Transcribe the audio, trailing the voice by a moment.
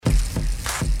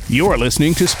You're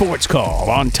listening to Sports Call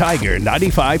on Tiger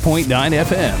 95.9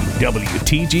 FM,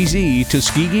 WTGZ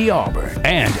Tuskegee, Auburn,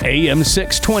 and AM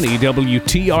 620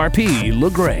 WTRP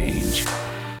LaGrange.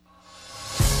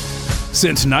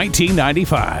 Since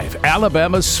 1995,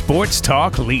 Alabama's sports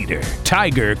talk leader,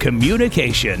 Tiger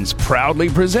Communications, proudly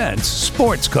presents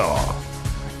Sports Call.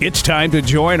 It's time to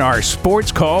join our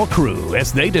Sports Call crew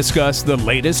as they discuss the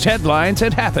latest headlines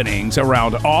and happenings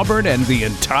around Auburn and the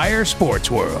entire sports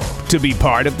world. To be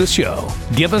part of the show,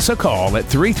 give us a call at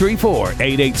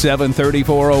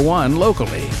 334-887-3401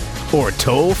 locally or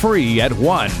toll free at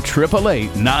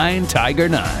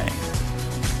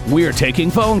 1-888-9-TIGER-9. We're taking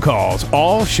phone calls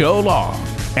all show long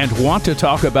and want to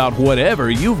talk about whatever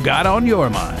you've got on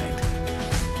your mind.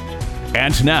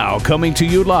 And now, coming to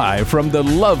you live from the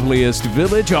loveliest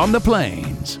village on the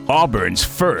plains, Auburn's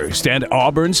first and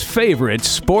Auburn's favorite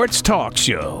sports talk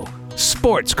show,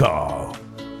 Sports Call.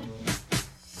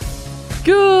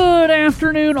 Good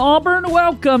afternoon, Auburn.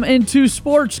 Welcome into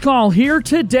Sports Call here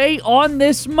today on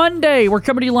this Monday. We're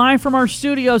coming to you live from our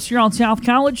studios here on South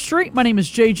College Street. My name is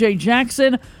JJ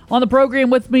Jackson. On the program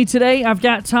with me today, I've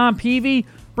got Tom Peavy,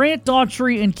 Brant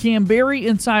Daughtry, and Cam Berry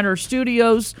inside our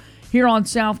studios here on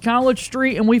South College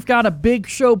Street, and we've got a big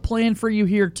show planned for you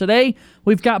here today.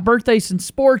 We've got Birthdays in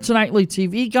Sports, a nightly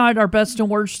TV guide, our best and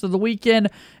worst of the weekend,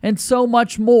 and so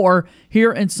much more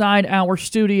here inside our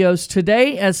studios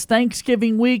today as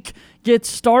Thanksgiving week gets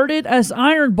started, as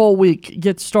Iron Bowl week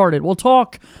gets started. We'll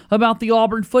talk about the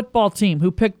Auburn football team who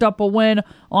picked up a win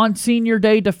on Senior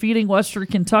Day, defeating Western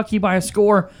Kentucky by a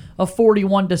score of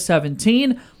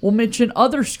 41-17. We'll mention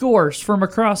other scores from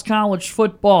across college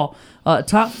football.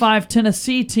 Top 5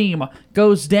 Tennessee team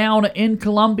goes down in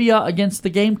Columbia against the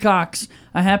Gamecocks.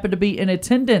 I happen to be in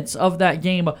attendance of that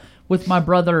game with my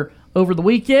brother over the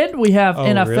weekend. We have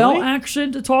NFL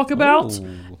action to talk about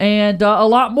and a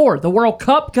lot more. The World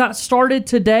Cup got started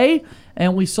today,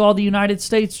 and we saw the United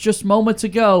States just moments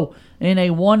ago in a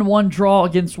 1-1 draw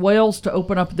against Wales to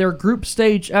open up their group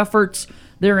stage efforts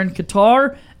there in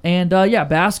Qatar. And,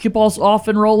 basketball's off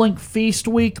and rolling. Feast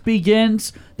week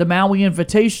begins. The Maui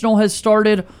Invitational has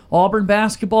started. Auburn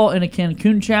basketball in a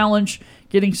Cancun Challenge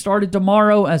getting started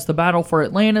tomorrow as the Battle for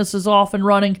Atlantis is off and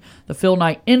running. The Phil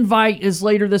Knight Invite is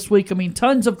later this week. I mean,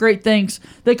 tons of great things.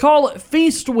 They call it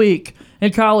Feast Week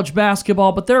in college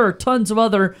basketball, but there are tons of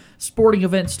other sporting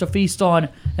events to feast on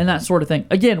and that sort of thing.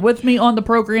 Again, with me on the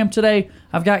program today,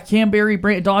 I've got Cam Berry,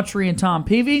 Brant Daughtry, and Tom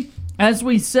Peavy. As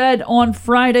we said on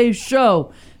Friday's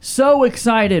show, so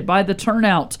excited by the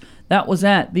turnout that was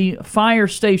at the fire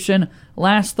station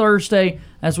last Thursday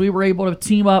as we were able to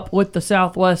team up with the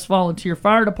Southwest Volunteer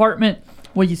Fire Department.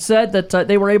 We said that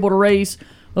they were able to raise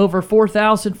over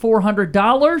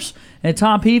 $4,400. And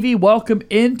Tom Peavy, welcome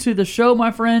into the show,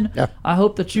 my friend. Yeah. I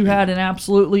hope that you had an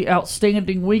absolutely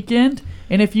outstanding weekend.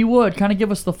 And if you would, kind of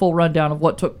give us the full rundown of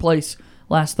what took place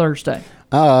last Thursday.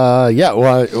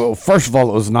 Well, first of all,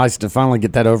 it was nice to finally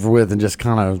get that over with and just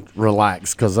kind of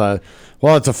relax because,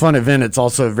 while it's a fun event, it's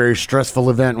also a very stressful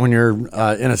event when you're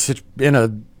in a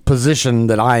position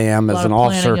that I am as an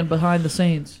officer. Planning and behind the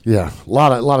scenes. Yeah, a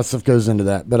lot of stuff goes into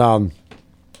that. But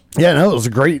it was a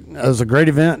great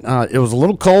event. It was a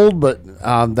little cold, but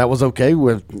that was okay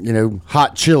with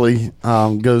hot chili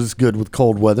goes good with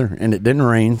cold weather, and it didn't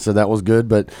rain, so that was good.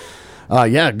 But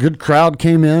good crowd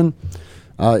came in.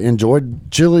 Enjoyed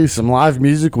chili, some live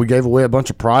music. We gave away a bunch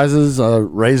of prizes,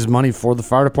 raised money for the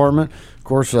fire department. Of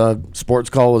course, Sports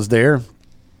Call was there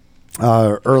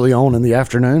early on in the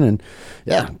afternoon, and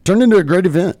turned into a great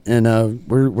event. And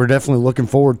we're definitely looking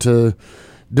forward to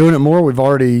doing it more. We've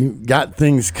already got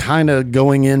things kind of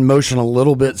going in motion a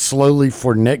little bit slowly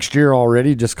for next year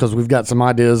already, just because we've got some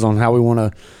ideas on how we want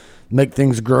to make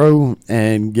things grow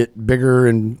and get bigger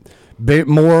and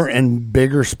more and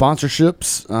bigger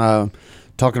sponsorships.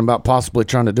 Talking about possibly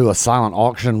trying to do a silent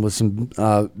auction with some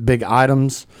big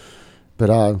items. But,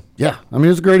 it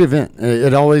was a great event.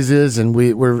 It always is, and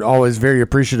we're always very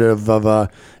appreciative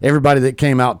of everybody that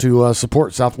came out to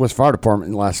support Southwest Fire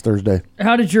Department last Thursday.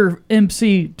 How did your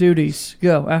MC duties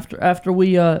go after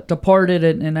we departed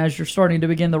and as you're starting to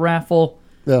begin the raffle?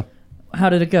 Yeah. How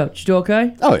did it go? Did you do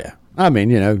okay? Oh, yeah. I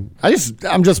mean,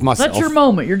 I'm just myself. That's your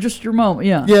moment. You're just your moment.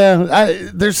 Yeah. Yeah.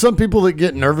 There's some people that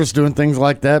get nervous doing things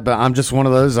like that, but I'm just one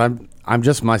of those. I'm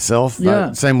just myself.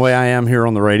 Yeah. Same way I am here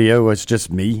on the radio. It's just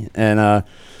me, and I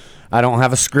don't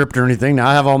have a script or anything. Now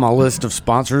I have all my list of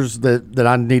sponsors that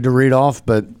I need to read off,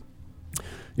 but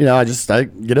I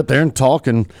get up there and talk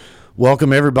and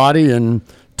welcome everybody and.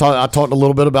 I talked a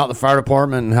little bit about the fire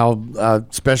department and how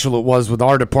special it was with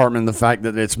our department, the fact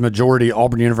that it's majority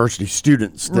Auburn University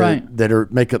students that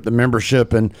make up the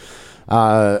membership. And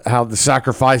how the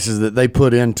sacrifices that they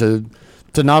put into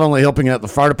to not only helping out the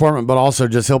fire department, but also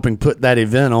just helping put that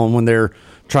event on when they're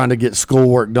trying to get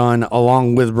schoolwork done,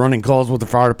 along with running calls with the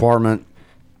fire department.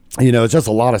 You know, it's just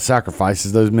a lot of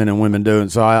sacrifices those men and women do. And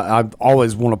so I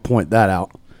always want to point that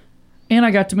out. And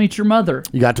I got to meet your mother.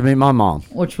 You got to meet my mom.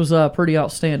 Which was pretty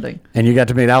outstanding. And you got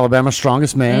to meet Alabama's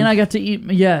strongest man. And I got to eat,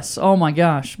 yes, oh my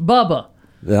gosh, Bubba.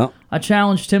 Yeah. I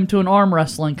challenged him to an arm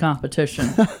wrestling competition.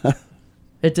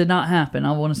 It did not happen.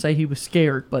 I want to say he was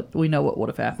scared, but we know what would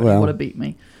have happened. He would have beat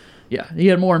me. Yeah, he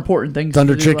had more important things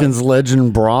Thunder to do. Chicken's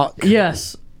legend Brock.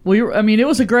 Yes. It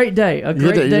was a great day. A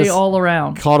great day all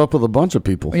around. Caught up with a bunch of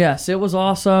people. Yes, it was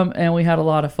awesome, and we had a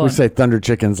lot of fun. We say Thunder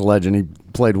Chicken's legend. He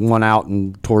played one out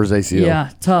and tore his ACL.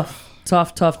 Yeah, tough.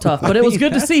 But it was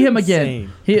good to see him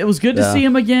again. It was good to see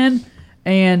him again,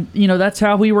 and, that's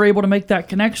how we were able to make that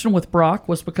connection with Brock,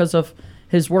 was because of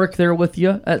his work there with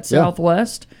you at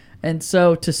Southwest. And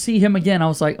so to see him again, I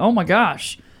was like, oh my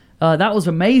gosh, that was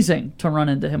amazing to run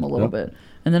into him a little bit.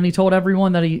 And then he told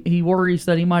everyone that he worries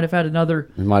that he might have had another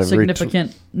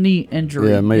significant knee injury.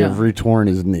 Yeah, may have retorn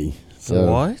his knee.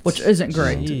 So. What? Which isn't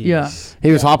great. Jeez. Yeah.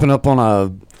 He was hopping up on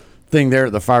a thing there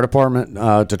at the fire department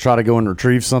to try to go and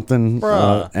retrieve something.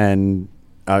 And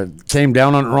came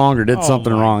down on it wrong or did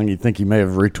something wrong. You think he may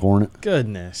have retorn it.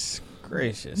 Goodness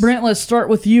gracious. Brent, let's start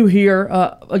with you here.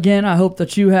 Again, I hope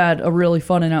that you had a really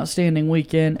fun and outstanding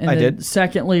weekend. And I then did.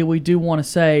 Secondly, we do want to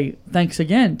say thanks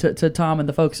again to Tom and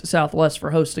the folks at Southwest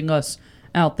for hosting us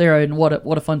out there, and what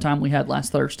a fun time we had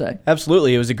last Thursday.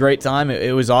 Absolutely. It was a great time.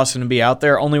 It was awesome to be out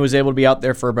there. Only was able to be out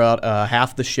there for about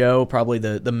half the show, probably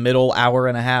the middle hour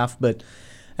and a half, but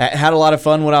I had a lot of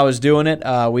fun when I was doing it.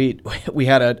 We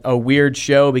had a weird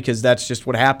show because that's just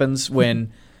what happens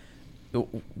when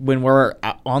we're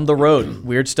on the road.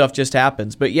 Weird stuff just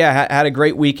happens. But yeah, had a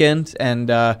great weekend,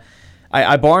 and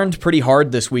I barned pretty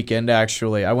hard this weekend,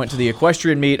 actually. I went to the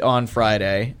equestrian meet on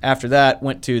Friday. After that,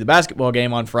 went to the basketball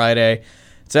game on Friday.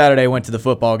 Saturday, went to the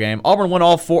football game. Auburn won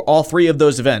all three of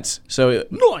those events, so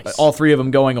nice. All three of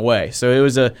them going away. So it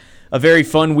was a very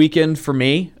fun weekend for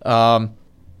me.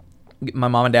 My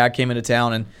mom and dad came into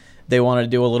town, and they wanted to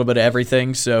do a little bit of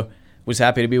everything, so was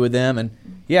happy to be with them. And,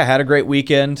 yeah, had a great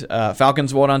weekend.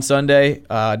 Falcons won on Sunday,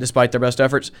 despite their best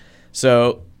efforts.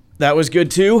 So that was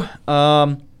good, too.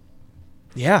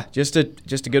 Yeah, just a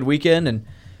good weekend, and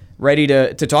ready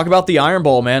to talk about the Iron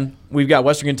Bowl, man. We've got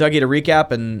Western Kentucky to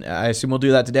recap, and I assume we'll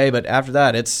do that today. But after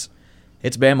that, it's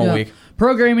Bama week.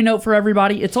 Programming note for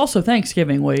everybody, it's also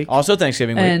Thanksgiving week.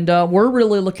 And we're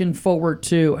really looking forward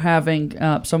to having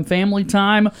some family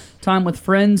time with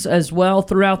friends as well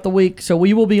throughout the week. So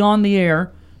we will be on the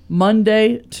air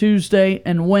Monday, Tuesday,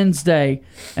 and Wednesday,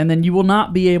 and then you will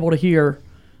not be able to hear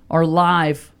our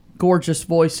live, gorgeous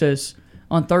voices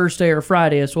on Thursday or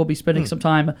Friday, as we'll be spending some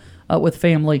time with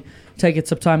family, taking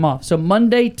some time off. So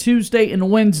Monday, Tuesday,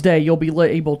 and Wednesday, you'll be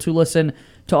able to listen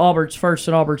to Auburn's first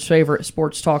and Auburn's favorite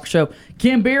sports talk show.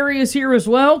 Cam Berry is here as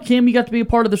well. Cam, you got to be a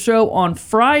part of the show on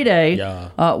Friday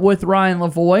with Ryan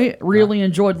Lavoie. Really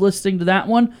enjoyed listening to that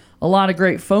one. A lot of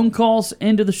great phone calls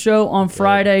into the show on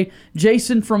Friday.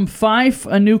 Jason from Fife,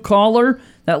 a new caller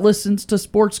that listens to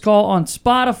Sports Call on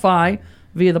Spotify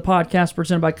via the podcast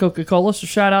presented by Coca-Cola. So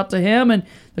shout out to him and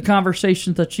the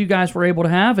conversations that you guys were able to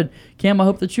have. And Cam, I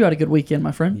hope that you had a good weekend,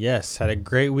 my friend. Yes, had a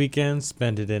great weekend.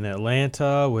 Spent it in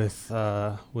Atlanta with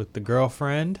the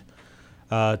girlfriend.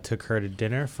 Took her to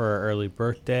dinner for her early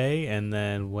birthday, and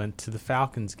then went to the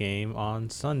Falcons game on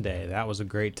Sunday. That was a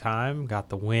great time. Got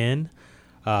the win,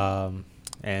 and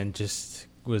I'm just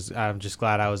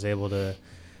glad I was able to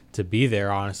be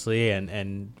there, honestly,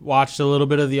 and watched a little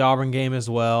bit of the Auburn game as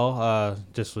well.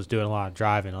 Just was doing a lot of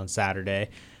driving on Saturday,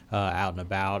 out and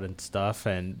about and stuff.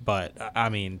 But I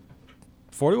mean,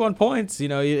 41 points.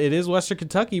 It is Western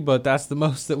Kentucky, but that's the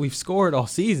most that we've scored all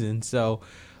season. So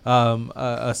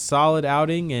a solid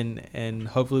outing, and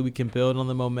hopefully we can build on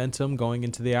the momentum going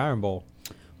into the Iron Bowl.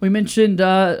 We mentioned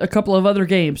a couple of other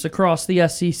games across the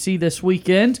SEC this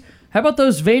weekend. How about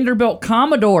those Vanderbilt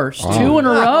Commodores? 2 in a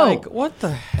row. Like, what the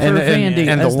heck? For Vandy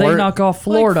as they knock off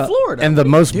Florida. And the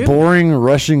most boring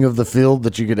rushing of the field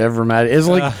that you could ever imagine.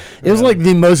 It was like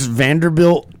the most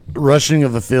Vanderbilt rushing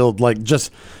of the field, like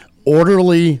just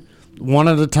orderly, one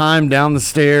at a time down the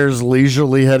stairs,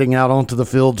 leisurely heading out onto the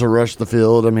field to rush the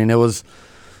field. I mean, it was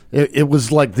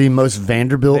like the most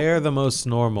Vanderbilt. They're the most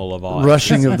normal of all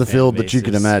rushing of the field that you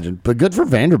could imagine. But good for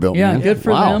Vanderbilt, man. Yeah, good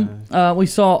for them. We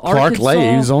saw Clark Arkansas.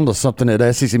 Lay. He was on to something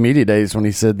at SEC Media Days when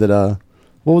he said that.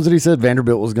 What was it he said?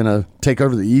 Vanderbilt was going to take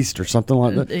over the East or something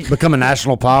like that. Become a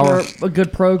national power. A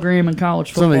good program in college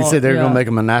football. Somebody said they were going to make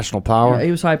them a national power. Yeah,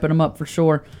 he was hyping them up for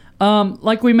sure.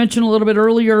 Like we mentioned a little bit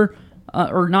earlier,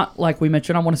 or not like we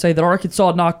mentioned, I want to say that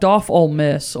Arkansas knocked off Ole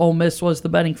Miss. Ole Miss was the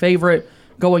betting favorite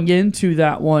going into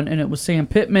that one, and it was Sam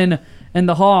Pittman and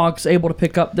the Hogs able to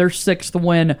pick up their 6th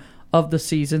win of the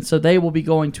season, so they will be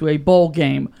going to a bowl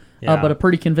game, but a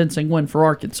pretty convincing win for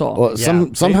Arkansas. Well,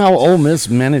 somehow Ole Miss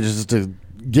manages to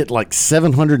get like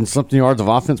 700 and something yards of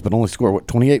offense, but only score,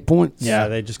 28 points? Yeah,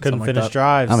 they just couldn't finish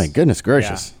drives. I mean, goodness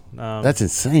gracious. Yeah. That's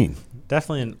insane.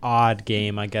 Definitely an odd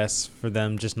game, I guess, for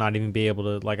them just not even be able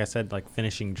to, like I said, like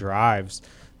finishing drives.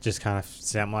 Just kind of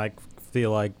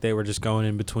feel like they were just going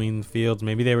in between the fields.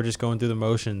 Maybe they were just going through the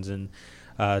motions, and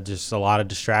just a lot of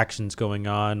distractions going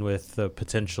on with the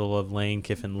potential of Lane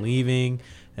Kiffin leaving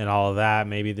and all of that.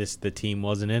 Maybe the team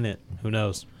wasn't in it. Who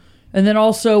knows? And then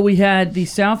also we had the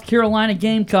South Carolina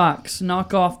Gamecocks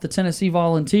knock off the Tennessee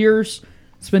Volunteers.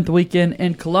 Spent the weekend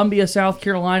in Columbia, South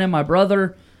Carolina. My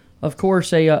brother, of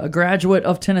course, a graduate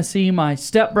of Tennessee. My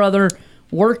stepbrother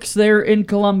works there in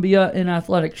Columbia in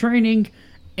athletic training,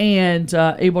 and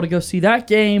able to go see that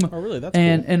game. Oh, really? That's cool.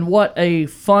 And what a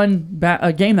fun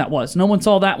game that was. No one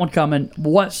saw that one coming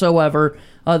whatsoever.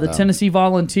 The Tennessee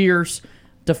Volunteers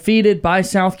defeated by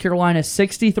South Carolina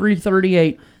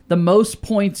 63-38, the most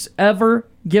points ever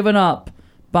given up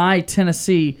by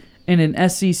Tennessee in an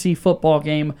SEC football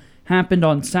game. Happened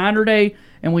on Saturday,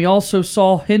 and we also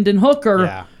saw Hendon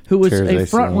Hooker, who was a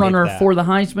front runner for the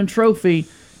Heisman Trophy,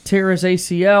 tear his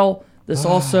ACL. This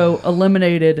also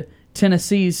eliminated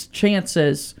Tennessee's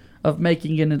chances of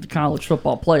making it into college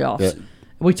football playoffs. Yeah.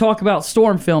 We talk about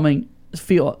storming the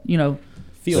field. I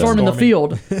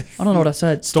don't know what I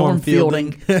said. Storm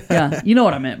fielding. Yeah, you know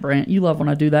what I meant, Brant. You love when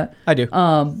I do that. I do.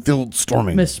 Field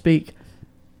storming. Misspeak.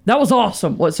 That was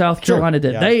awesome what South Carolina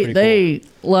did. Yeah, they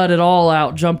let it all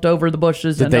out, jumped over the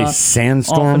bushes. Did and they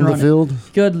sandstorm the field?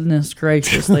 Goodness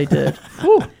gracious, they did.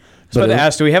 Whew. I was about to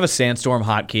ask, do we have a sandstorm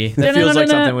hotkey? That feels like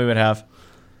something we would have.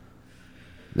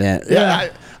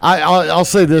 Yeah. I'll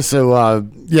say this. So,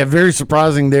 very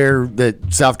surprising there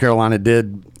that South Carolina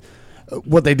did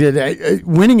what they did.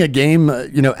 Winning a game,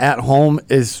 at home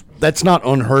that's not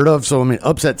unheard of. So, I mean,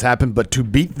 upsets happen, but to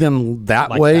beat them that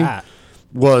way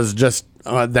was just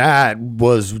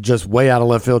way out of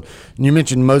left field. And you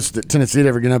mentioned most that Tennessee had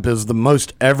ever given up is the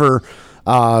most ever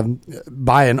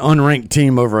by an unranked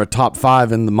team over a top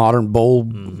 5 in the modern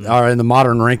bowl or in the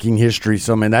modern ranking history.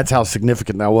 So, I mean, that's how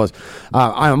significant that was.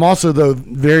 I am also, though,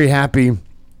 very happy.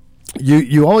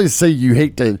 You always say you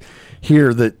hate to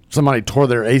hear that somebody tore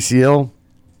their ACL.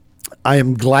 I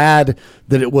am glad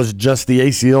that it was just the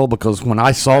ACL, because when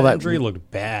I saw that injury looked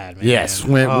bad, man. Yes,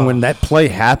 when that play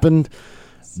happened,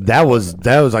 that was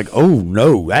like, oh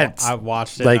no, that's. I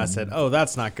watched it, and I said, oh,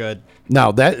 that's not good.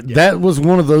 No, that was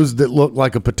one of those that looked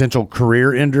like a potential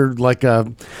career ender.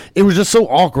 It was just so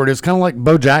awkward. It's kind of like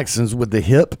Bo Jackson's with the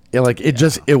hip.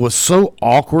 It was so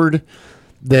awkward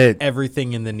that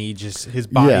everything in the knee, just his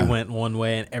body went one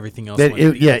way and everything else went the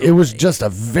other it was way. just a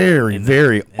very,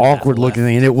 very awkward looking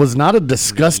thing. And it was not a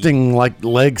disgusting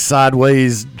leg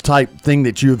sideways type thing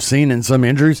that you have seen in some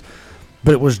injuries.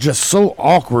 But it was just so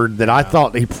awkward that I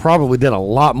thought he probably did a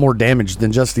lot more damage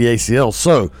than just the ACL.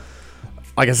 So,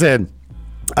 like I said,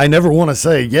 I never want to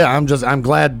say, I'm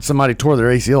glad somebody tore their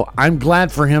ACL. I'm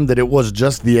glad for him that it was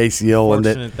just the ACL.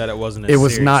 Fortunate and that it wasn't it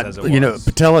was serious not, as it was.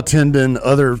 patella tendon,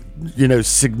 other,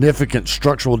 significant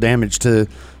structural damage to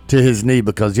his knee,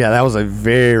 because that was a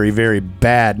very, very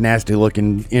bad, nasty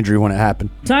looking injury when it happened.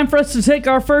 Time for us to take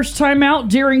our first time out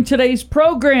during today's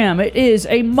program. It is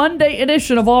a Monday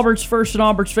edition of Auburn's first and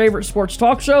Auburn's favorite sports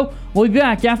talk show. We'll be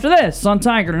back after this on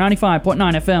Tiger 95.9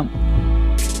 FM.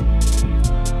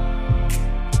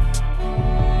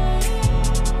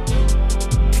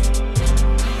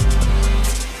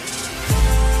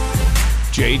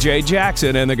 JJ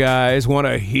Jackson and the guys want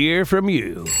to hear from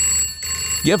you.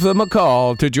 Give them a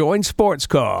call to join Sports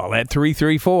Call at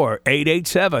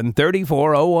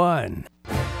 334-887-3401.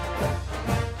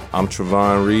 I'm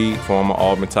Trevon Reed, former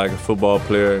Auburn Tiger football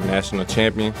player, national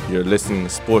champion. You're listening to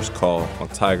Sports Call on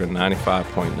Tiger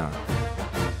 95.9.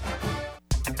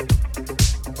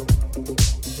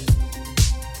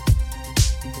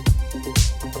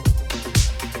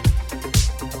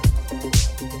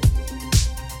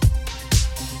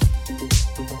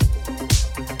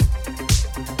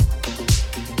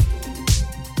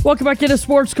 Welcome back into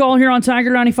Sports Call here on Tiger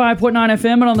 95.9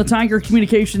 FM and on the Tiger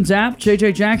Communications app.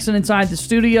 JJ Jackson inside the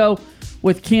studio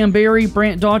with Cam Berry,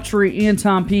 Brant Daughtry, and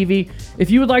Tom Peavy. If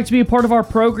you would like to be a part of our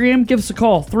program, give us a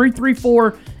call,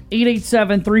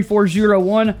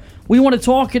 334-887-3401. We want to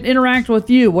talk and interact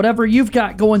with you, whatever you've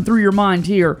got going through your mind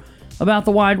here about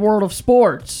the wide world of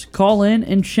sports. Call in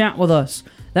and chat with us.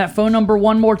 That phone number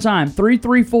one more time,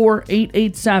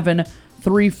 334-887-3401.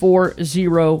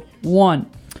 888-866-3401.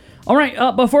 All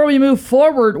right, before we move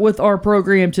forward with our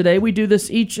program today, we do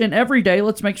this each and every day.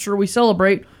 Let's make sure we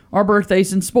celebrate our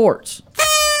birthdays in sports.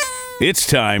 It's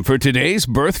time for today's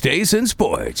birthdays in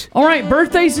sports. All right,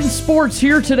 birthdays in sports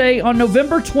here today on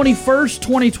November 21st,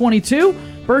 2022.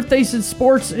 Birthdays in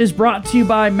sports is brought to you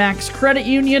by Max Credit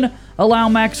Union. Allow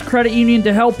Max Credit Union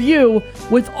to help you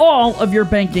with all of your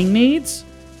banking needs.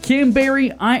 Kim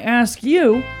Berry, I ask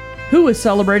you, who is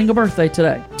celebrating a birthday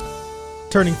today?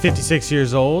 Turning 56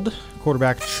 years old,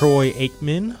 quarterback Troy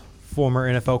Aikman,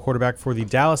 former NFL quarterback for the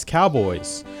Dallas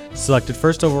Cowboys, selected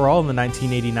first overall in the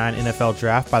 1989 NFL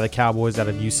Draft by the Cowboys out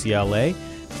of UCLA,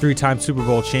 three-time Super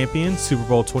Bowl champion, Super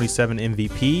Bowl 27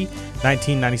 MVP,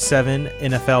 1997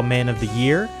 NFL Man of the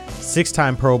Year,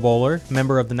 six-time Pro Bowler,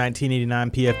 member of the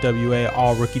 1989 PFWA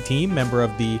All-Rookie Team, member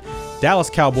of the Dallas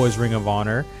Cowboys Ring of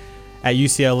Honor. At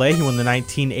UCLA, he won the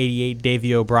 1988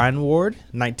 Davey O'Brien Award,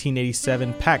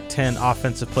 1987 Pac-10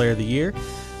 Offensive Player of the Year,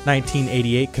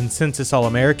 1988 Consensus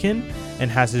All-American, and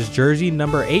has his jersey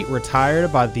number 8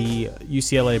 retired by the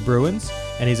UCLA Bruins,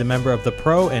 and he's a member of the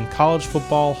Pro and College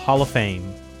Football Hall of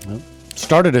Fame.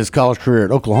 Started his college career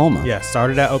at Oklahoma. Yeah,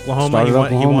 started at Oklahoma.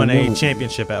 He won a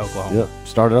championship at Oklahoma. Yep,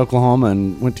 started at Oklahoma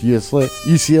and went to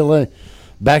UCLA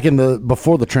back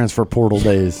before the transfer portal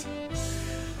days.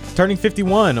 Turning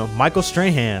 51, Michael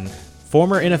Strahan,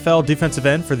 former NFL defensive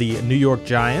end for the New York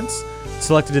Giants,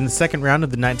 selected in the second round of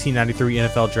the 1993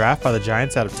 NFL Draft by the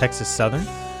Giants out of Texas Southern.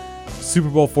 Super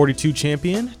Bowl 42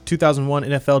 champion, 2001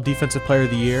 NFL Defensive Player of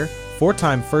the Year,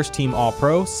 four-time first-team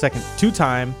All-Pro,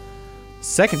 two-time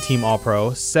second-team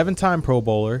All-Pro, seven-time Pro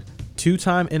Bowler,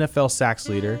 two-time NFL sacks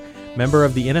leader, member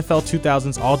of the NFL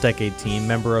 2000s All-Decade Team,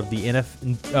 member of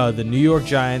the New York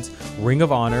Giants Ring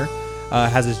of Honor,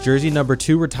 has his jersey number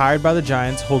 2 retired by the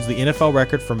Giants, holds the NFL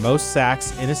record for most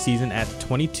sacks in a season at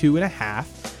 22.5,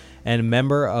 and a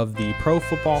member of the Pro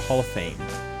Football Hall of Fame.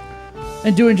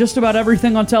 And doing just about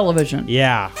everything on television.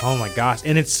 Yeah. Oh my gosh.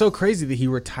 And it's so crazy that he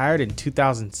retired in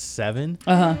 2007.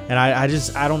 And I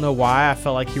don't know why I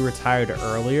felt like he retired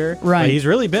earlier. Right. But he's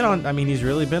really been on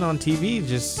TV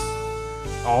just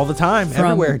all the time,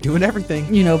 everywhere, doing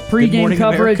everything. You know, pregame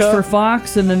coverage America. for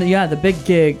Fox, and then the big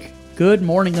gig. Good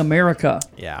Morning America.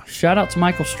 Yeah. Shout out to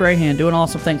Michael Strahan doing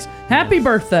awesome things. Happy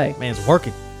birthday. Man's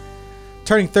working.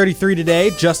 Turning 33 today,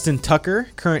 Justin Tucker,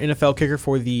 current NFL kicker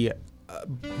for the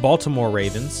Baltimore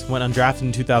Ravens, went undrafted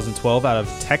in 2012 out of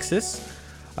Texas,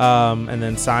 and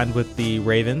then signed with the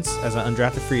Ravens as an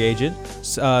undrafted free agent.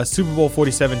 Super Bowl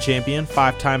 47 champion,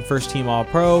 5-time first-team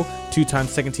All-Pro, 2-time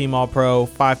second-team All-Pro,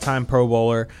 5-time Pro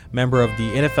Bowler, member of the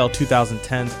NFL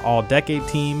 2010s All-Decade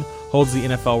Team, holds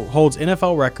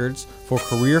NFL records for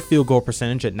career field goal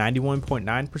percentage at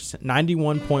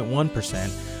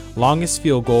 91.1%, longest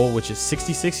field goal, which is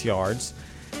 66 yards,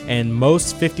 and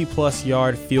most 50-plus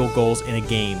yard field goals in a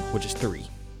game, which is 3.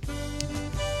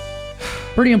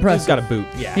 Pretty impressive. He's got a boot.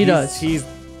 Yeah, he does. He's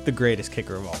the greatest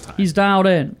kicker of all time. He's dialed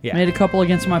in. Yeah. Made a couple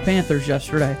against my Panthers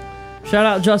yesterday. Shout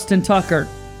out Justin Tucker.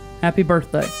 Happy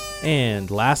birthday. And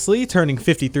lastly, turning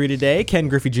 53 today, Ken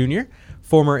Griffey Jr.,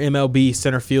 former MLB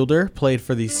center fielder, played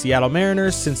for the Seattle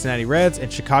Mariners, Cincinnati Reds,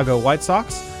 and Chicago White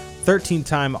Sox.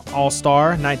 13-time All-Star,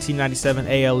 1997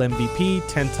 AL MVP,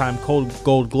 10-time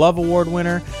Gold Glove Award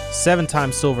winner,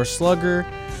 7-time Silver Slugger,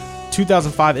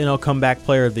 2005 NL Comeback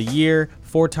Player of the Year,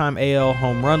 4-time AL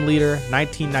Home Run Leader,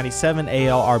 1997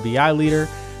 AL RBI Leader,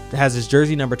 has his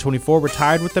jersey number 24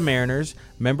 retired with the Mariners,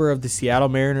 member of the Seattle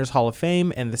Mariners Hall of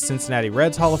Fame and the Cincinnati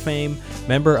Reds Hall of Fame,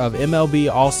 member of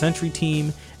MLB All-Century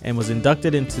Team, and was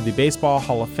inducted into the Baseball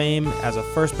Hall of Fame as a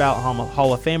first ballot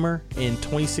Hall of Famer in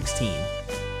 2016.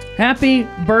 Happy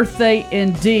birthday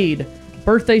indeed.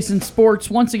 Birthdays in sports.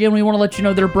 Once again, we want to let you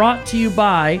know they're brought to you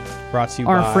by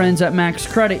our friends at Max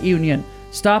Credit Union.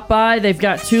 Stop by. They've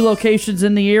got 2 locations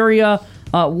in the area.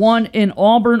 One in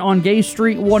Auburn on Gay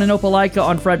Street, one in Opelika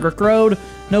on Frederick Road.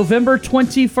 November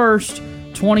 21st,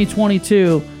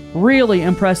 2022. Really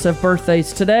impressive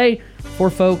birthdays today for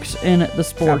folks in the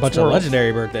sports world. A bunch of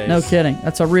legendary birthdays. No kidding.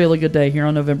 That's a really good day here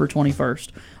on November 21st.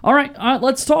 All right,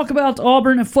 let's talk about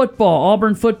Auburn football.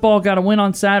 Auburn football got a win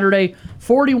on Saturday,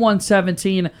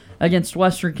 41-17 against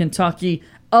Western Kentucky.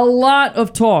 A lot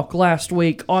of talk last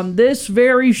week on this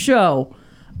very show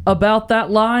about that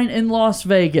line in Las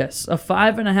Vegas, a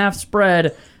 5.5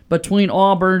 spread between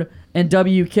Auburn and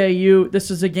WKU. This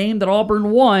is a game that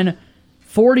Auburn won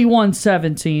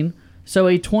 41-17. So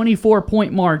a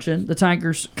 24-point margin. The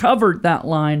Tigers covered that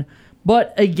line,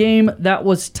 but a game that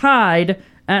was tied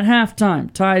at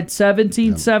halftime. Tied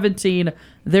 17-17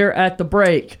 there at the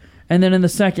break. And then in the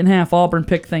second half, Auburn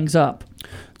picked things up.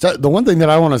 So the one thing that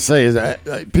I want to say is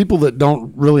that people that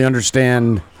don't really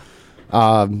understand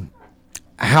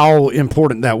how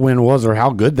important that win was or how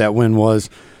good that win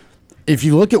was, if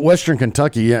you look at Western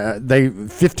Kentucky, they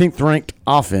 15th ranked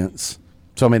offense.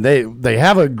 So, I mean, they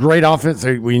have a great offense.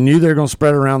 We knew they were going to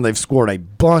spread around. They've scored a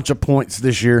bunch of points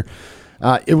this year.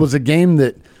 It was a game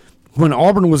that when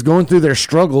Auburn was going through their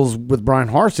struggles with Brian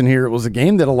Harsin here, it was a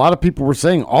game that a lot of people were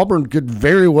saying Auburn could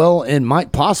very well and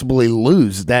might possibly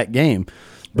lose that game.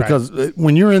 Because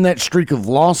when you're in that streak of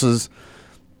losses,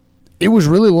 it was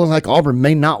really looking like Auburn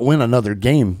may not win another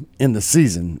game in the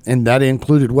season, and that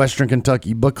included Western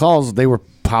Kentucky because they were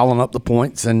piling up the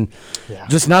points and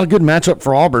just not a good matchup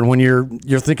for Auburn when you're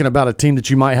thinking about a team that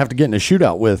you might have to get in a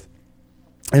shootout with.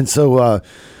 And so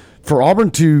for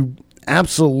Auburn to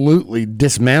absolutely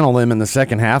dismantle them in the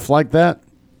second half like that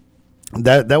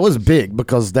was big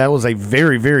because that was a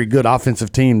very, very good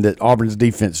offensive team that Auburn's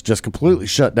defense just completely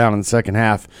shut down in the second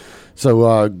half.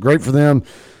 So great for them.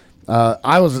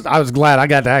 I was glad I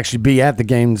got to actually be at the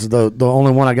games, the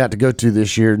only one I got to go to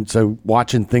this year, and so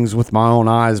watching things with my own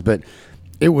eyes. But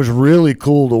it was really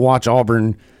cool to watch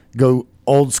Auburn go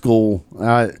old school.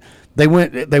 They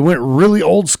went really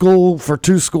old school for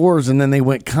 2 scores, and then they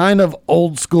went kind of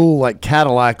old school, like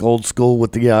Cadillac old school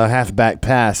with the halfback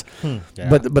pass.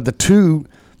 But the 2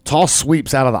 toss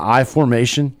sweeps out of the I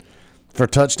formation for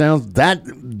touchdowns,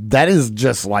 that is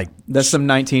just like that's some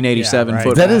 1987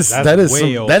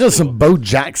 football. That is some Bo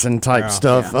Jackson type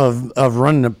stuff of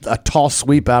running a toss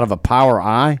sweep out of a power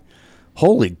I.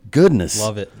 Holy goodness,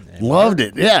 loved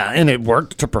it. Yeah, and it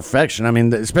worked to perfection. I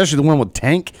mean, especially the one with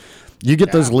Tank. You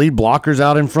get those lead blockers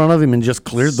out in front of him and just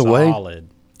cleared the way.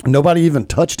 Nobody even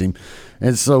touched him.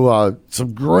 And so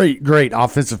some great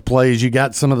offensive plays. You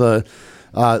got some of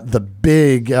the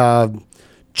big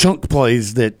chunk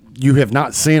plays that you have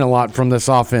not seen a lot from this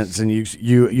offense, and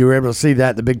you were able to see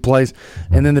that, the big plays.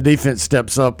 And then the defense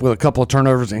steps up with a couple of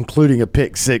turnovers, including a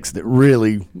pick 6 that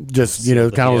really just,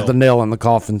 kind of was the nail in the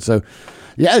coffin. So,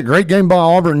 yeah, great game by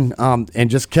Auburn, and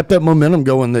just kept that momentum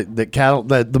going.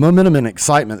 The momentum and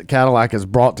excitement that Cadillac has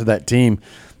brought to that team,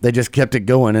 they just kept it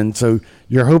going. And so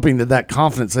you're hoping that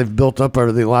confidence they've built up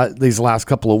over these last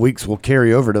couple of weeks will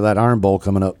carry over to that Iron Bowl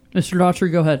coming up. Mr.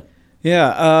 Daughtry, go ahead.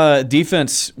 Yeah,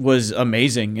 defense was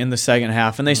amazing in the second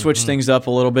half, and they switched things up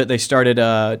a little bit. They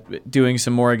started doing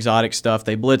some more exotic stuff.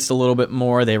 They blitzed a little bit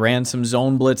more. They ran some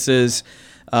zone blitzes.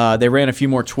 They ran a few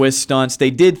more twist stunts.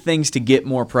 They did things to get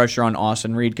more pressure on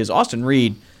Austin Reed because Austin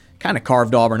Reed kind of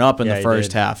carved Auburn up in the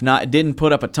first half. Didn't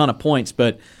put up a ton of points,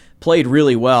 but played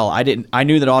really well. I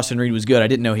knew that Austin Reed was good. I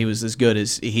didn't know he was as good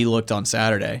as he looked on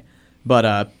Saturday.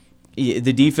 But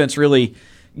the defense really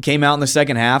came out in the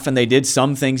second half, and they did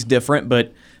some things different,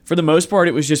 but for the most part,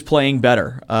 it was just playing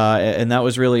better, and that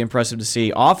was really impressive to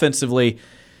see. Offensively,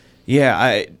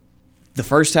 the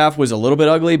first half was a little bit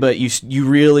ugly, but you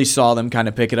really saw them kind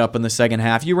of pick it up in the second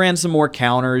half. You ran some more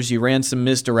counters. You ran some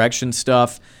misdirection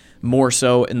stuff more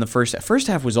so in the first half. First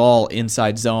half was all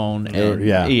inside zone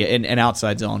and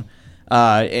outside zone.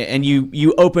 And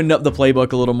you opened up the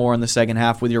playbook a little more in the second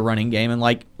half with your running game, and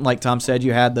like Tom said,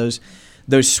 you had those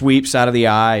sweeps out of the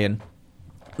eye and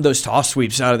those toss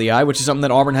sweeps out of the eye, which is something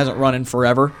that Auburn hasn't run in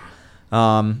forever.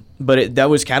 But that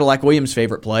was Cadillac Williams'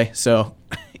 favorite play, so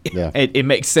it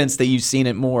makes sense that you've seen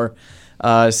it more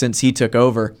since he took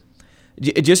over.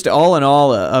 Just all in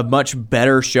all, a much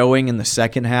better showing in the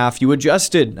second half. You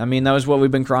adjusted. I mean, that was what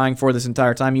we've been crying for this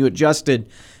entire time. You adjusted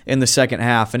in the second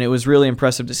half, and it was really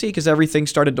impressive to see because everything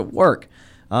started to work.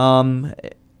 I'm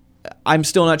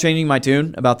still not changing my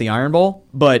tune about the Iron Bowl,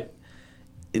 but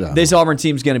this Auburn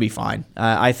team's going to be fine.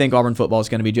 I think Auburn football is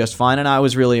going to be just fine, and I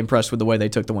was really impressed with the way they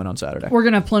took the win on Saturday. We're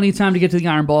going to have plenty of time to get to the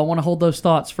Iron Bowl. I want to hold those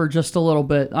thoughts for just a little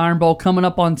bit. Iron Bowl coming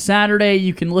up on Saturday.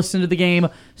 You can listen to the game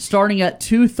starting at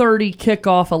 2:30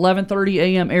 kickoff, 11:30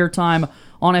 a.m. airtime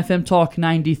on FM Talk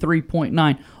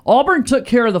 93.9. Auburn took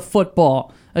care of the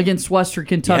football against Western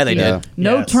Kentucky. Yeah, they did.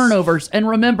 No turnovers. And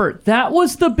remember, that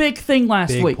was the big thing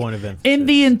last week. Point of emphasis. In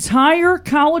the entire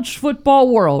college football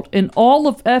world, in all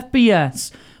of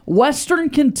FBS, Western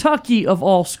Kentucky, of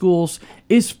all schools,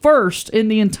 is first in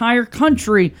the entire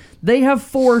country. They have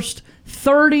forced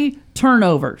 30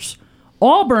 turnovers.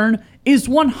 Auburn is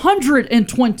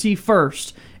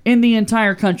 121st in the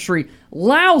entire country.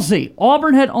 Lousy.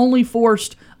 Auburn had only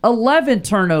forced 11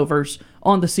 turnovers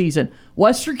on the season.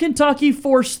 Western Kentucky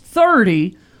forced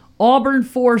 30. Auburn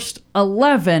forced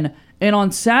 11. And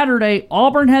on Saturday,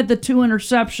 Auburn had the 2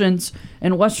 interceptions,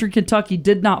 and Western Kentucky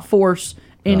did not force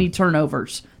any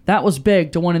turnovers. That was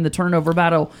big to win in the turnover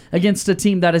battle against a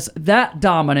team that is that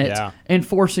dominant and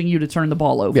forcing you to turn the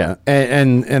ball over. Yeah,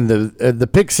 and the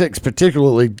pick six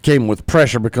particularly came with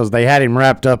pressure because they had him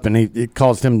wrapped up, and it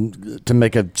caused him to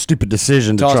make a stupid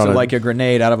decision to toss try it to, like a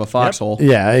grenade out of a foxhole.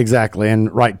 Yeah, exactly, and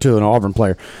right to an Auburn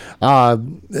player.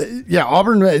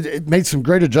 Auburn made some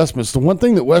great adjustments. The one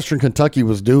thing that Western Kentucky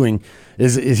was doing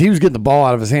is he was getting the ball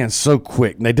out of his hands so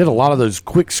quick. And they did a lot of those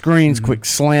quick screens, quick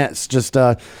slants, just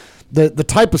the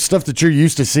type of stuff that you're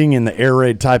used to seeing in the air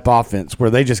raid type offense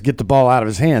where they just get the ball out of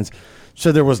his hands.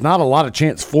 So there was not a lot of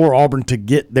chance for Auburn to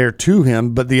get there to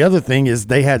him. But the other thing is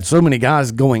they had so many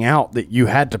guys going out that you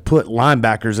had to put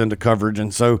linebackers into coverage.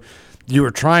 And so you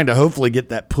were trying to hopefully get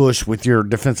that push with your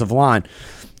defensive line.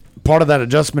 Part of that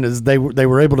adjustment is they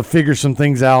were able to figure some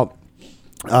things out,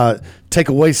 take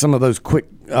away some of those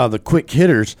quick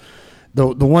hitters.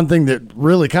 The one thing that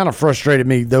really kind of frustrated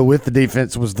me though with the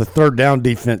defense was the third down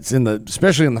defense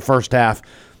especially in the first half.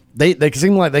 They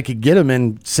seemed like they could get them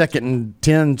in third and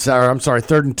 10,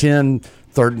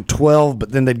 third and 12,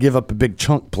 but then they'd give up a big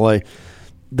chunk play.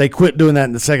 They quit doing that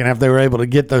in the second half. They were able to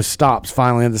get those stops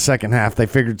finally in the second half. They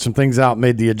figured some things out,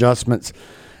 made the adjustments.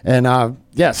 And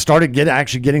started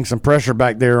getting some pressure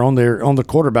back there on the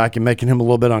quarterback and making him a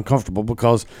little bit uncomfortable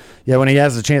because when he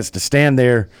has the chance to stand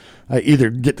there, either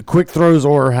get the quick throws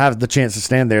or have the chance to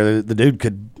stand there, the dude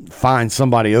could find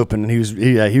somebody open, and he was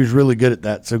really good at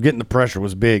that. So getting the pressure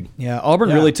was big. Yeah, Auburn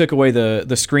really took away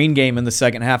the screen game in the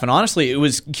second half, and honestly, it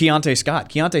was Keontae Scott.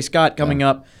 Keontae Scott coming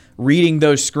up, reading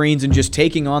those screens and just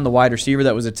taking on the wide receiver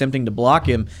that was attempting to block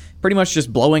him, pretty much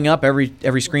just blowing up every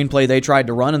screenplay they tried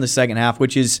to run in the second half,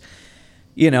 which is,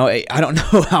 I don't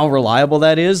know how reliable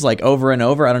that is, like over and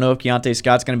over. I don't know if Keontae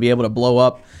Scott's going to be able to blow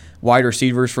up wide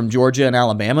receivers from Georgia and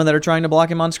Alabama that are trying to block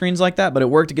him on screens like that, but it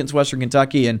worked against Western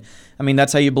Kentucky, and I mean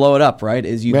that's how you blow it up, right?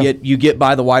 Is you get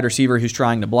by the wide receiver who's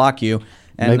trying to block you,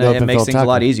 and it makes things a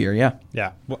lot easier.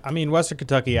 Yeah. Well, I mean, Western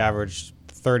Kentucky averaged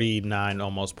 39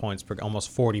 almost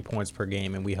 40 points per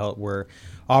game, and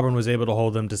Auburn was able to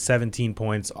hold them to 17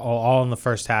 points all in the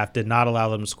first half, did not allow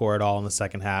them to score at all in the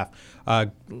second half.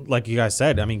 Like you guys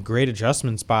said, I mean, great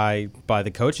adjustments by the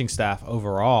coaching staff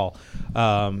overall,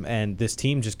 and this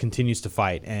team just continues to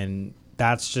fight, and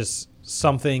that's just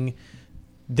something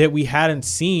that we hadn't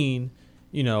seen,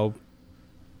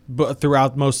 but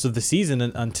throughout most of the season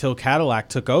until Cadillac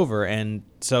took over. And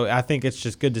so I think it's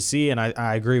just good to see, and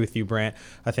I agree with you, Brant.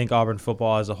 I think Auburn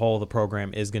football as a whole, the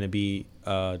program is going to be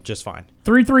just fine.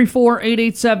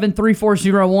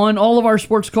 334-887-3401. All of our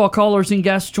Sports Call callers and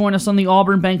guests join us on the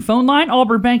Auburn Bank phone line.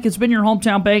 Auburn Bank has been your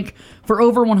hometown bank for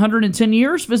over 110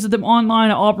 years. Visit them online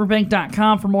at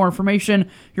auburnbank.com for more information.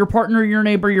 Your partner, your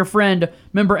neighbor, your friend,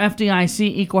 member FDIC,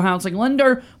 equal housing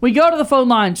lender. We go to the phone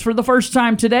lines for the first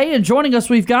time today, and joining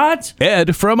us we've got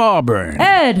Ed from Auburn.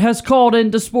 Ed has called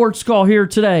into Sports Call here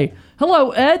today.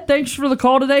 Hello, Ed. Thanks for the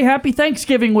call today. Happy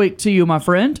Thanksgiving week to you, my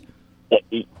friend.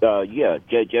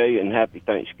 JJ, and happy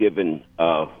Thanksgiving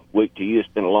week to you. It's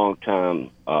been a long time.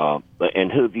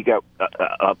 And who have you got?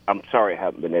 I'm sorry I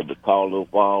haven't been able to call in a little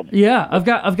while. Yeah, I've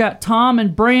got Tom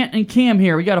and Brant and Cam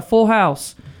here. We got a full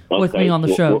house with me on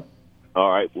the show.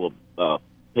 All right. Well,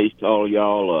 peace to all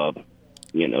y'all.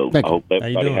 I hope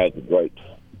everybody has a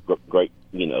great,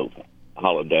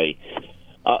 holiday.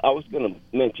 I was going to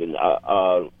mention,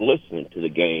 listening to the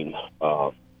game.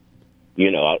 I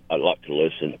like to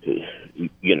listen to,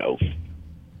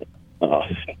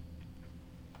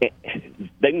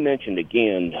 they mentioned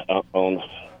again on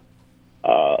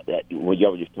that when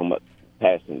y'all were just talking about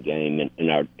passing game,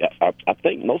 and I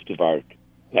think most of our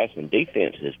passing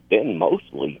defense has been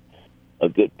mostly a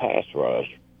good pass rush.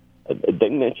 They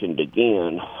mentioned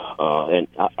again, and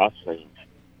I've seen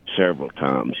several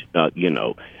times, a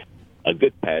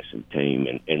good passing team,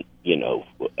 and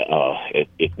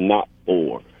if not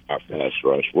for our pass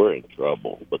rush, we're in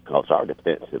trouble because our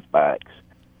defensive backs,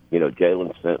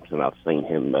 Jalen Simpson, I've seen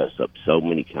him mess up so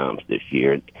many times this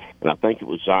year, and I think it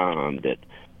was Zion that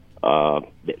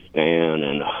Stan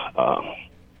and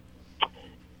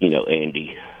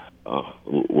Andy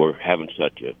were having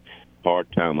such a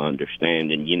hard time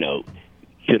understanding.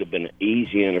 Should have been an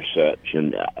easy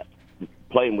interception.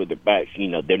 Playing with their backs,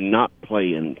 they're not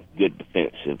playing good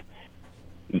defensive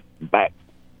back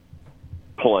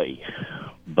play.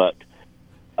 But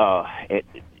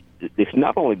it's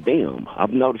not only them.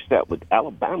 I've noticed that with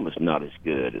Alabama's not as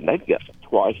good, and they've got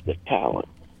twice the talent.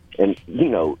 And,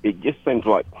 it just seems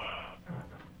like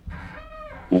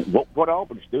what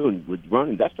Auburn's doing with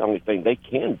running, that's the only thing they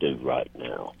can do right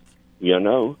now,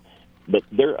 But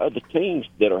there are other teams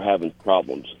that are having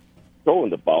problems throwing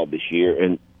the ball this year,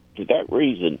 and for that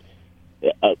reason,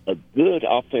 a good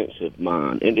offensive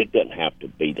mind, and it doesn't have to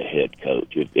be the head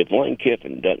coach. If Lane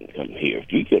Kiffin doesn't come here,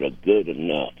 if you get a good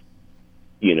enough,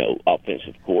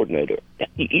 offensive coordinator,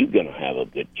 you're going to have a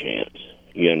good chance,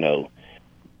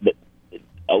 But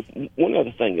one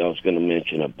other thing I was going to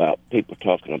mention about people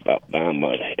talking about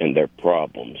Bama and their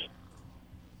problems.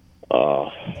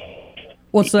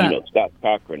 What's that? Scott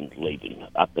Cochran leaving,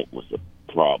 I think, was a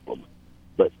problem.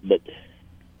 But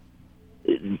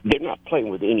they're not playing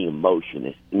with any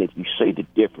emotion. And if you see the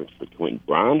difference between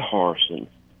Brian Harsin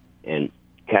and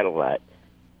Cadillac,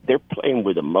 they're playing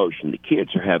with emotion. The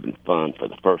kids are having fun for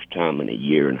the first time in a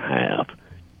year and a half,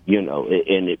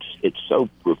 and it's so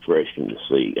refreshing to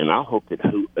see. And I hope that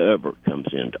whoever comes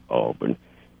into Auburn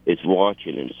is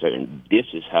watching and saying, this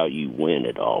is how you win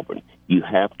at Auburn. You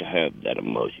have to have that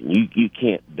emotion. You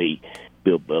can't be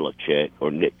Bill Belichick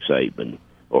or Nick Saban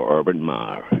or Urban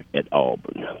Meyer at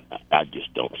Auburn. I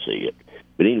just don't see it.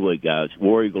 But anyway, guys,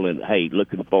 War Eagle, and hey,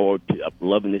 looking forward to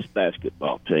loving this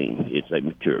basketball team. It's a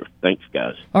mature. Thanks,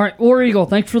 guys. All right, War Eagle,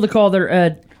 thanks for the call there,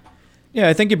 Ed. Yeah,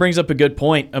 I think he brings up a good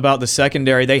point about the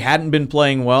secondary. They hadn't been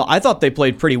playing well. I thought they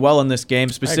played pretty well in this game,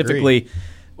 specifically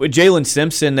with Jalen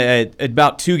Simpson.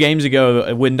 About 2 games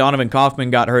ago, when Donovan Kaufman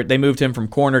got hurt, they moved him from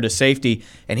corner to safety,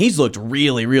 and he's looked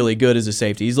really, really good as a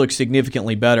safety. He's looked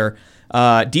significantly better.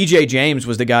 DJ James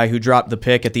was the guy who dropped the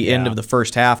pick at the end of the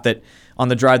first half that on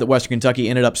the drive that Western Kentucky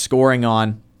ended up scoring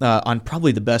on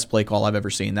probably the best play call I've ever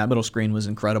seen. That middle screen was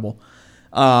incredible.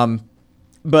 But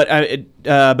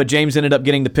James ended up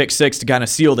getting the pick 6 to kind of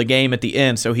seal the game at the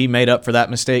end, so he made up for that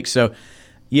mistake. So,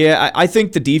 yeah, I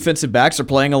think the defensive backs are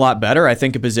playing a lot better. I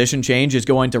think a position change is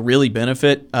going to really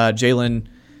benefit Jalen.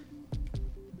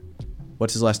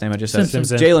 What's his last name? I just said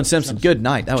Simpson. Jalen Simpson. Good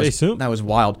night. That was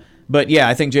wild. But yeah,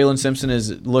 I think Jalen Simpson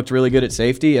has looked really good at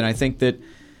safety, and I think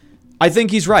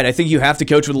he's right. I think you have to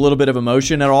coach with a little bit of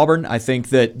emotion at Auburn. I think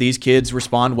that these kids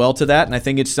respond well to that, and I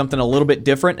think it's something a little bit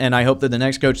different, and I hope that the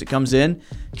next coach that comes in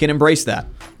can embrace that.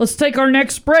 Let's take our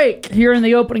next break here in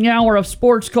the opening hour of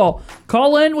Sports Call.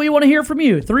 Call in. We want to hear from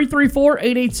you.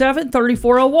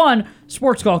 334-887-3401.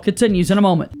 Sports Call continues in a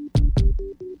moment.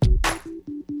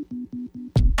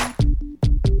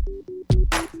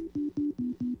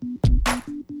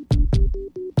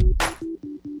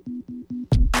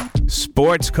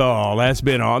 Sports Call has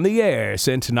been on the air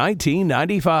since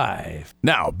 1995.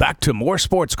 Now back to more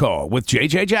Sports Call with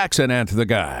JJ Jackson and the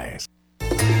guys.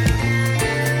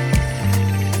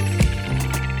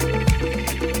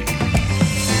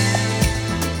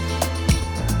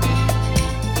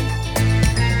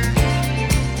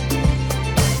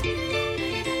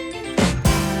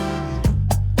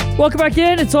 Welcome back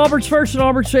in. It's Auburn's first and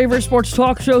Auburn's favorite sports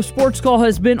talk show. Sports Call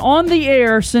has been on the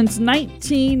air since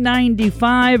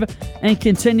 1995 and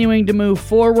continuing to move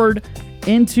forward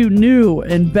into new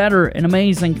and better and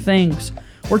amazing things.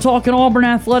 We're talking Auburn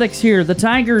athletics here. The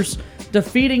Tigers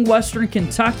defeating Western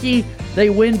Kentucky.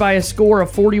 They win by a score of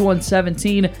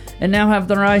 41-17 and now have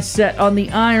their eyes set on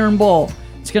the Iron Bowl.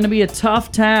 It's going to be a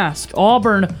tough task.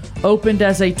 Auburn opened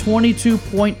as a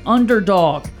 22-point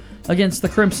underdog against the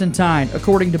Crimson Tide,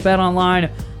 according to BetOnline.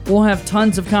 We'll have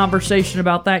tons of conversation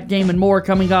about that game and more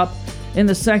coming up in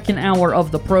the second hour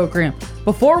of the program.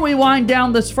 Before we wind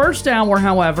down this first hour,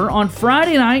 however, on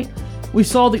Friday night, we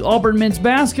saw the Auburn men's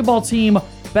basketball team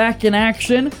back in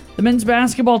action. The men's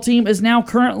basketball team is now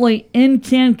currently in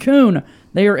Cancun.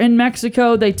 They are in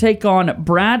Mexico. They take on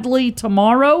Bradley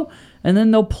tomorrow, and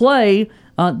then they'll play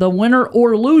the winner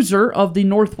or loser of the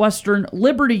Northwestern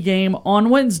Liberty game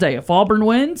on Wednesday. If Auburn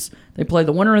wins, they play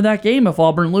the winner of that game. If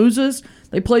Auburn loses,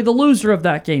 they play the loser of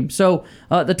that game. So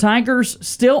the Tigers,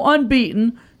 still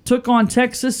unbeaten, took on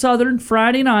Texas Southern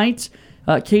Friday night.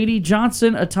 Katie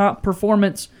Johnson, a top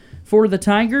performance for the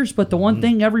Tigers. But the one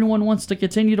thing everyone wants to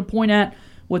continue to point at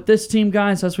with this team,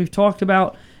 guys, as we've talked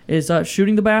about, is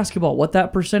shooting the basketball, what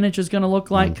that percentage is going to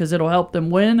look like, because it'll help them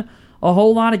win a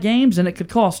whole lot of games, and it could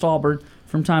cost Auburn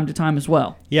from time to time as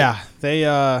well. Yeah,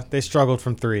 they struggled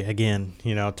from 3 again,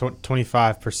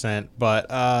 25%.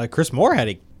 But Chris Moore had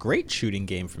a great shooting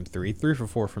game from 3 for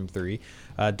 4 from 3.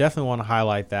 Definitely want to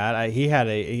highlight that. He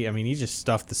just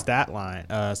stuffed the stat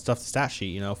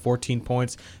sheet. 14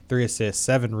 points, 3 assists,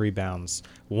 7 rebounds,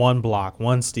 1 block,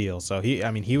 1 steal. So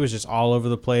he was just all over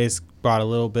the place. Brought a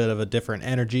little bit of a different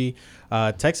energy.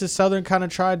 Texas Southern kind of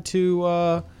tried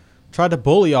to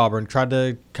bully Auburn. Tried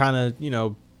to kind of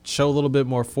show a little bit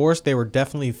more force. They were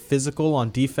definitely physical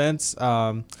on defense.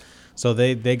 So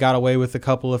they got away with a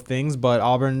couple of things, but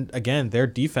Auburn, again, their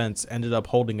defense ended up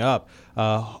holding up.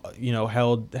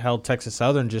 Held Texas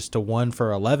Southern just to 1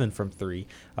 for 11 from 3.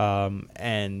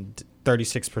 And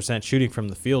 36% shooting from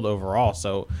the field overall.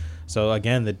 So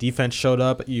again, the defense showed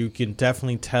up. You can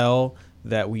definitely tell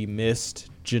that we missed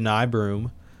Johni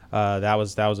Broome. That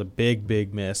was a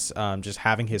big miss. Just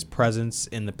having his presence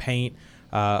in the paint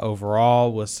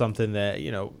overall was something that,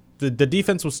 the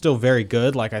defense was still very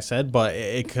good, like I said, but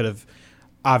it could have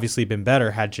obviously been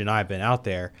better had Johni been out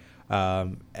there.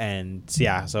 So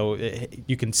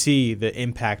you can see the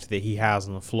impact that he has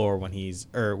on the floor when he's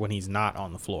not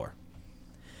on the floor.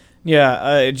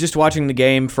 Yeah, just watching the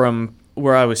game from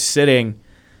where I was sitting,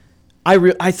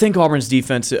 I think Auburn's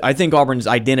defense, I think Auburn's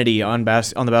identity on the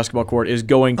basketball court is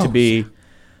going to be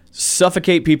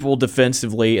suffocate people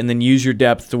defensively and then use your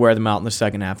depth to wear them out in the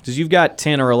second half, because you've got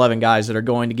 10 or 11 guys that are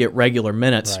going to get regular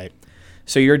minutes. Right.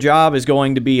 So your job is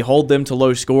going to be hold them to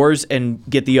low scores and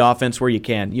get the offense where you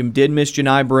can. You did miss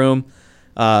Johni Broome.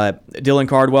 Dylan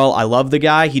Cardwell, I love the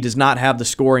guy. He does not have the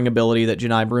scoring ability that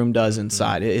Johni Broome does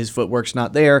inside. His footwork's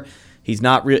not there. He's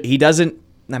not. He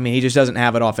just doesn't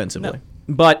have it offensively. No.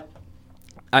 But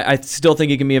I still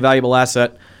think he can be a valuable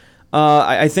asset.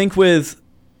 I think with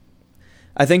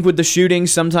the shooting,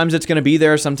 sometimes it's going to be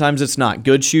there, sometimes it's not.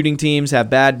 Good shooting teams have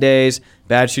bad days.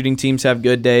 Bad shooting teams have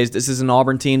good days. This is an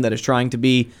Auburn team that is trying to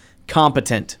be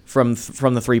competent from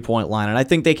the three-point line, and I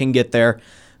think they can get there.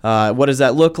 What does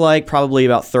that look like? Probably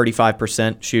about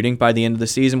 35% shooting by the end of the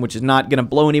season, which is not going to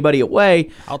blow anybody away.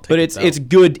 But it's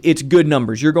good. It's good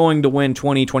numbers. You're going to win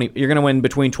 20. You're going to win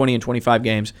between 20 and 25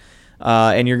 games,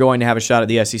 and you're going to have a shot at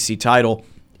the SEC title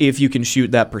if you can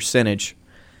shoot that percentage.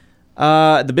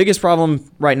 The biggest problem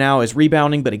right now is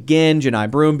rebounding, but again, Johni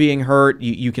Broome being hurt,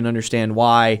 you can understand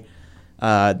why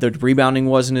the rebounding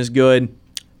wasn't as good.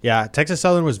 Yeah, Texas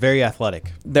Southern was very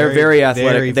athletic. They're very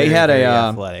athletic. They had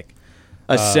athletic.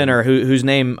 A center whose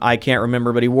name I can't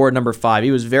remember, but he wore number 5.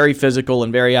 He was very physical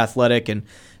and very athletic and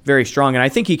very strong, and I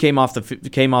think he came off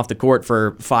the court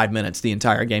for 5 minutes the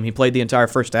entire game. He played the entire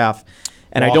first half,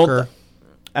 and Walker.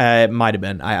 It might have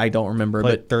been. I don't remember.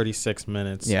 Played but 36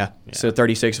 minutes. Yeah, so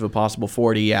 36 of a possible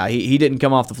 40. Yeah, he didn't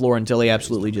come off the floor until he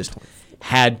absolutely just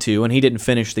had to, and he didn't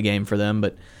finish the game for them.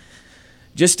 But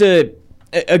just a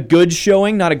good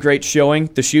showing, not a great showing.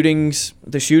 The shooting's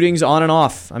on and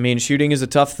off. I mean, shooting is a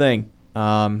tough thing.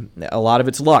 A lot of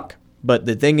it's luck. But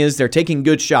the thing is, they're taking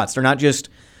good shots. They're not just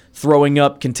throwing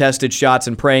up contested shots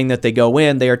and praying that they go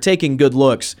in. They are taking good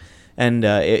looks. And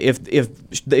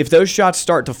if those shots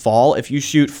start to fall, if you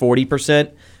shoot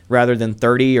 40% rather than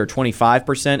 30 or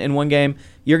 25% in one game,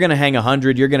 you're going to hang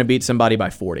 100. You're going to beat somebody by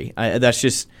 40. That's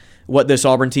just what this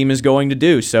Auburn team is going to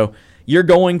do. So you're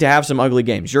going to have some ugly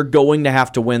games. You're going to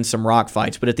have to win some rock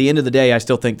fights. But at the end of the day, I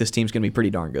still think this team's going to be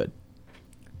pretty darn good.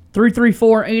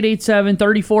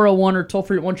 334-887-3401 or toll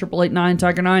free at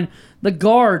 1-888-9-TIGER-9. The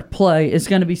guard play is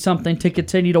going to be something to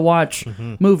continue to watch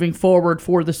moving forward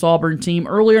for this Auburn team.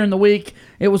 Earlier in the week,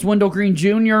 it was Wendell Green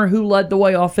Jr. who led the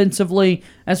way offensively.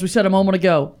 As we said a moment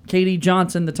ago, KD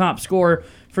Johnson, the top scorer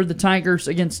for the Tigers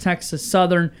against Texas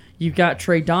Southern. You've got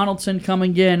Trey Donaldson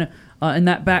coming in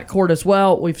that backcourt as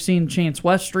well. We've seen Chance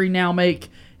Westry now make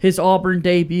his Auburn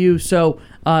debut. So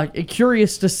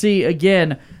curious to see,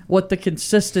 again, what the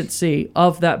consistency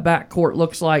of that backcourt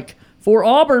looks like for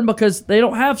Auburn, because they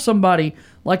don't have somebody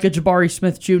like a Jabari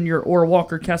Smith Jr. or a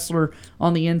Walker Kessler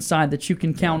on the inside that you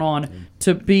can count on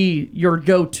to be your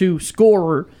go-to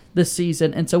scorer this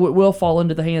season. And so it will fall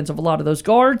into the hands of a lot of those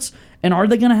guards. And are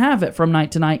they going to have it from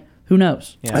night to night? Who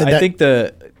knows? Yeah, I think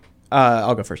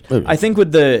I'll go first. I think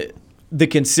with the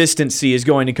consistency is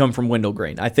going to come from Wendell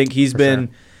Green. I think he's been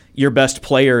your best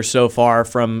player so far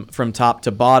from top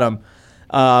to bottom.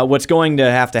 What's going to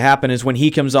have to happen is when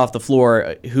he comes off the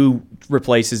floor, who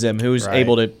replaces him? Who's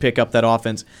able to pick up that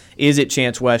offense? Is it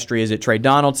Chance Westry? Is it Trey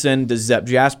Donaldson? Does Zep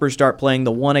Jasper start playing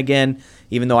the 1 again,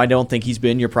 even though I don't think he's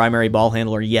been your primary ball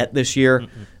handler yet this year?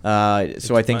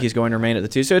 So I think he's going to remain at the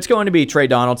 2. So it's going to be Trey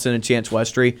Donaldson and Chance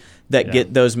Westry that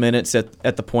get those minutes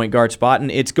at the point guard spot. And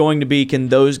it's going to be, can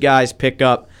those guys pick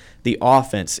up the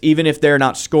offense? Even if they're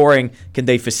not scoring, can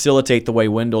they facilitate the way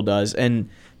Wendell does? And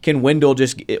can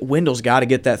Wendell's got to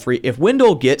get that 3. If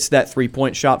Wendell gets that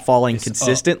 3-point shot falling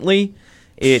consistently,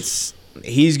 he's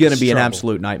going to be an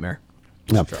absolute nightmare.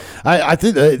 Yeah. I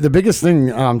think the biggest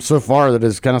thing so far that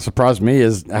has kind of surprised me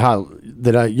is how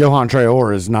that Johan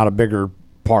Traore is not a bigger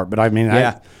part. But I mean,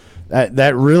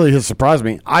 that really has surprised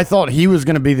me. I thought he was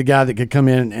going to be the guy that could come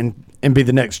in and be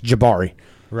the next Jabari.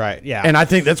 Right, yeah. And I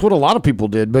think that's what a lot of people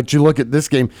did. But you look at this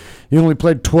game, he only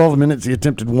played 12 minutes. He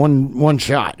attempted one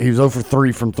shot. He was 0 for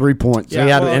 3 from 3 points.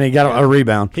 Yeah, and he got a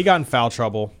rebound. He got in foul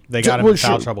trouble. They got him in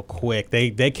foul trouble quick.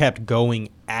 They kept going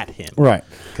at him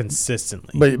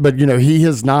consistently. But he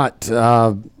has not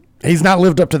he's not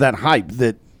lived up to that hype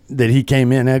that that he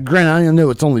came in. Granted, I know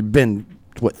it's only been,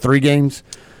 3 games?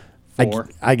 4.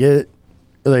 I get it.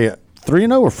 Are they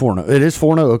 3-0 or 4-0? It is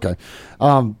 4-0? Okay.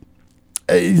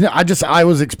 I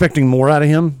was expecting more out of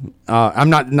him. I'm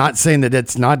not saying that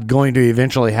it's not going to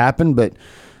eventually happen, but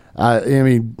I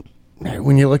mean,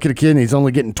 when you look at a kid and he's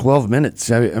only getting 12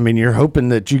 minutes, I mean, you're hoping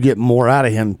that you get more out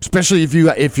of him, especially if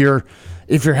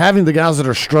you're having the guys that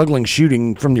are struggling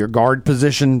shooting from your guard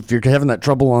position, if you're having that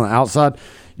trouble on the outside,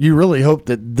 you really hope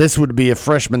that this would be a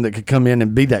freshman that could come in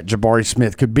and be that Jabari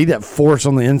Smith, could be that force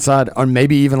on the inside or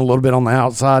maybe even a little bit on the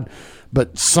outside,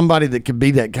 but somebody that could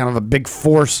be that kind of a big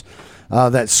force,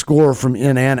 that scorer from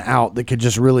in and out that could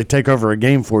just really take over a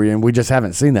game for you, and we just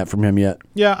haven't seen that from him yet.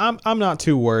 Yeah, I'm not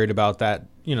too worried about that,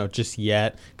 just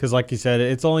yet, because like you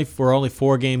said, we're only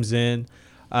 4 games in.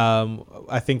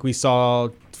 I think we saw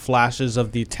flashes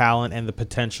of the talent and the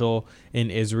potential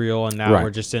in Israel, and now Right. we're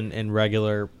just in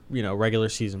regular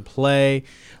season play.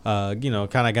 Kind of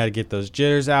got to get those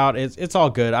jitters out. It's all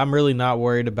good. I'm really not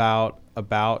worried about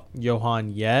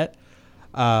Johan yet.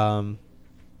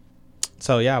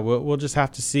 So yeah, we'll just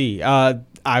have to see.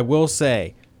 I will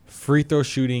say, free throw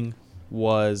shooting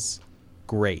was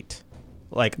great,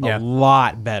 a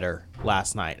lot better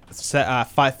last night.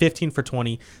 15 for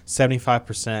 20,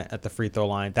 75% at the free throw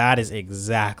line. That is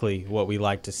exactly what we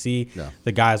like to see. Yeah.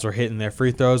 The guys were hitting their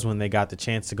free throws when they got the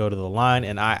chance to go to the line,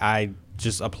 and I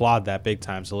just applaud that big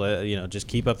time. So just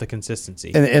keep up the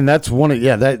consistency. And that's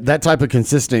that type of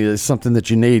consistency is something that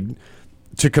you need.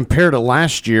 To compare to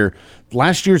last year,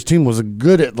 last year's team was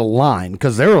good at the line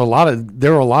because there were a lot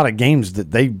of games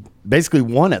that they basically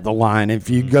won at the line. If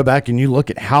you go back and you look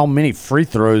at how many free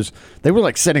throws, they were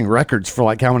setting records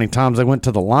for how many times they went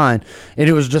to the line, and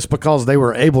it was just because they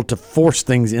were able to force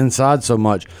things inside so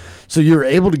much. So you were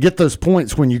able to get those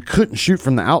points when you couldn't shoot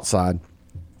from the outside.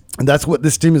 And that's what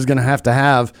this team is going to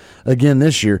have again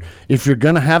this year. If you're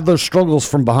going to have those struggles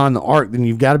from behind the arc, then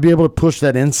you've got to be able to push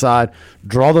that inside,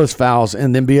 draw those fouls,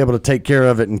 and then be able to take care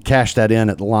of it and cash that in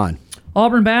at the line.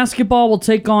 Auburn basketball will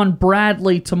take on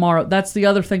Bradley tomorrow. That's the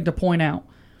other thing to point out.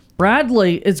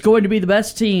 Bradley is going to be the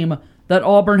best team that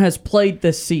Auburn has played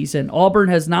this season. Auburn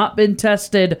has not been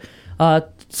tested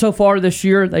so far this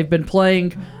year. They've been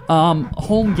playing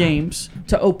home games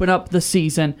to open up the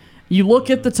season. You look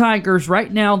at the Tigers right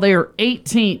now, they are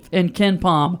 18th in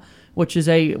KenPom, which is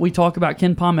we talk about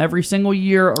KenPom every single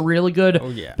year, a really good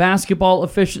basketball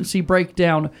efficiency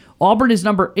breakdown. Auburn is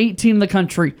number 18 in the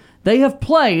country. They have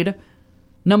played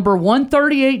number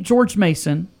 138 George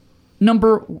Mason,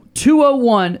 number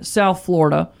 201 South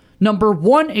Florida, number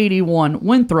 181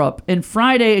 Winthrop, and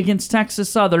Friday against Texas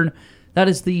Southern. That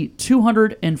is the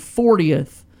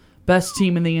 240th best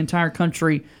team in the entire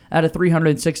country out of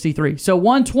 363. So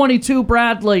 122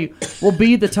 Bradley will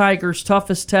be the Tigers'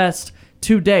 toughest test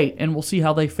to date, and we'll see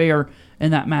how they fare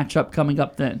in that matchup coming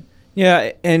up then.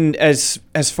 Yeah, and as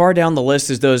far down the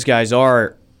list as those guys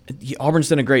are, Auburn's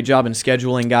done a great job in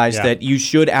scheduling guys that you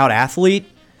should out-athlete,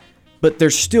 but they're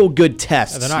still good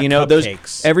tests. They're not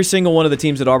cupcakes. Every single one of the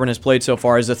teams that Auburn has played so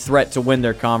far is a threat to win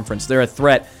their conference. They're a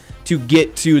threat to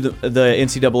get to the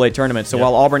NCAA tournament. So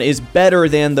while Auburn is better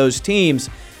than those teams,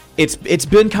 it's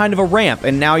been kind of a ramp,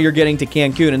 and now you're getting to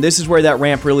Cancun, and this is where that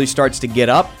ramp really starts to get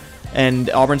up, and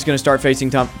Auburn's going to start facing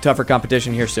tougher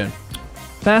competition here soon.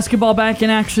 Basketball back in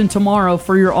action tomorrow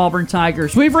for your Auburn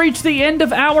Tigers. We've reached the end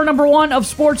of hour number 1 of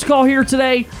Sports Call here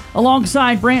today.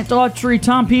 Alongside Brant Daughtry,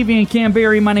 Tom Peavy, and Cam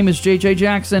Berry, my name is JJ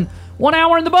Jackson. 1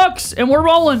 hour in the books, and we're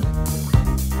rolling.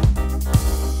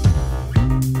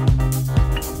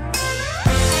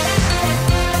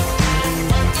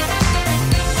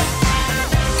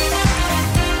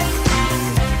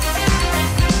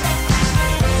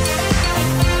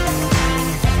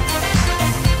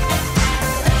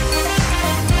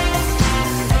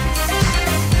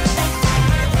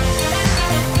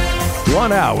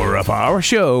 One hour of our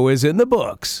show is in the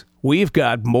books. We've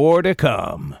got more to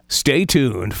come. Stay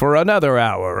tuned for another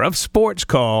hour of Sports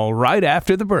Call right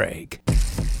after the break.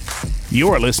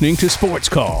 You're listening to Sports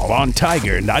Call on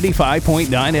Tiger 95.9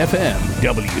 FM,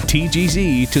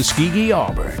 WTGZ Tuskegee,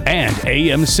 Auburn, and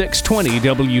AM 620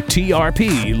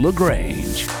 WTRP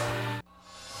LaGrange.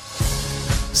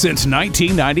 Since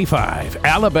 1995,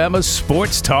 Alabama's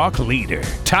sports talk leader,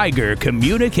 Tiger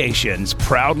Communications,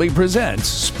 proudly presents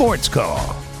Sports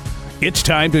Call. It's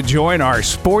time to join our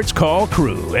Sports Call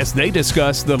crew as they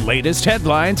discuss the latest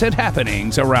headlines and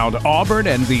happenings around Auburn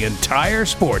and the entire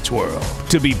sports world.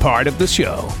 To be part of the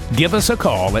show, give us a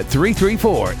call at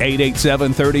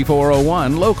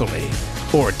 334-887-3401 locally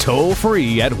or toll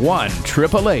free at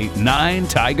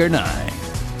 1-888-9-TIGER-9.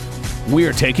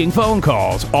 We're taking phone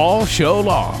calls all show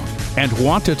long. and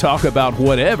want to talk about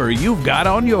whatever you've got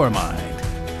on your mind.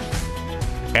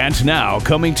 And now,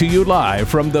 coming to you live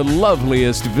from the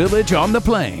loveliest village on the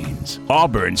plains,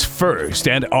 Auburn's first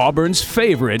and Auburn's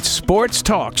favorite sports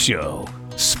talk show,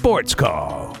 Sports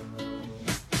Call.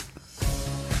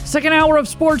 Second hour of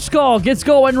Sports Call gets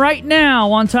going right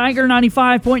now on Tiger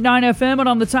 95.9 FM and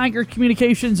on the Tiger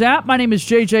Communications app. My name is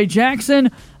JJ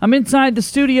Jackson. I'm inside the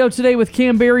studio today with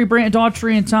Cam Berry, Brant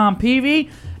Daughtry, and Tom Peavy.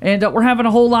 And we're having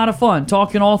a whole lot of fun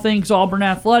talking all things Auburn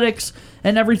athletics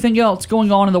and everything else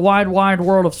going on in the wide, wide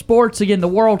world of sports. Again, the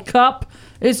World Cup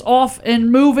is off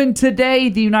and moving today.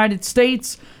 The United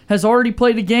States has already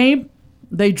played a game.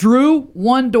 They drew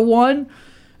 1-1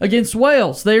 against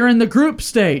Wales. They are in the group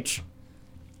stage.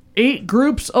 8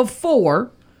 groups of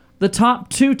 4. The top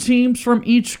 2 teams from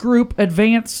each group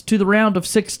advance to the round of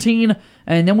 16,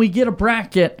 and then we get a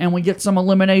bracket and we get some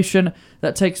elimination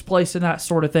that takes place in that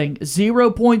sort of thing.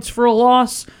 0 points for a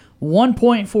loss, 1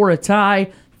 point for a tie,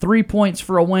 3 points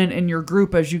for a win in your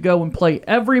group as you go and play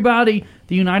everybody.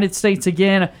 The United States,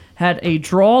 again, had a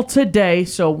draw today,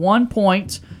 so 1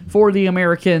 point for the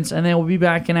Americans, and they will be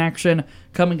back in action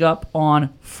coming up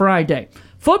on Friday.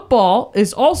 Football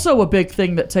is also a big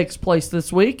thing that takes place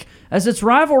this week, as it's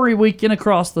rivalry weekend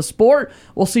across the sport.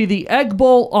 We'll see the Egg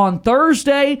Bowl on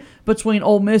Thursday between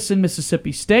Ole Miss and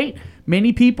Mississippi State.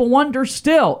 Many people wonder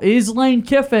still, is Lane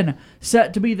Kiffin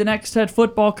set to be the next head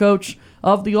football coach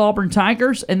of the Auburn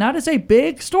Tigers? And that is a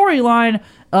big storyline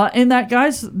in that,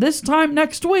 guys, this time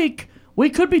next week,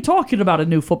 we could be talking about a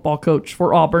new football coach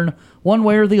for Auburn one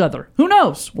way or the other. Who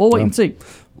knows? We'll wait and see.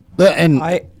 And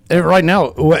right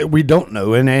now, we don't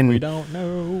know. And We don't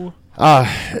know.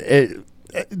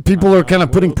 People are kind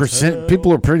of putting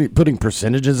putting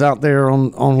percentages out there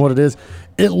on what it is.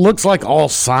 It looks like all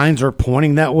signs are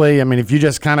pointing that way. I mean, if you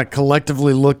just kind of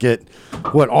collectively look at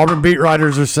what Auburn beat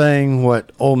writers are saying,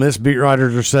 what Ole Miss beat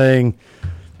writers are saying,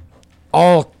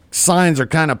 all signs are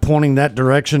kind of pointing that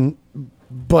direction.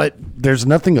 But there's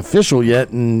nothing official yet,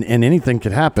 and anything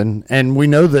could happen. And we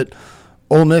know that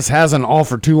Ole Miss has an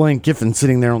offer to Lane Kiffin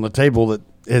sitting there on the table that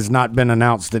has not been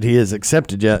announced that he has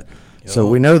accepted yet. So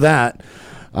we know that.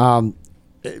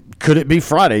 Could it be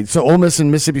Friday? So Ole Miss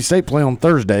and Mississippi State play on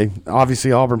Thursday.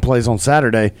 Obviously, Auburn plays on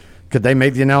Saturday. Could they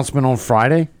make the announcement on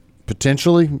Friday?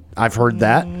 Potentially, I've heard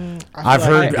that. I've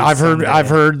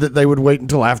heard that they would wait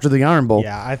until after the Iron Bowl.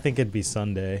 Yeah, I think it'd be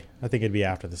Sunday. I think it'd be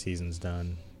after the season's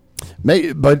done.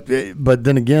 Maybe, but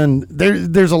then again,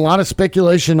 there's a lot of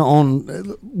speculation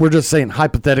on. We're just saying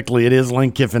hypothetically, it is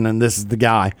Lane Kiffin, and this is the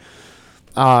guy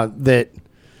that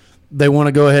they want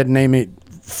to go ahead and name it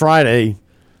Friday,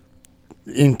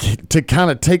 to kind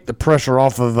of take the pressure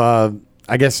off of,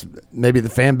 I guess maybe the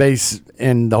fan base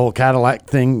and the whole Cadillac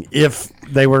thing. If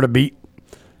they were to beat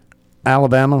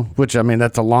Alabama, which I mean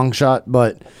that's a long shot,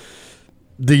 but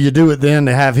do you do it then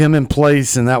to have him in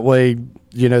place, and that way,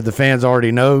 you know, the fans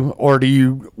already know, or do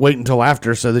you wait until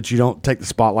after so that you don't take the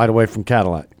spotlight away from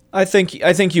Cadillac? I think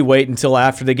you wait until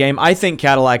after the game. I think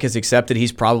Cadillac has accepted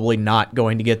he's probably not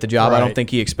going to get the job. Right. I don't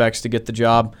think he expects to get the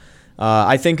job.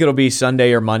 I think it'll be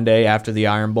Sunday or Monday after the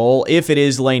Iron Bowl, if it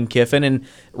is Lane Kiffin. And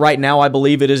right now I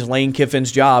believe it is Lane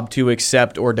Kiffin's job to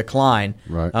accept or decline.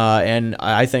 Right. And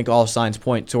I think all signs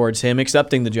point towards him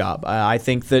accepting the job. I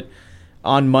think that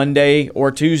on Monday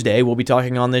or Tuesday, we'll be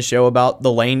talking on this show about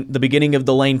the beginning of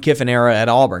the Lane Kiffin era at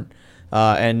Auburn,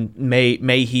 and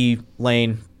may he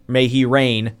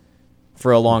reign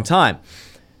for a long time.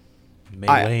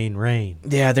 Lane reign.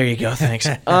 Yeah, there you go. Thanks.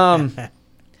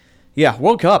 Yeah,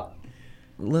 World Cup.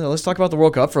 Let's talk about the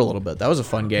World Cup for a little bit. That was a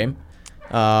fun game.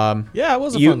 Yeah, it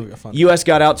was a fun. U.S.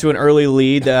 got out to an early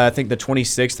lead. I think the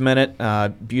 26th minute.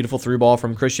 Beautiful through ball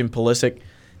from Christian Pulisic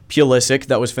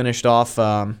that was finished off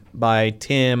by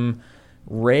Tim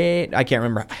Ray. I can't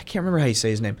remember how you say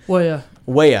his name.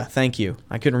 Weah, thank you.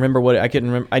 I couldn't remember.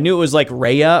 I knew it was like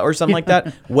Raya or something like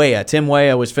that. Weah. Tim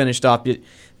Weah was finished off.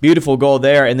 Beautiful goal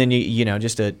there, and then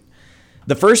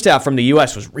the first half from the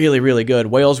U.S. was really, really good.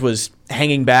 Wales was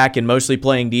hanging back and mostly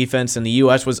playing defense, and the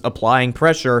U.S. was applying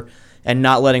pressure and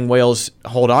not letting Wales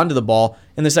hold on to the ball.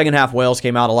 In the second half, Wales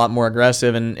came out a lot more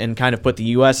aggressive and kind of put the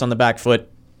U.S. on the back foot.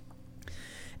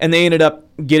 And they ended up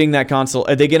getting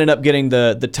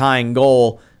the tying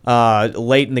goal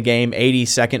late in the game,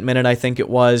 82nd minute, I think it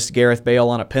was. Gareth Bale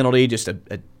on a penalty, just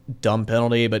a dumb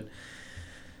penalty, but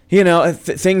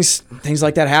things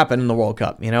like that happen in the World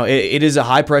Cup. It is a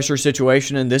high pressure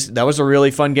situation, and that was a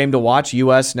really fun game to watch.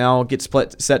 U.S. now gets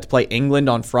set to play England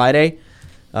on Friday,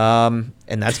 and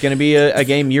that's going to be a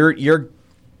game.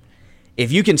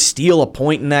 if you can steal a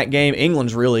point in that game,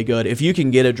 England's really good. If you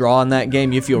can get a draw in that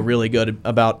game, you feel really good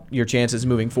about your chances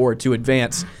moving forward to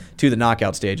advance to the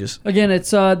knockout stages. Again,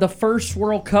 it's the first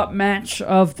World Cup match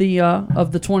of the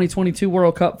 2022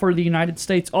 World Cup for the United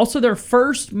States. Also, their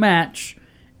first match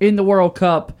in the World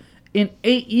Cup in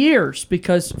 8 years,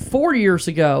 because 4 years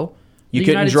ago you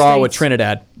couldn't draw with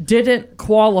Trinidad. Didn't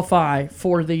qualify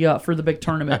for the big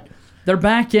tournament. They're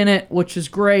back in it, which is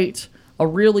great. A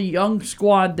really young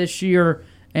squad this year,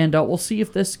 and we'll see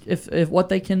if what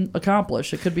they can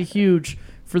accomplish. It could be huge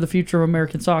for the future of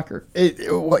American soccer.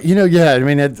 I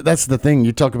mean, that's the thing.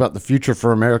 You talk about the future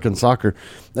for American soccer.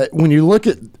 When you look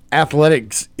at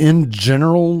athletics in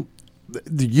general,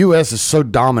 the U.S. is so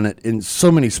dominant in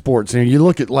so many sports. And you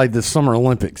look at like the Summer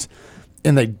Olympics,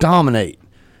 and they dominate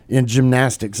in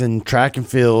gymnastics and track and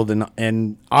field,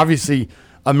 and obviously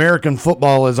American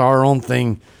football is our own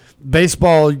thing.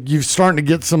 Baseball, you're starting to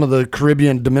get some of the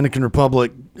Caribbean, Dominican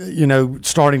Republic,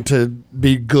 starting to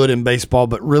be good in baseball,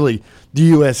 but really the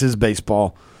U.S. is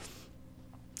baseball.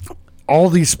 All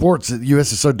these sports that the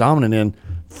U.S. is so dominant in,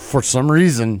 for some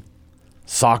reason,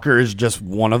 soccer is just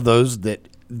one of those that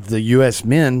the U.S.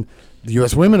 women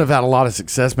have had a lot of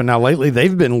success, but now lately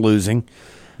they've been losing.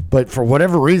 But for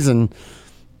whatever reason,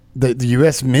 the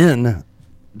U.S. men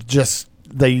just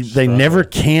they never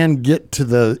can get to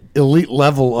the elite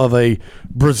level of a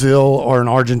Brazil or an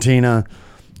Argentina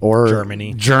or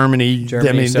Germany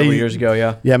several years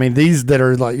ago. I mean, these that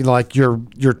are like your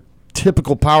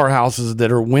typical powerhouses that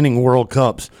are winning World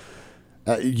Cups.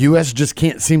 U.S. just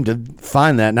can't seem to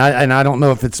find that, and I don't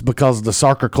know if it's because the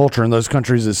soccer culture in those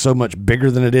countries is so much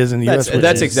bigger than it is in the U.S.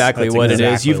 That's exactly what it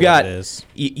is.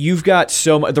 You've got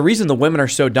so much. The reason the women are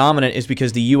so dominant is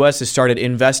because the U.S. has started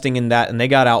investing in that, and they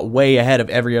got out way ahead of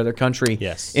every other country.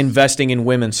 Investing in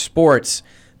women's sports.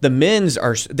 The men's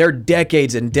they're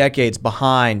decades and decades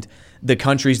behind the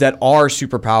countries that are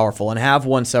super powerful and have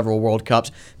won several World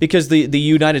Cups, because the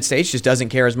United States just doesn't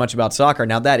care as much about soccer.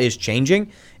 Now that is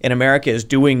changing, and America is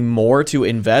doing more to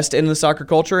invest in the soccer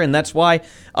culture, and that's why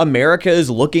America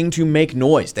is looking to make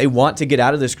noise. They want to get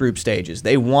out of this group stages.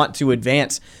 They want to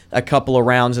advance a couple of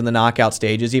rounds in the knockout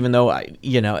stages, even though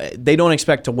they don't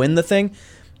expect to win the thing.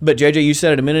 But JJ, you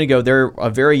said it a minute ago, they're a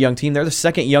very young team. They're the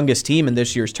second youngest team in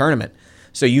this year's tournament.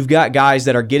 So you've got guys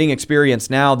that are getting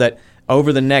experience now that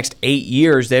over the next 8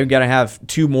 years, they've got to have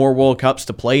 2 more World Cups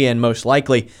to play in, most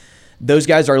likely. Those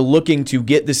guys are looking to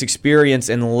get this experience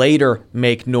and later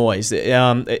make noise.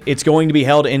 It's going to be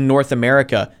held in North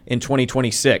America in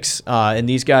 2026, and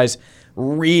these guys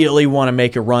really want to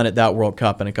make a run at that World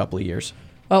Cup in a couple of years.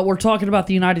 We're talking about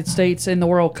the United States in the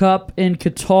World Cup in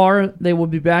Qatar. They will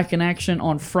be back in action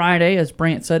on Friday. As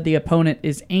Brant said, the opponent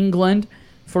is England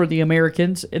for the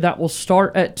Americans. That will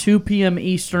start at 2 p.m.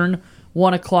 Eastern,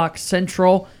 1 o'clock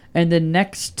Central, and then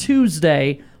next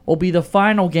Tuesday will be the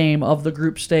final game of the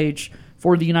group stage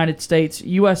for the United States.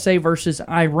 USA versus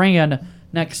Iran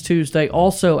next Tuesday,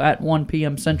 also at 1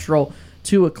 p.m. Central,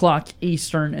 2 o'clock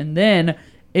Eastern. And then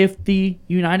if the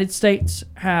United States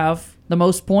have the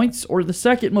most points or the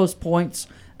second most points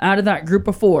out of that group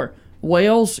of 4,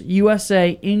 Wales,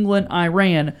 USA, England,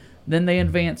 Iran, then they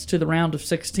advance to the round of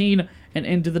 16 and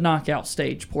into the knockout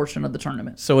stage portion of the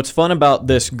tournament. So what's fun about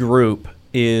this group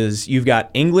is you've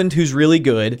got England, who's really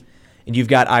good, and you've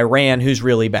got Iran, who's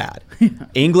really bad.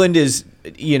 England is,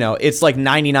 it's like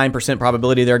 99%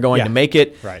 probability they're going to make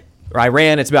it. Right.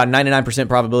 Iran, it's about 99%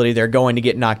 probability they're going to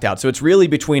get knocked out. So it's really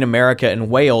between America and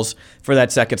Wales for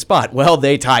that second spot. Well,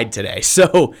 they tied today.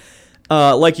 So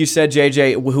like you said,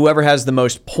 JJ, whoever has the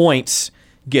most points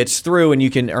gets through, and you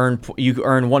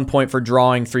earn 1 point for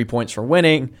drawing, 3 points for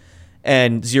winning,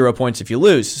 and 0 points if you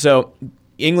lose. So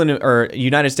England or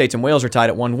United States and Wales are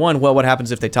tied at 1-1. Well, what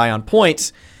happens if they tie on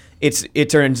points? It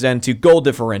turns into goal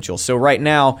differential. So right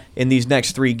now in these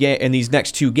next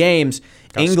 2 games,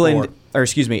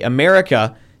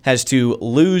 America has to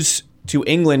lose to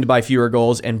England by fewer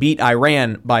goals and beat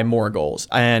Iran by more goals.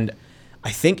 And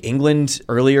I think England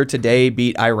earlier today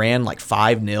beat Iran like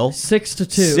 5-0.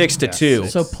 6-2. 6-2.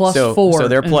 So plus 4. So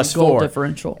they're plus goal 4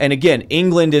 differential. And again,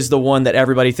 England is the one that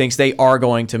everybody thinks they are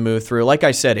going to move through. Like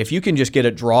I said, if you can just get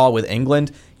a draw with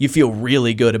England, you feel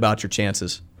really good about your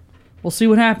chances. We'll see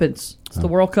what happens. It's the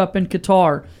World Cup in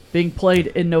Qatar being played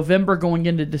in November going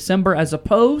into December, as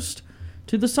opposed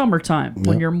to the summertime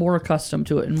when you're more accustomed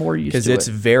to it and more used to it. Because it's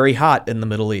very hot in the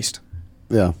Middle East.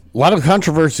 Yeah. A lot of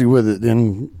controversy with it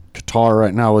in Qatar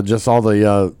right now, with just all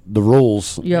the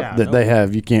rules they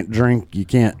have. You can't drink. You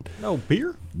can't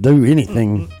beer. Do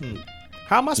anything.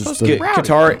 How am I supposed to get rowdy?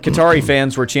 Qatari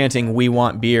fans were chanting "We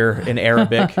want beer" in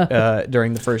Arabic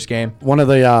during the first game. One of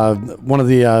the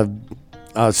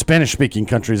Spanish-speaking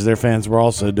countries, their fans were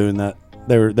also doing that.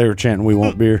 They were chanting, "We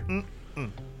want beer."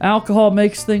 Alcohol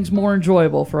makes things more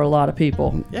enjoyable for a lot of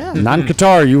people. Yeah.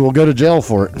 Non-Qatar, you will go to jail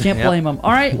for it. Can't blame them.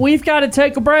 All right, we've got to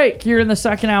take a break here in the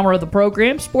second hour of the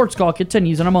program. Sports Call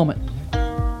continues in a moment.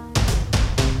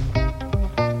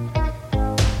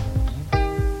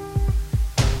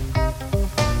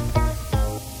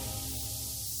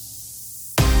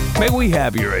 May we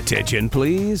have your attention,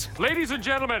 please? Ladies and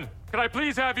gentlemen, can I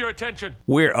please have your attention?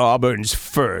 We're Auburn's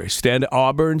first and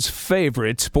Auburn's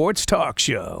favorite sports talk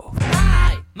show.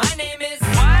 Hi, my name is.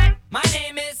 What? My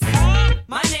name is.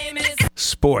 My name is.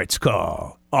 Sports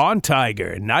Call on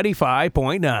Tiger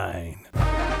 95.9.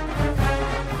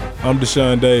 I'm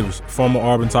Deshaun Davis, former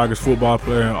Auburn Tigers football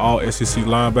player and all-SEC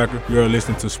linebacker. You're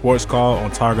listening to Sports Call on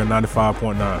Tiger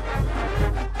 95.9.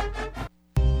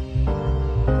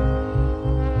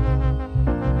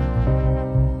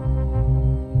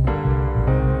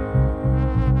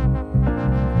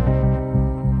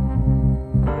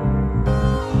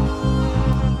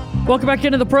 Welcome back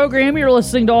into the program. You're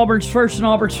listening to Auburn's first and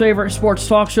Auburn's favorite sports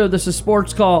talk show. This is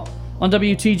Sports Call on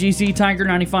WTGC Tiger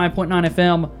 95.9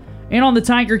 FM and on the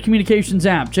Tiger Communications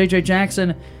app. JJ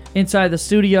Jackson inside the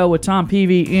studio with Tom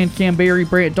Peavy and Cam Berry.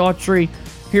 Brant Daughtry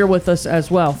here with us as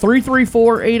well.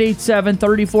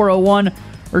 334-887-3401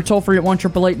 or toll free at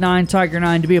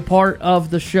 1-888-9-TIGER-9 to be a part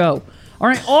of the show. All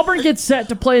right, Auburn gets set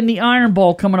to play in the Iron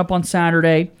Bowl coming up on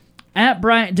Saturday at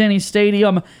Bryant-Denny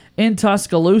Stadium in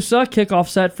Tuscaloosa. Kickoff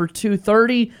set for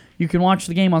 2:30. You can watch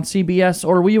the game on CBS,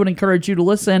 or we would encourage you to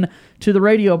listen to the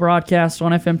radio broadcast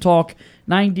on FM Talk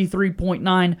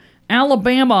 93.9.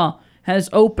 Alabama has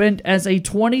opened as a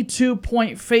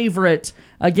 22-point favorite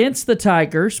against the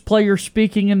Tigers. Players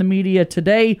speaking in the media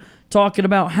today talking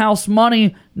about house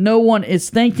money. No one is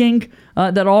thinking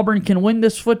that Auburn can win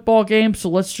this football game, so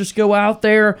let's just go out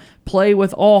there, play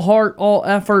with all heart, all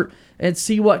effort, and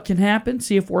see what can happen,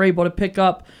 see if we're able to pick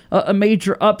up a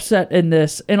major upset in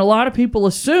this. And a lot of people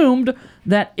assumed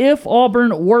that if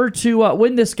Auburn were to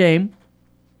win this game,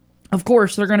 of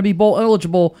course, they're going to be bowl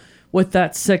eligible with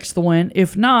that 6th win.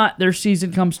 If not, their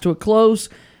season comes to a close.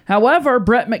 However,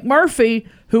 Brett McMurphy,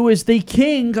 who is the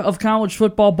king of college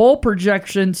football bowl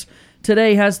projections,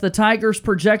 today has the Tigers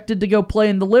projected to go play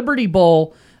in the Liberty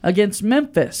Bowl against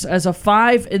Memphis as a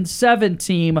 5-7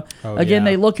 team. Again,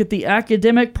 they look at the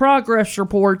academic progress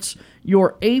reports,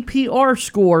 your APR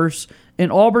scores,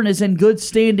 and Auburn is in good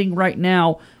standing right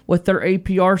now with their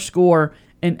APR score.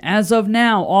 And as of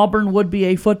now, Auburn would be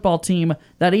a football team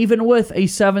that even with a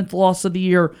 7th loss of the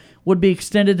year would be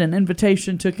extended an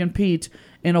invitation to compete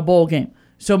in a bowl game.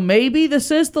 So maybe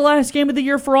this is the last game of the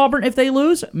year for Auburn if they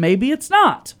lose. Maybe it's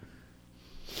not.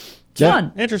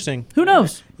 Fun. Interesting. Who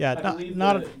knows? Yeah,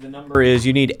 The number is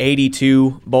you need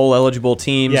 82 bowl eligible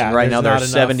teams, Yeah, and right now there's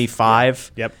there's not enough.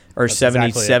 75 Yep. or That's 70,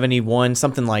 exactly it. 71,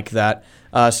 something like that.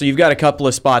 So you've got a couple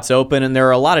of spots open, and there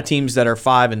are a lot of teams that are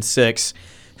 5-6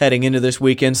 heading into this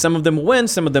weekend. Some of them will win,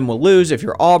 some of them will lose. If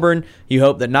you're Auburn, you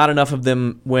hope that not enough of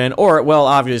them win, or, well,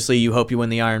 obviously you hope you win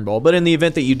the Iron Bowl. But in the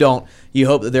event that you don't, you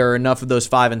hope that there are enough of those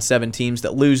 5-7 teams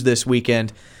that lose this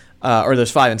weekend, or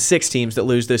those 5-6 teams that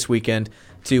lose this weekend,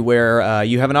 to where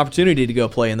you have an opportunity to go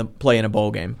play in a bowl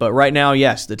game. But right now,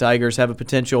 yes, the Tigers have a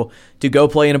potential to go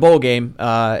play in a bowl game.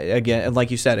 Again,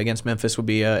 like you said, against Memphis would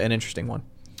be an interesting one.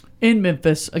 In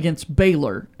Memphis against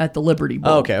Baylor at the Liberty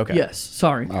Bowl. Oh, okay. Yes,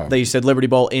 sorry. That you said Liberty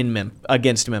Bowl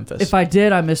against Memphis. If I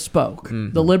did, I misspoke.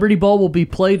 Mm-hmm. The Liberty Bowl will be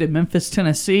played in Memphis,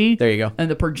 Tennessee. There you go. And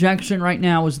the projection right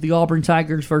now is the Auburn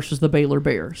Tigers versus the Baylor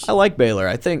Bears. I like Baylor.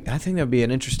 I think that would be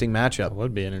an interesting matchup.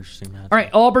 Would be an interesting match. All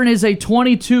right, Auburn is a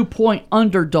 22-point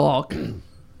underdog.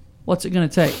 What's it going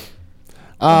to take?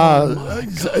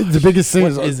 The biggest thing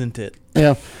Isn't it?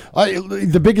 Yeah,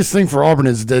 the biggest thing for Auburn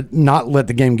is to not let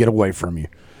the game get away from you.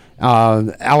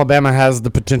 Alabama has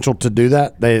the potential to do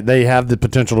that. They have the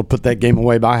potential to put that game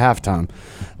away by halftime.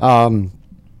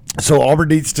 So Auburn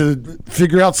needs to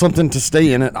figure out something to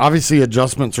stay in it. Obviously,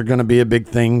 adjustments are going to be a big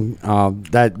thing.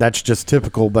 That's just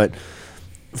typical. But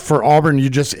for Auburn,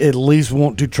 you just at least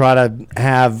want to try to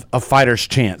have a fighter's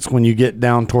chance when you get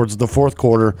down towards the fourth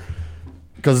quarter,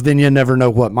 because then you never know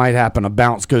what might happen. A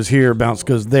bounce goes here, a bounce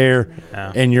goes there,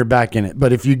 and you're back in it.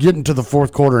 But if you get into the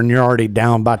fourth quarter and you're already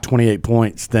down by 28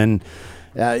 points, then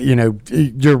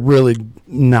you're really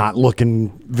not looking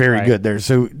very good there.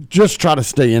 So just try to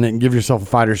stay in it and give yourself a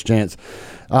fighter's chance.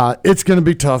 It's going to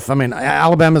be tough. I mean,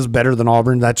 Alabama's better than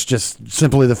Auburn. That's just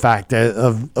simply the fact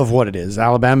of what it is.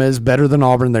 Alabama is better than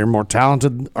Auburn. They're more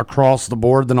talented across the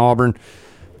board than Auburn.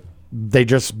 They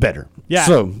just better. Yeah.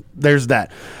 So there's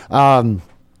that.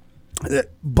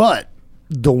 But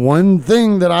the one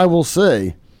thing that I will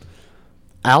say,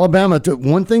 Alabama,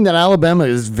 one thing that Alabama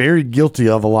is very guilty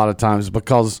of a lot of times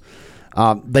because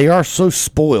they are so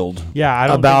spoiled. Yeah, I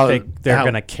don't think they're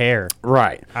going to care.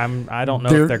 Right. I don't know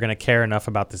if they're going to care enough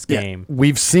about this game.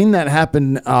 We've seen that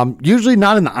happen, usually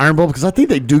not in the Iron Bowl because I think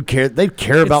they do care. They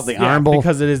care about the Iron Bowl.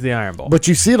 Because it is the Iron Bowl. But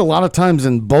you see it a lot of times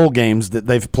in bowl games that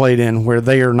they've played in where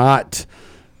they are not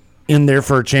in there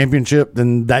for a championship,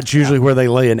 then that's usually where they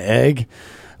lay an egg.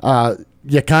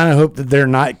 You kind of hope that they're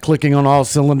not clicking on all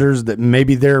cylinders, that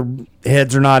maybe their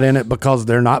heads are not in it because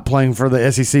they're not playing for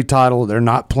the SEC title. They're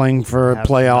not playing for a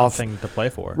playoff. Nothing to play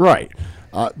for. Right.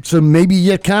 So maybe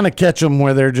you kind of catch them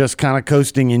where they're just kind of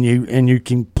coasting and you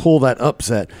can pull that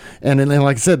upset. And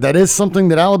like I said, that is something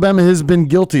that Alabama has been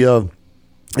guilty of,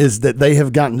 is that they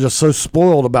have gotten just so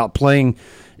spoiled about playing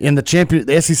in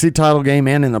the SEC title game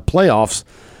and in the playoffs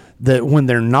that when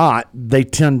they're not, they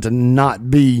tend to not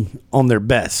be on their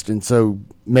best. And so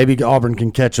maybe Auburn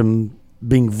can catch them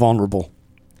being vulnerable.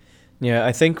 Yeah,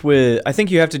 I think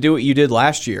you have to do what you did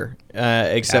last year,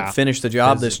 except finish the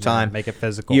job this time. Make it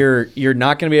physical. You're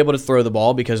not going to be able to throw the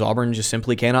ball because Auburn just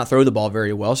simply cannot throw the ball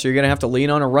very well. So you're going to have to lean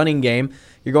on a running game.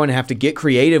 You're going to have to get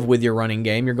creative with your running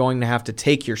game. You're going to have to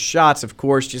take your shots, of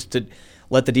course, just to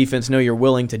let the defense know you're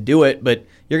willing to do it. But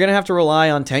you're going to have to rely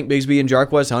on Tank Bigsby and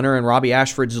Jarquez Hunter and Robbie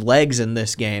Ashford's legs in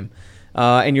this game.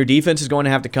 And your defense is going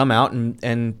to have to come out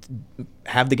and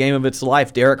have the game of its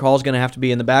life. Derek Hall's going to have to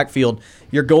be in the backfield.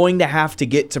 You're going to have to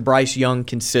get to Bryce Young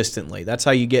consistently. That's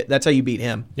how you beat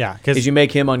him. Yeah, because you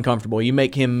make him uncomfortable. You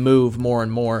make him move more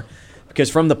and more. Because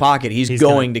from the pocket, he's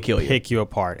going to kill you. Pick you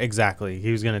apart. Exactly.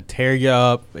 He was going to tear you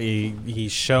up.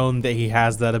 He's shown that he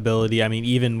has that ability. I mean,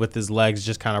 even with his legs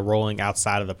just kind of rolling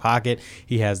outside of the pocket,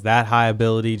 he has that high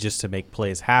ability just to make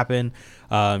plays happen.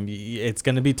 It's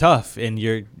going to be tough. And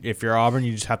if you're Auburn,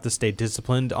 you just have to stay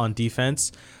disciplined on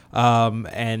defense.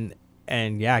 Get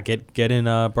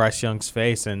in Bryce Young's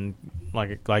face and,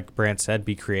 like Brant said,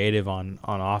 be creative on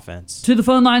offense. To the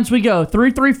phone lines we go.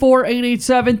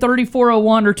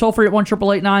 334-887-3401 or toll free at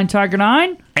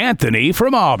 1-888-9-TIGER-9. Anthony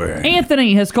from Auburn.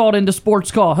 Anthony has called into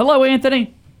Sports Call. Hello,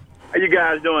 Anthony. How you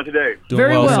guys doing today?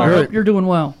 Very well. I hope you're doing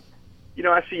well. You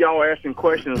know, I see y'all asking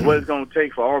questions, what it's going to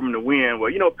take for Auburn to win. Well,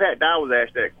 you know, Pat Dye was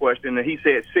asked that question, and he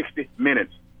said 60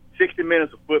 minutes. 60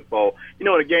 minutes of football. You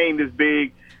know, in a game this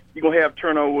big, you're going to have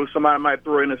turnovers. Somebody might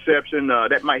throw an interception.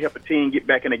 That might help a team get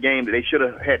back in the game that they should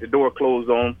have had the door closed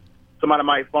on. Somebody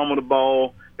might fumble the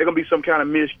ball. There's going to be some kind of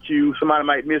miscue. Somebody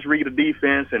might misread the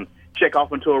defense and check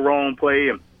off into a wrong play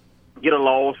and get a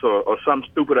loss or something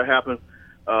stupid will happen.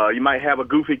 You might have a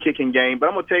goofy kicking game. But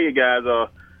I'm going to tell you guys,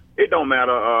 it don't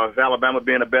matter if Alabama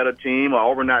being a better team or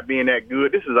Auburn not being that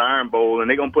good. This is Iron Bowl, and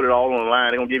they're going to put it all on the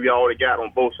line. They're going to give you all they got on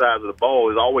both sides of the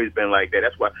ball. It's always been like that.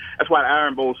 That's why the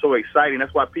Iron Bowl is so exciting.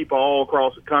 That's why people all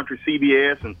across the country,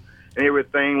 CBS and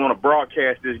everything, want to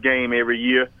broadcast this game every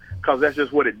year, because that's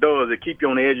just what it does. It keeps you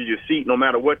on the edge of your seat no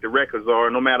matter what the records are,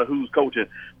 no matter who's coaching.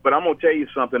 But I'm going to tell you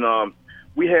something.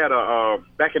 We had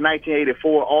back in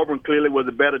 1984, Auburn clearly was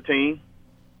a better team.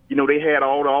 You know, they had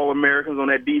all the All-Americans on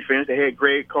that defense. They had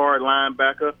Greg Carr at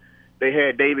linebacker. They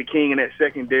had David King in that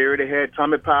secondary. They had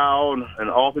Tommy Powell and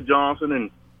Arthur Johnson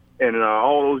and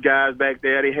all those guys back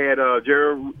there. They had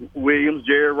Jared Williams,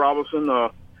 Jared Robertson.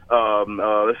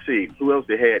 Let's see, who else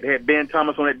they had? They had Ben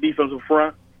Thomas on that defensive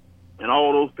front and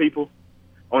all those people.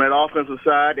 On that offensive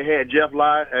side, they had Jeff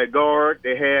Lott at guard.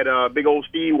 They had big old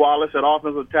Steve Wallace at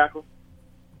offensive tackle.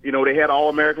 You know, they had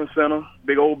All-American center,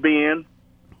 big old Ben.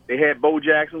 They had Bo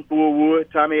Jackson,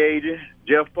 Fullwood, Tommy Agee,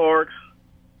 Jeff Parks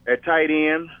at tight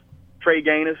end, Trey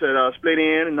Gaines at split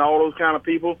end, and all those kind of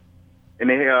people. And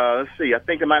they, let's see, I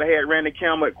think they might have had Randy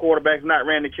Campbell at quarterback. Not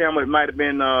Randy Campbell, it might have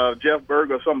been Jeff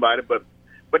Berg or somebody. But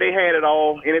they had it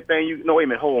all. Anything you no, wait a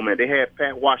minute, hold on, man. They had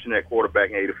Pat Washington at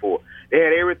quarterback in '84. They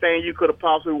had everything you could have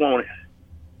possibly wanted.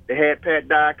 They had Pat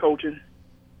Dye coaching.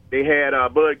 They had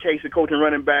Bud Casey coaching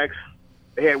running backs.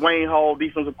 They had Wayne Hall,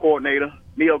 defensive coordinator.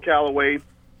 Neil Callaway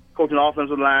coaching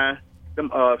offensive line.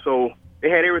 So they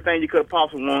had everything you could have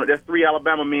possibly wanted. There's 3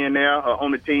 Alabama men there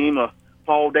on the team.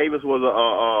 Paul Davis was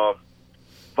a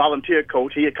volunteer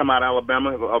coach. He had come out of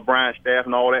Alabama, Brian Staff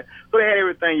and all that. So they had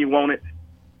everything you wanted.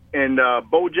 And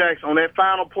Bo Jackson, on that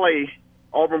final play,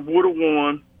 Auburn would have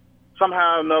won.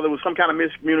 Somehow or another, with some kind of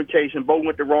miscommunication, Bo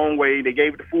went the wrong way. They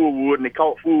gave it to Fullwood, and they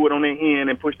caught Fullwood on their end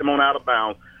and pushed him on out of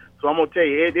bounds. So I'm going to tell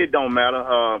you, it don't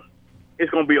matter. It's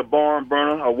going to be a barn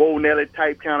burner, a Whoa Nelly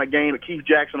type kind of game. Keith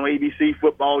Jackson on ABC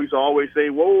football used to always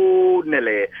say, Whoa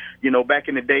Nelly. You know, back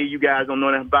in the day, you guys don't know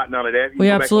nothing about none of that.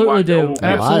 We absolutely do.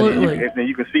 Absolutely. And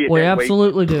you can see it we that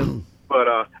absolutely way. do. But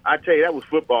I tell you, that was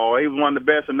football. He was one of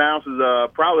the best announcers,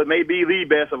 probably maybe the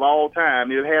best of all time.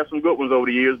 He's had some good ones over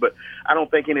the years, but I don't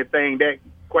think anything that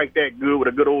quite that good with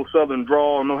a good old Southern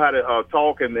drawl, know how to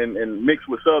talk and mix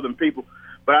with Southern people.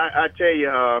 But I tell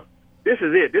you, this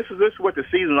is it. This is what the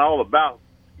season's all about.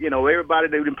 You know, everybody,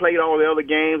 they've played all the other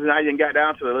games, and now you got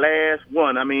down to the last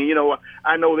one. I mean, you know,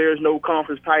 I know there's no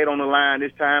conference title on the line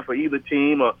this time for either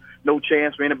team, or no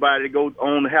chance for anybody to go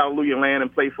on the Hallelujah land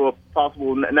and play for a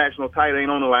possible national title ain't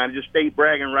on the line. It's just state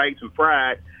bragging rights and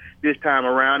pride this time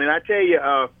around. And I tell you,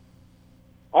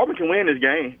 Auburn can win this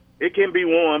game. It can be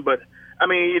won, but, I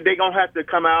mean, they're going to have to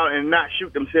come out and not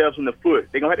shoot themselves in the foot.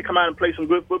 They're going to have to come out and play some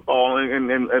good football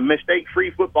and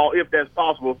mistake-free football if that's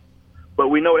possible. But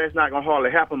we know that's not going to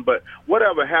hardly happen. But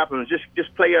whatever happens,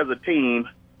 just play as a team,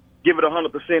 give it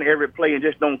 100% every play, and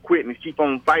just don't quit and keep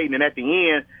on fighting. And at the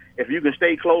end, if you can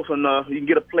stay close enough, you can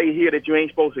get a play here that you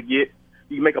ain't supposed to get.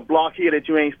 You can make a block here that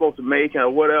you ain't supposed to make or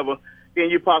whatever. Then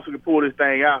you possibly pull this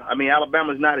thing out. I mean,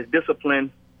 Alabama's not as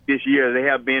disciplined this year as they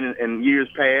have been in years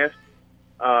past.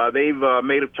 They've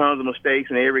made tons of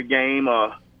mistakes in every game,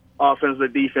 offensively,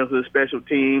 defensively, special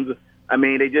teams. I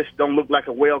mean, they just don't look like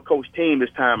a well-coached team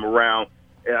this time around,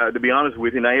 to be honest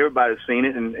with you. Now, everybody's seen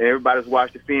it, and everybody's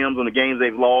watched the films on the games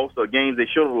they've lost or games they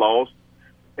should have lost,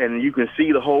 and you can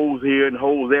see the holes here and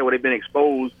holes there where they've been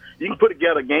exposed. You can put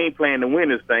together a game plan to win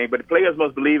this thing, but the players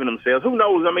must believe in themselves. Who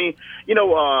knows? I mean, you know,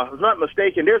 if I'm not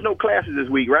mistaken, there's no classes this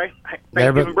week, right?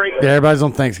 Thanksgiving break? Yeah, everybody's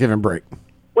on Thanksgiving break.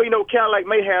 Well, you know, Cadillac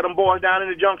may have them boys down in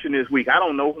the Junction this week. I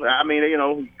don't know. I mean, you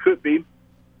know, could be.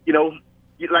 You know,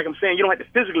 like I'm saying, you don't have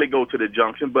to physically go to the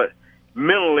Junction, but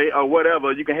mentally or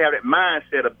whatever, you can have that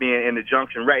mindset of being in the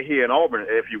Junction right here in Auburn,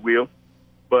 if you will.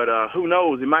 But who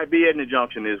knows? It might be in the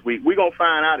Junction this week. We're going to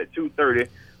find out at 2:30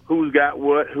 who's got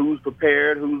what, who's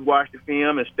prepared, who's watched the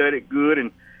film and studied good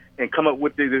and come up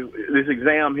with this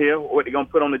exam here, what they're going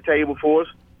to put on the table for us.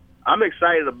 I'm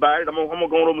excited about it. I'm gonna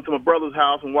go over to my brother's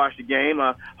house and watch the game.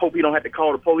 I hope he don't have to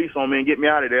call the police on me and get me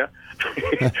out of there.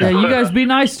 Yeah, you guys be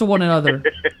nice to one another.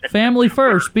 Family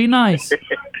first. Be nice.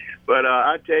 But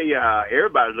I tell you,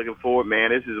 everybody's looking forward,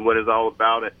 man. This is what it's all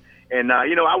about. And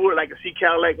you know, I would like to see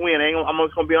Cadillac win. I'm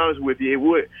just gonna be honest with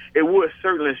you. It would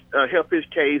certainly help his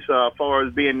case as far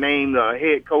as being named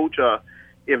head coach.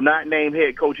 If not named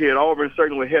head coach here at Auburn,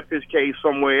 certainly would help his case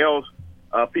somewhere else.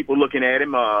 People looking at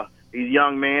him. He's a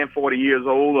young man, 40 years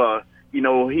old. You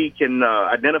know, he can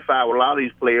identify with a lot of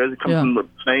these players. He comes from the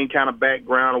same kind of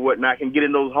background or whatnot, can get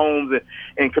in those homes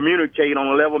and communicate on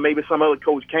a level maybe some other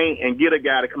coach can't, and get a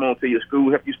guy to come on to your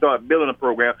school, help you start building a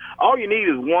program. All you need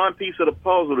is one piece of the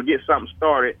puzzle to get something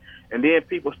started, and then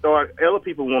other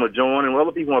people want to join, and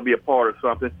other people want to be a part of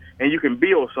something, and you can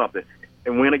build something.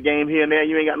 And win a game here and there,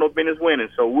 you ain't got no business winning.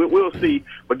 So we'll see.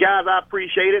 But, guys, I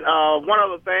appreciate it. One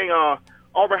other thing,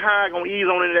 Auburn High going to ease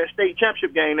on into that state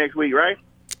championship game next week, right?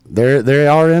 They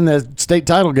are in the state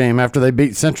title game after they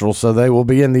beat Central, so they will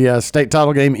be in the state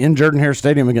title game in Jordan-Hare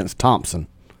Stadium against Thompson.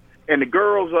 And the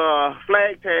girls'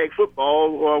 flag tag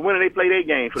football, when do they play their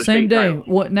game for the same state day?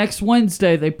 title? Next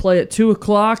Wednesday they play at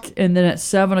 2:00, and then at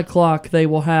 7:00 they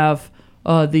will have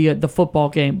the football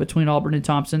game between Auburn and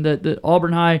Thompson. The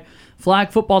Auburn High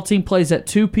flag football team plays at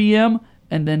 2 p.m.,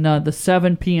 and then the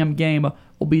 7 p.m. game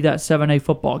will be that 7A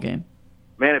football game.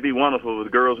 Man, it'd be wonderful if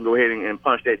the girls can go ahead and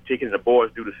punch that ticket and the boys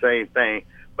do the same thing.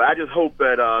 But I just hope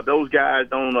that those guys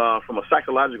don't, from a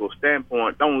psychological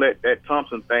standpoint, don't let that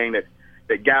Thompson thing that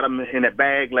got them in that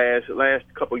bag last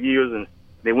couple of years and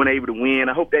they weren't able to win.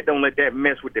 I hope that don't let that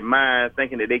mess with their mind,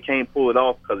 thinking that they can't pull it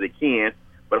off because they can.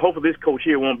 But hopefully this coach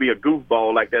here won't be a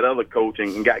goofball like that other coach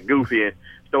and got goofy and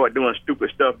start doing stupid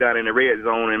stuff down in the red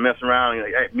zone and messing around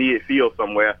at midfield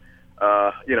somewhere.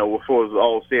 You know, before it's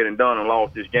all said and done and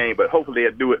lost this game. But hopefully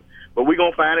they'll do it. But we're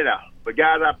going to find it out. But,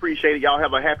 guys, I appreciate it. Y'all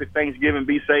have a happy Thanksgiving.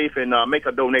 Be safe and make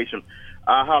a donation.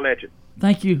 I'll holler at you.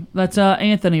 Thank you. That's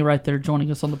Anthony right there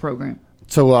joining us on the program.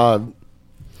 So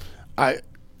I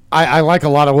like a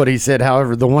lot of what he said.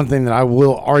 However, the one thing that I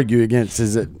will argue against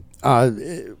is that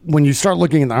when you start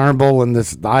looking at the Iron Bowl and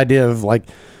the idea of, like,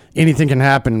 anything can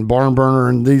happen, barn burner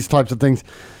and these types of things,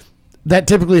 that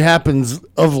typically happens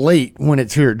of late when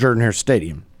it's here at Jordan-Hare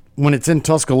Stadium. When it's in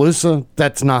Tuscaloosa,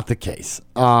 that's not the case.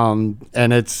 And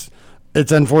it's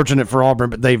unfortunate for Auburn,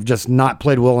 but they've just not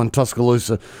played well in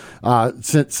Tuscaloosa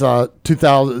since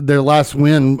 2000. Their last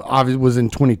win obviously was in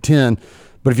 2010.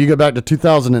 But if you go back to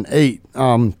 2008,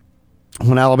 when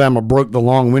Alabama broke the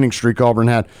long winning streak Auburn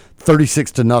had,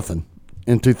 36-0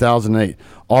 in 2008.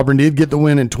 Auburn did get the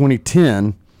win in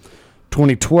 2010.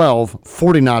 2012,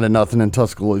 49-0 in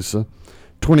Tuscaloosa.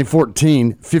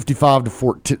 2014,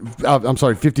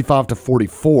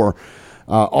 55-44.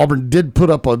 Auburn did put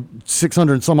up a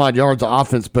 600 and some odd yards of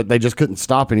offense, but they just couldn't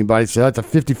stop anybody. So that's a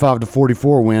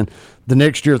 55-44 win. The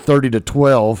next year,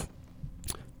 30-12.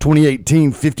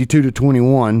 2018,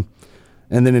 52-21.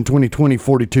 And then in 2020,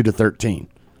 42-13.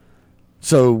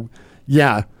 So,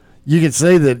 yeah, you could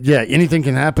say that, anything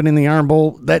can happen in the Iron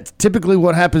Bowl. That's typically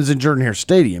what happens in Jordan-Hare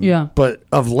Stadium. Yeah. But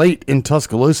of late in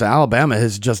Tuscaloosa, Alabama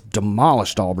has just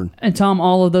demolished Auburn. And, Tom,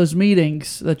 all of those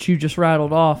meetings that you just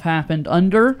rattled off happened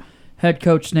under head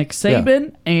coach Nick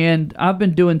Saban, and I've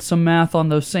been doing some math on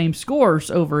those same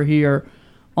scores over here.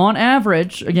 On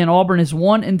average, again, Auburn is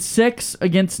 1-6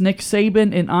 against Nick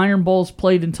Saban in Iron Bowls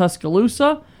played in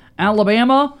Tuscaloosa.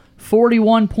 Alabama,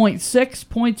 41.6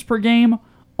 points per game.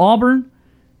 Auburn,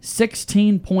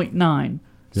 16.9.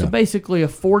 So basically a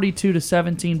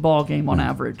 42-17 ball game on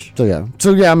average. So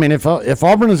I mean, if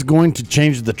Auburn is going to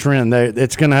change the trend,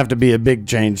 it's going to have to be a big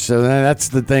change. So that's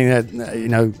the thing that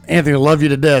Anthony, I love you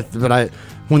to death, but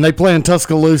when they play in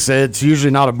Tuscaloosa, it's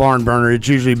usually not a barn burner. It's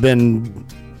usually been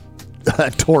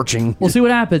torching. We'll see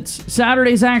what happens.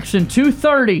 Saturday's action,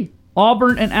 2:30.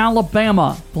 Auburn and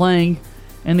Alabama playing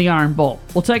in the Iron Bowl.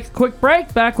 We'll take a quick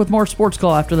break. Back with more Sports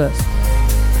Call after this.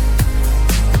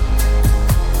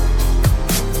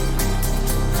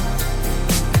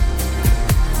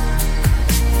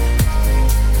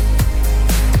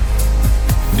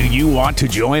 Do you want to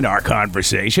join our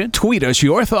conversation? Tweet us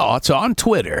your thoughts on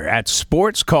Twitter at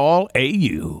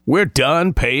SportsCallAU. We're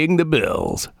done paying the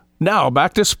bills. Now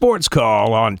back to Sports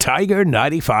Call on Tiger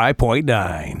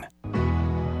 95.9.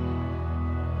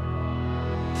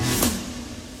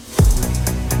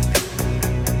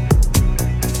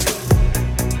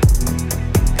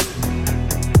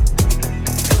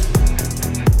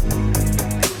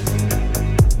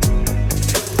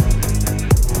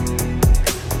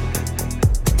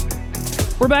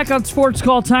 We're back on Sports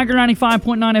Call, Tiger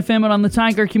 95.9 FM and on the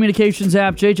Tiger Communications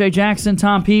app. JJ Jackson,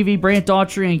 Tom Peavy, Brant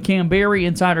Daughtry, and Cam Berry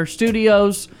inside our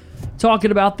studios talking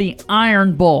about the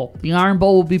Iron Bowl. The Iron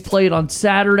Bowl will be played on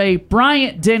Saturday,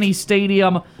 Bryant-Denny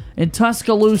Stadium in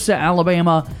Tuscaloosa,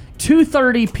 Alabama,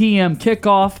 2:30 p.m.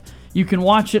 kickoff. You can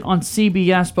watch it on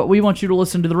CBS, but we want you to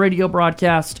listen to the radio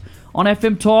broadcast on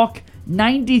FM Talk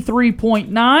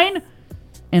 93.9.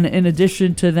 And in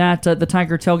addition to that, the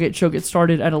Tiger Tailgate Show gets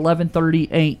started at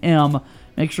 11:30 a.m.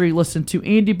 Make sure you listen to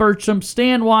Andy Burcham,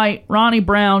 Stan White, Ronnie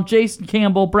Brown, Jason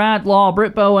Campbell, Brad Law,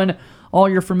 Britt Bowen, all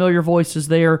your familiar voices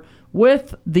there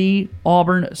with the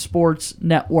Auburn Sports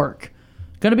Network.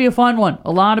 Going to be a fun one.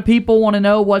 A lot of people want to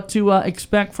know what to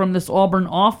expect from this Auburn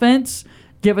offense,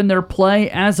 given their play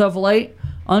as of late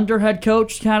under head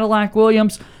coach Cadillac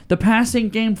Williams. The passing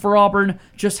game for Auburn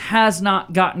just has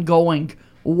not gotten going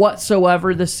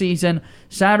whatsoever this season.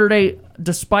 Saturday,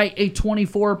 despite a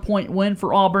 24-point win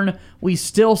for Auburn, we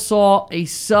still saw a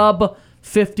sub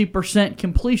 50%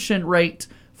 completion rate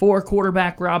for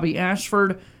quarterback Robbie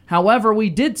Ashford. However, we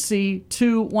did see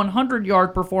 2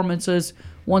 100-yard performances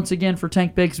once again for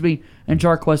Tank Bigsby and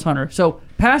Jarquez Hunter. So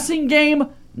passing game,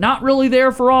 not really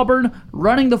there for Auburn.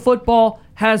 Running the football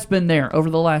has been there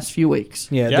over the last few weeks.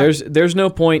 Yeah. There's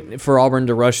no point for Auburn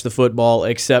to rush the football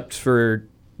except for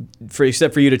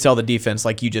you to tell the defense,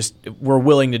 like, we're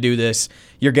willing to do this,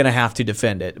 you're going to have to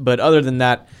defend it. But other than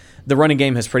that, the running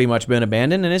game has pretty much been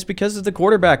abandoned, and it's because of the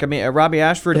quarterback. I mean, Robbie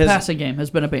Ashford the passing game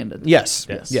has been abandoned. Yes.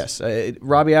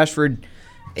 Robbie Ashford,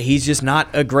 he's just not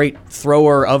a great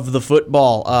thrower of the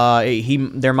football.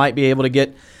 There might be able to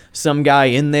get some guy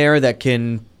in there that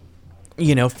can,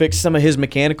 fix some of his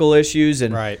mechanical issues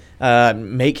and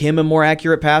make him a more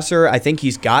accurate passer. I think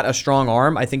he's got a strong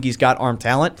arm. I think he's got arm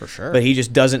talent. For sure. But he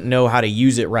just doesn't know how to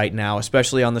use it right now,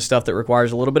 especially on the stuff that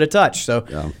requires a little bit of touch.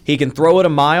 So he can throw it a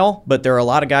mile, but there are a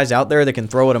lot of guys out there that can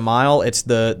throw it a mile. It's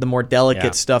the more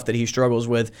delicate stuff that he struggles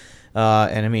with.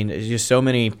 And I mean, there's just so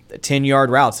many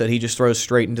 10-yard routes that he just throws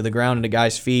straight into the ground into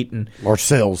guys' feet or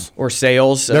sails.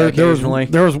 Occasionally.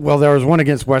 There was one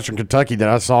against Western Kentucky that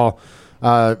I saw.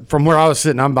 From where I was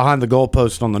sitting, I'm behind the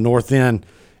goalpost on the north end,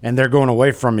 and they're going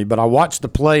away from me. But I watched the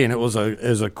play, and it was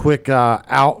a quick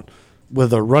out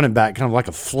with a running back, kind of like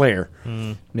a flare.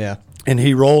 Yeah. And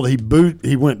he rolled.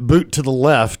 He went boot to the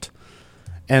left,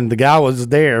 and the guy was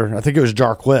there. I think it was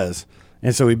Jarquez.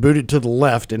 And so he booted to the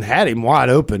left and had him wide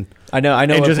open. I know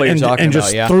what just, play you're talking and about.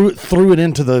 just Yeah, threw it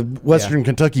into the Western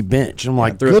Kentucky bench. I'm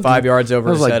like, threw it 5 yards over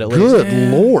I was his like, head at least.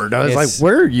 good Lord! I was like,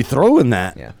 where are you throwing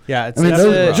that? Yeah. I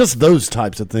mean, just those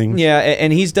types of things. Yeah,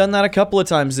 and he's done that a couple of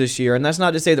times this year, and that's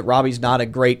not to say that Robbie's not a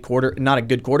good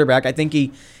quarterback. I think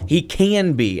he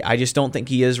can be. I just don't think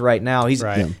he is right now. He's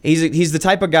the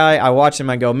type of guy I watch him.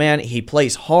 I go, man, he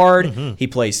plays hard. He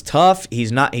plays tough.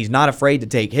 He's not afraid to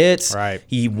take hits. Right.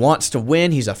 He wants to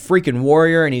win. He's a freaking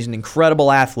warrior, and he's an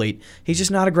incredible athlete. He's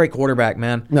just not a great quarterback,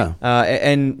 man. No.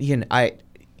 And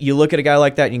you look at a guy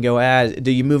like that and you go,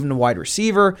 do you move him to wide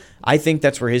receiver? I think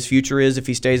that's where his future is if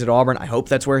he stays at Auburn. I hope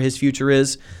that's where his future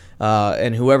is.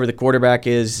 And whoever the quarterback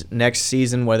is next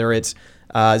season, whether it's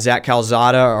Zach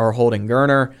Calzada or Holden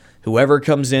Gerner, whoever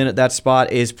comes in at that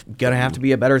spot is going to have to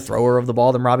be a better thrower of the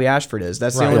ball than Robbie Ashford is.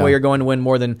 That's the only way you're going to win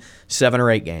more than 7 or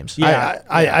 8 games. Yeah,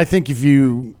 I think if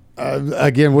you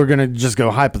again, we're going to just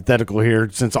go hypothetical here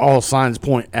since all signs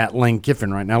point at Lane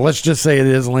Kiffin right now. Let's just say it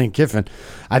is Lane Kiffin.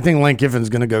 I think Lane Kiffin's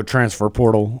going to go transfer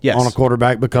portal on a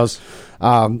quarterback because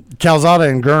Calzada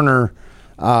and Gerner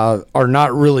are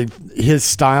not really his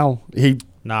style.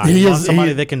 He wants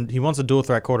somebody that can. He wants a dual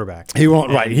threat quarterback. He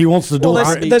wants the dual.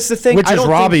 That's the thing. Which is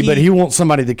Robbie, but he wants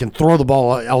somebody that can throw the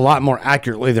ball a lot more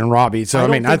accurately than Robbie.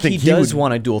 So I think he does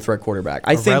want a dual threat quarterback.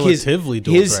 I think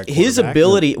his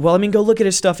ability. Well, I mean, go look at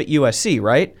his stuff at USC,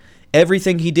 right?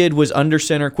 Everything he did was under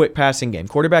center, quick passing game.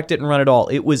 Quarterback didn't run at all.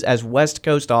 It was as West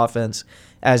Coast offense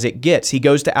as it gets. He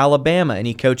goes to Alabama and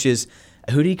he coaches.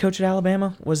 Who did he coach at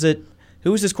Alabama?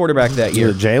 Who was his quarterback that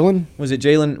year? Jalen? Was it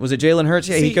Jalen Hurts?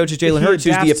 Yeah, he coaches Jalen Hurts,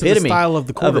 who's the epitome. The style of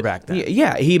the quarterback.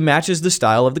 Yeah, he matches the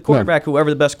style of the quarterback, whoever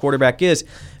the best quarterback is.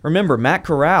 Remember, Matt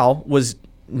Corral was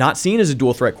not seen as a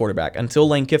dual threat quarterback until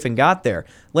Lane Kiffin got there.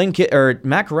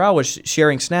 Matt Corral was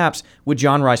sharing snaps with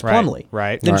John Rice Plumlee.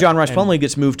 Right. Then John Rice Plumlee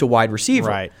gets moved to wide receiver.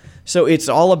 Right. So it's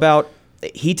all about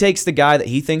he takes the guy that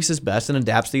he thinks is best and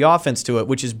adapts the offense to it,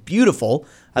 which is beautiful.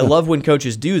 I love when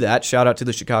coaches do that. Shout out to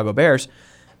the Chicago Bears.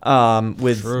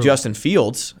 With Justin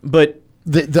Fields, but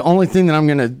the only thing that I'm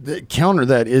going to counter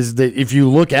that is that if you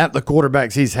look at the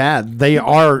quarterbacks he's had, they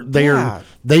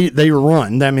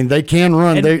run. I mean, they can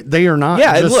run. They are not.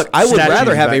 Yeah, just look, I would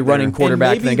rather have a running there.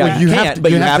 quarterback than a guy who can't,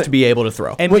 but you have to be able to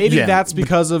throw. And maybe that's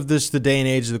because of the day and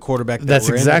age of the quarterback. That's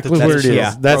exactly where it is.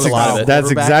 Yeah,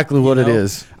 that's exactly what it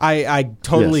is. I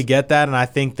totally get that, and I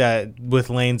think that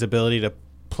with Lane's ability to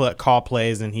call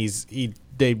plays, and his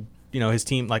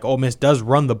team, like Ole Miss, does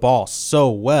run the ball so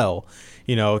well.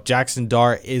 Jackson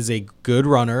Dart is a good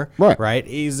runner, right?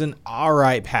 He's an all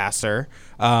right passer,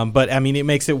 but I mean, it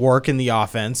makes it work in the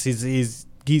offense. He's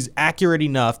accurate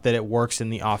enough that it works in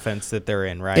the offense that they're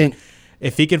in, right? And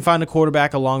if he can find a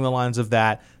quarterback along the lines of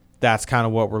that, that's kind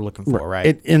of what we're looking for,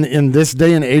 right? In this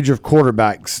day and age of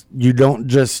quarterbacks, you don't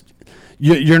just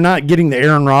you're not getting the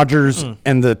Aaron Rodgers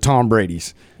and the Tom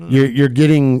Brady's. You're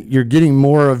getting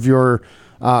more of your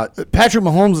Patrick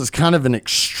Mahomes is kind of an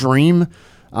extreme.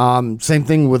 Same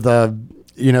thing with a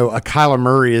Kyler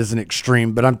Murray is an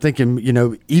extreme, but I'm thinking,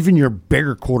 even your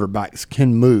bigger quarterbacks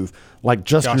can move, like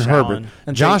Justin Herbert.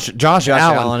 Josh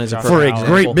Allen is for a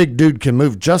great big dude can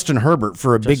move. Justin Herbert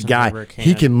for a big guy,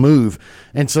 he can move.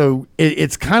 And so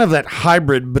it's kind of that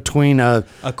hybrid between a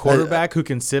quarterback who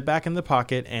can sit back in the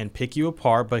pocket and pick you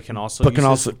apart, but can also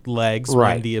use his legs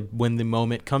when the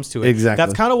moment comes to it. Exactly.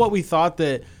 That's kind of what we thought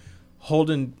that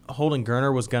Holden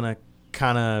Gerner was going to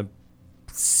kind of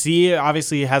see.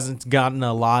 Obviously, he hasn't gotten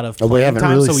a lot of playing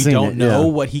time, so we don't know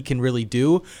what he can really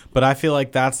do. But I feel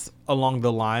like that's along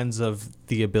the lines of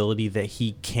the ability that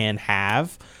he can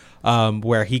have,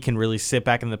 where he can really sit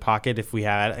back in the pocket. If we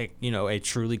had a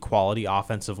truly quality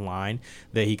offensive line,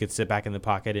 that he could sit back in the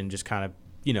pocket and just kind of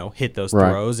hit those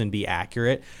throws and be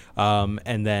accurate.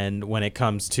 And then when it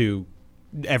comes to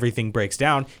everything breaks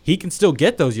down, he can still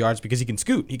get those yards because he can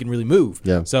scoot. He can really move.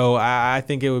 Yeah. So I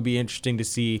think it would be interesting to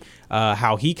see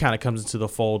how he kind of comes into the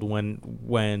fold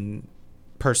when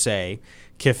per se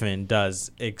Kiffin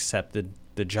does accept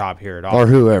the job here at all, or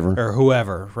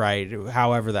whoever, right?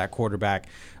 However that quarterback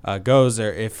goes,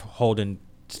 or if Holden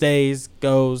stays,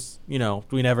 goes,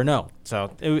 we never know.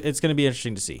 So it's going to be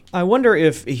interesting to see. I wonder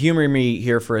if, humor me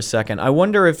here for a second, I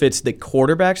wonder if it's the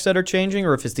quarterbacks that are changing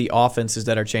or if it's the offenses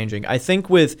that are changing. I think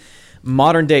with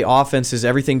modern day offenses,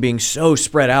 everything being so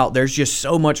spread out, there's just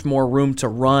so much more room to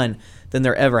run than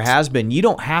there ever has been. You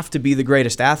don't have to be the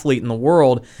greatest athlete in the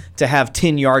world to have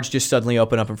 10 yards just suddenly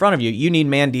open up in front of you. You need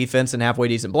man defense and halfway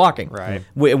decent blocking. Right.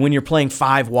 When you're playing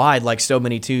 5 wide like so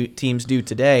many teams do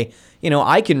today,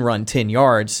 I can run 10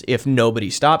 yards if nobody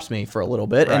stops me for a little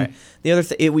bit. Right. And the other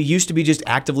thing, we used to be just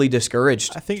actively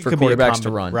discouraged for quarterbacks to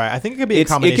run. Right. I think it could be a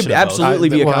combination It could of both. absolutely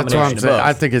be a combination of both.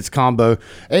 I think it's combo.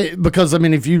 Because,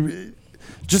 if you –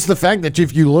 just the fact that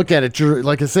if you look at it,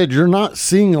 like I said, you're not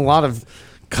seeing a lot of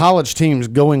college teams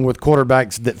going with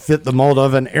quarterbacks that fit the mold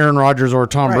of an Aaron Rodgers or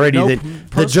Tom Brady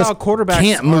that just quarterbacks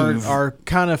can't move. Are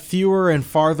kind of fewer and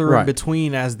farther Right. in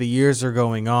between as the years are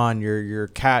going on.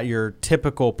 Your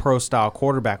typical pro style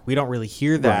quarterback, we don't really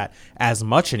hear that as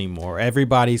much anymore.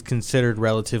 Everybody's considered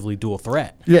relatively dual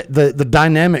threat. Yeah, the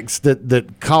dynamics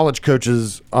that college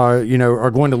coaches are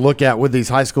going to look at with these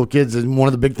high school kids, and one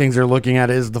of the big things they're looking at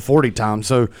is the 40 time.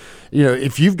 So,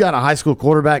 if you've got a high school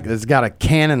quarterback that's got a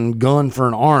cannon gun for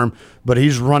an arm, but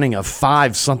he's running a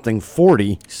 5-something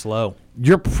 40, slow,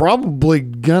 you're probably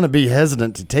gonna be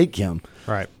hesitant to take him.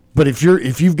 Right. But if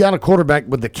you've got a quarterback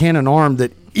with the cannon arm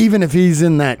that even if he's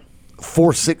in that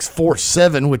 4.6,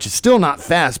 4.7, which is still not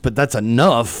fast, but that's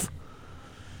enough,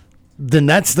 then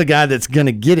that's the guy that's going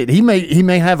to get it. He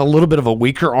may have a little bit of a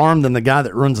weaker arm than the guy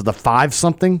that runs the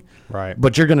 5-something. Right.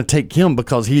 But you're going to take him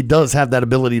because he does have that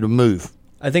ability to move.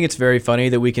 I think it's very funny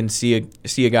that we can see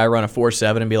a guy run a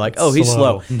 4.7 and be like, oh, he's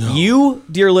slow. No. You,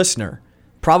 dear listener,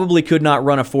 probably could not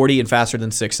run a 40 in faster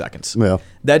than 6 seconds. Yeah.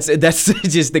 That's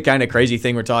just the kind of crazy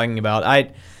thing we're talking about.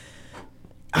 I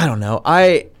don't know.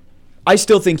 I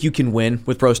still think you can win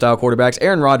with pro-style quarterbacks.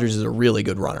 Aaron Rodgers is a really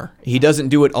good runner. He doesn't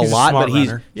do it a lot, but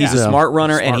he's a smart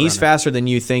runner, and he's faster than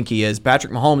you think he is.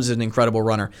 Patrick Mahomes is an incredible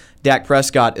runner. Dak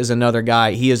Prescott is another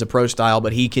guy. He is a pro-style,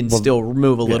 but he can still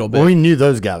move a little bit. Well, we knew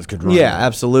those guys could run. Yeah,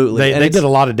 absolutely. They did a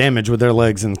lot of damage with their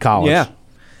legs in college. Yeah.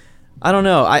 I don't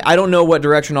know. I don't know what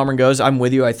direction Auburn goes. I'm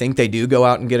with you. I think they do go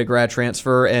out and get a grad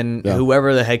transfer, and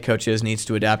whoever the head coach is needs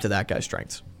to adapt to that guy's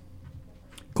strengths.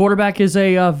 Quarterback is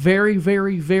a very,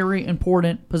 very, very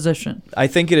important position. I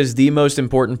think it is the most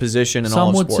important position in all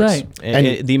of sports. Some would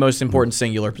say. And the most important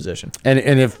singular position.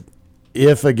 And if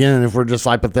we're just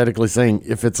hypothetically saying,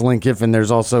 if it's Lane Kiffin,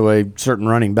 there's also a certain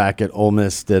running back at Ole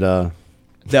Miss that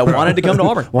wanted to come to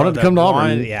Auburn. Wanted to come to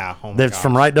Auburn. Yeah. Oh my that's gosh.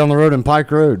 from right down the road in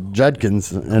Pike Road,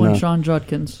 Judkins. Quinshon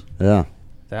Judkins. Yeah.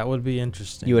 That would be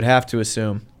interesting. You would have to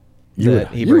assume. You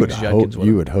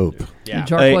would hope. Yeah.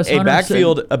 A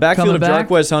backfield of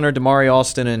Jarquez Hunter, Damari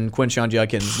Alston, and Quinshon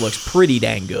Judkins looks pretty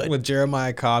dang good. With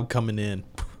Jeremiah Cobb coming in.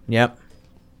 Yep.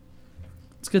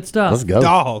 It's good stuff. Let's go.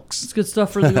 Dogs. It's good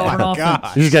stuff for the Auburn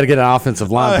offense. You just got to get an offensive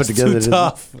line put together. Too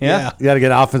tough. Yeah. You got to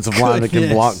get an offensive line that can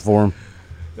block for him.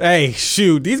 Hey,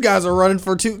 shoot. These guys are running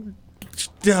for two.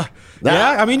 Yeah,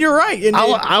 I mean, you're right. And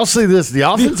I'll say this. The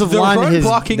offensive line run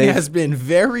blocking has been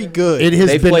very good.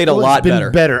 They've played a lot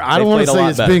better. I don't want to say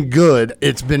it's been good.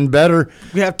 It's been better.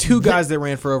 We have two guys that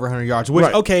ran for over 100 yards, which,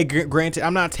 okay, granted,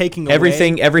 I'm not taking away every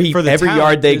talent,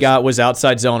 yard they got was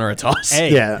outside zone or a toss.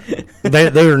 Hey. Yeah.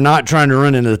 they are not trying to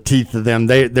run into the teeth of them.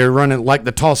 They're running like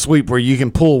the toss sweep where you can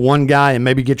pull one guy and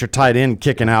maybe get your tight end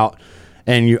kicking out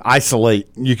and you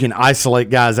can isolate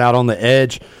guys out on the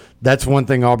edge. That's one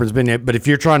thing Auburn's been. But if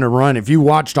you're trying to run, if you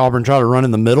watched Auburn try to run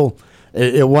in the middle,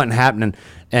 it wasn't happening.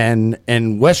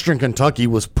 And Western Kentucky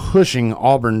was pushing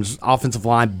Auburn's offensive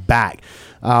line back.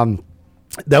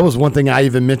 That was one thing I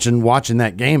even mentioned watching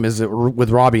that game is that with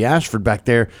Robbie Ashford back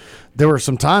there, there were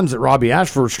some times that Robbie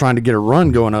Ashford was trying to get a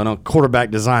run going on a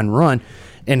quarterback design run,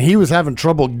 and he was having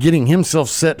trouble getting himself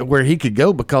set to where he could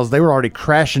go because they were already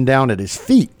crashing down at his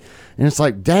feet. And it's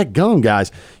like, daggone,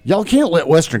 guys, y'all can't let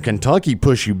Western Kentucky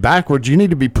push you backwards. You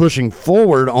need to be pushing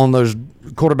forward on those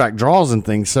quarterback draws and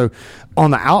things. So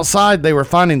on the outside, they were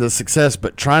finding the success,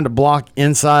 but trying to block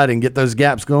inside and get those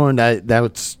gaps going, that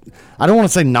was, I don't want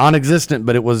to say non-existent,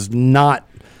 but it was not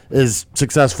as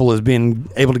successful as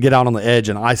being able to get out on the edge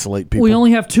and isolate people. We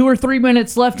only have 2 or 3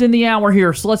 minutes left in the hour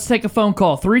here, so let's take a phone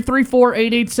call.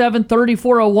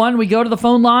 334-887-3401. We go to the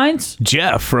phone lines.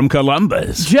 Jeff from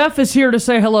Columbus. Jeff is here to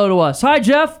say hello to us. Hi,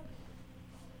 Jeff.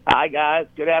 Hi, guys.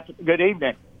 Good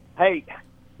evening. Hey,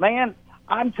 man,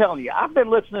 I'm telling you, I've been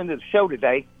listening to the show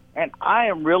today, and I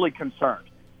am really concerned.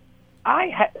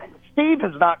 Steve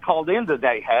has not called in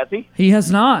today, has he? He has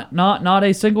not. Not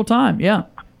a single time, yeah.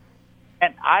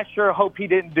 And I sure hope he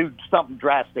didn't do something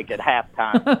drastic at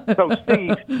halftime. So,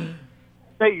 Steve,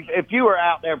 if you are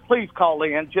out there, please call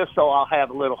in just so I'll have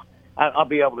I'll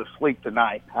be able to sleep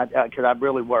tonight because I'm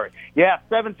really worried. Yeah,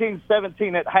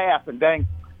 17-17 at half, and dang,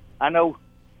 I know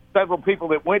several people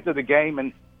that went to the game,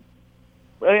 and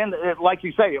like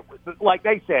you say, like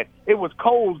they said, it was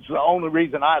cold's the only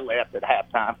reason I left at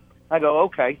halftime. I go,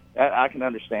 okay, I can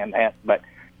understand that. But,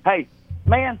 hey,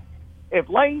 man, if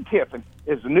Lane Kiffin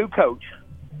is the new coach,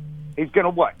 he's going to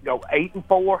what? Go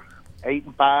 8-4,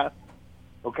 8-5,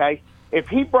 okay? If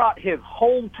he brought his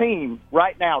whole team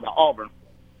right now to Auburn,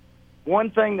 one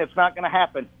thing that's not going to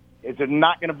happen is they're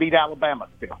not going to beat Alabama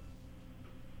still.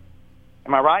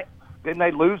 Am I right? Didn't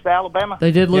they lose to Alabama?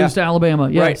 They did lose to Alabama,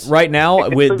 yes. Right now,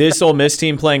 with this Ole Miss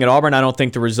team playing at Auburn, I don't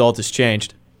think the result has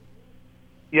changed.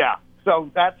 Yeah,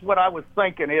 so that's what I was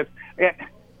thinking is,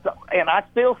 and I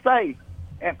still say,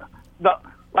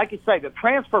 like you say, the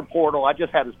transfer portal, I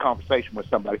just had this conversation with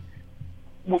somebody.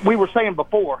 We were saying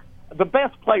before, the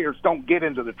best players don't get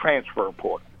into the transfer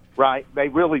portal, right? They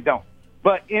really don't.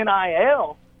 But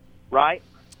NIL, right?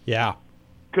 Yeah.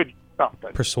 Could do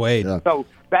something. Persuade. So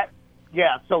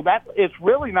that it's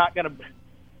really not going to.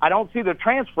 I don't see the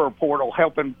transfer portal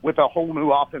helping with a whole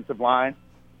new offensive line,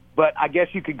 but I guess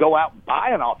you could go out and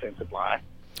buy an offensive line.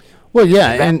 Well,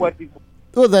 yeah,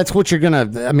 well, that's what you're gonna.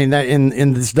 I mean, that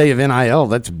in this day of NIL,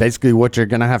 that's basically what you're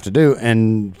gonna have to do.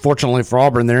 And fortunately for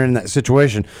Auburn, they're in that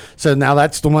situation. So now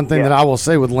that's the one thing that I will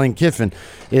say with Lane Kiffin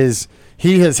is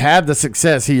he has had the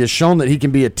success. He has shown that he can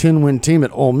be a 10-win team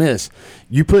at Ole Miss.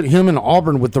 You put him in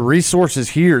Auburn with the resources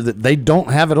here that they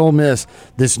don't have at Ole Miss,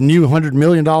 this new $100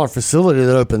 million facility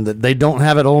that opened that they don't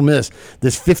have at Ole Miss,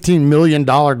 this $15 million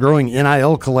growing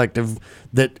NIL collective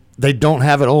that they don't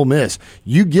have at Ole Miss.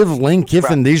 You give Lane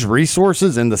Kiffin these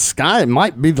resources, and the sky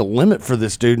might be the limit for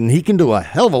this dude, and he can do a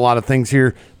hell of a lot of things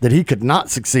here that he could not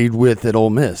succeed with at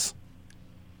Ole Miss.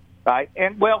 Right,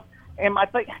 and I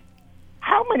think,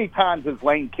 how many times has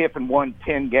Lane Kiffin won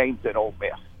 10 games at Ole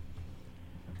Miss?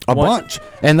 A bunch.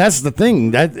 And that's the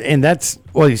thing.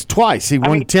 He's twice. He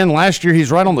won 10 last year.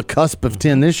 He's right on the cusp of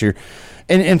 10 this year.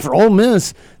 And for Ole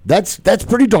Miss, that's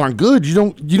pretty darn good. You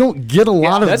don't get a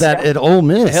lot of that at Ole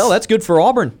Miss. Hell, that's good for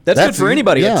Auburn. That's good for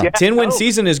anybody. Yeah. A 10-win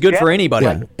season is good for anybody.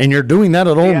 Yeah. And you're doing that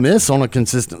at Ole Miss on a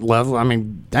consistent level. I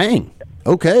mean, dang.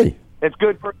 Okay. It's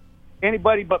good for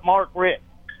anybody but Mark Richt.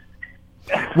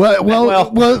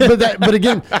 But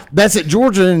again, that's at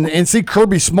Georgia, and see,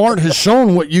 Kirby Smart has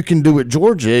shown what you can do at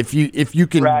Georgia. If you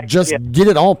can get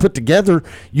it all put together,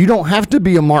 you don't have to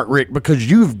be a Mark Richt because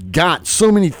you've got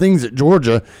so many things at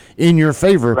Georgia in your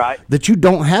favor that you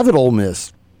don't have at Ole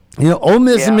Miss. Ole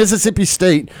Miss and Mississippi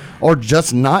State are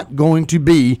just not going to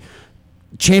be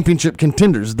championship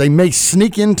contenders. They may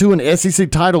sneak into an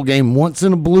SEC title game once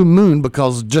in a blue moon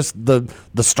because just the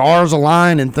stars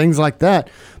align and things like that.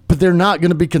 But they're not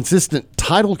going to be consistent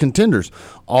title contenders.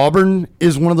 Auburn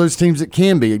is one of those teams that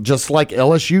can be, just like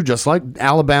LSU, just like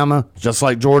Alabama, just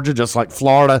like Georgia, just like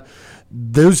Florida.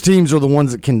 Those teams are the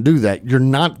ones that can do that. You're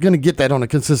not going to get that on a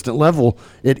consistent level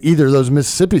at either of those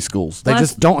Mississippi schools. They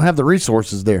just don't have the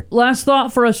resources there. Last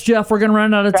thought for us, Jeff. We're going to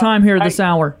run out of time here this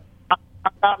hour.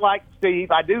 I'm not like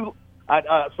Steve. I do.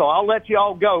 So I'll let you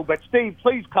all go. But, Steve,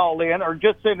 please call in or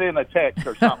just send in a text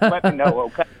or something. Let me know,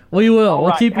 okay? We will.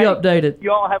 We'll keep you updated.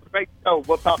 You all have a great show.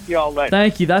 We'll talk to you all later.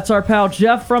 Thank you. That's our pal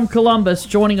Jeff from Columbus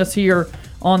joining us here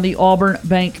on the Auburn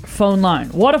Bank phone line.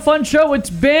 What a fun show it's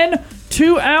been.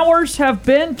 2 hours have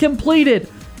been completed.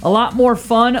 A lot more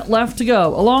fun left to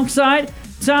go. Alongside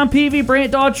Tom Peavy,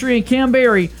 Brant Daughtry, and Cam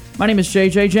Berry, my name is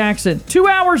JJ Jackson. 2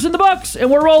 hours in the books, and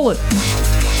we're rolling.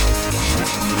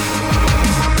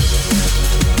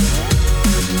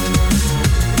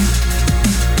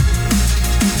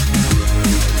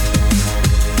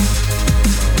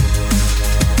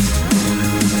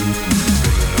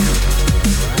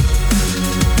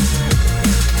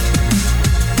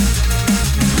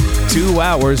 2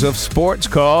 hours of Sports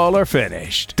Call are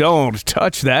finished. Don't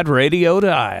touch that radio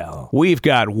dial. We've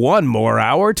got one more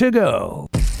hour to go.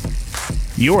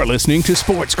 You're listening to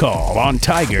Sports Call on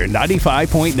Tiger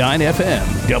 95.9 FM,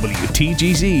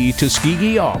 WTGZ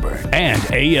Tuskegee, Auburn, and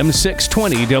AM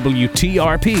 620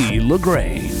 WTRP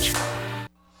LaGrange.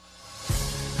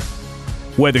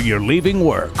 Whether you're leaving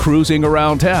work, cruising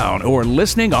around town, or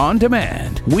listening on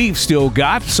demand, we've still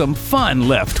got some fun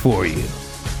left for you.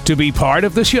 To be part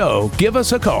of the show, give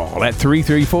us a call at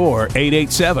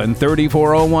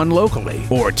 334-887-3401 locally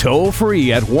or toll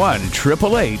free at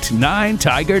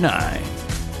 1-888-9-TIGER-9.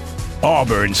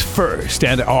 Auburn's first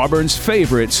and Auburn's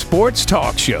favorite sports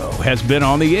talk show has been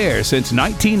on the air since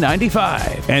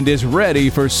 1995 and is ready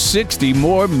for 60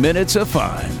 more minutes of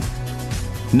fun.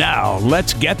 Now,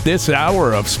 let's get this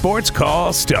hour of Sports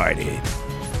Call started.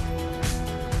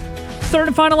 Third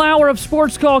and final hour of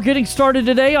Sports Call getting started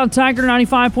today on Tiger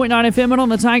 95.9 FM and on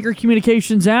the Tiger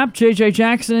Communications app. JJ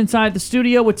Jackson inside the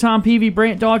studio with Tom Peavy,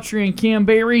 Brant Daughtry, and Cam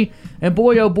Berry. And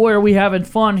boy, oh boy, are we having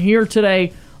fun here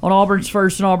today on Auburn's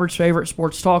first and Auburn's favorite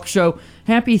sports talk show.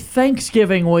 Happy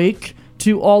Thanksgiving week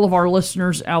to all of our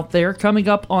listeners out there. Coming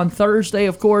up on Thursday,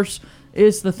 of course,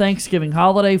 is the Thanksgiving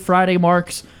holiday. Friday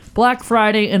marks Black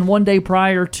Friday and one day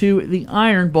prior to the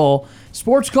Iron Bowl.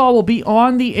 Sports Call will be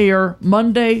on the air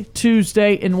Monday,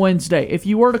 Tuesday, and Wednesday. If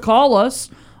you were to call us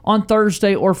on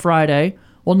Thursday or Friday,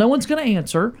 well, no one's going to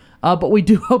answer, but we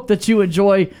do hope that you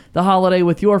enjoy the holiday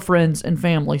with your friends and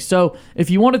family. So if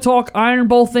you want to talk Iron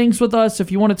Bowl things with us,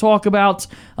 if you want to talk about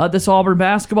this Auburn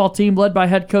basketball team led by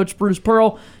head coach Bruce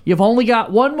Pearl, you've only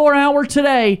got one more hour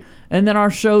today, and then our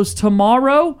show's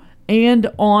tomorrow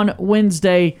and on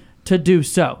Wednesday to do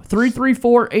so.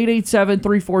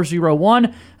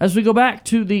 334-887-3401. As we go back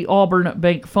to the Auburn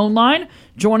Bank phone line,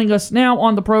 joining us now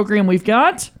on the program, we've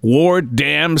got Ward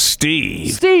Dam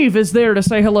Steve. Steve is there to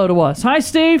say hello to us. Hi,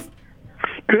 Steve.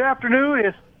 Good afternoon.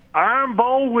 It's Iron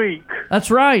Bowl week. That's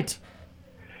right.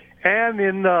 And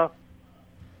in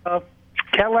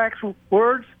Cadillac's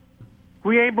words,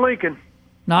 we ain't blinking.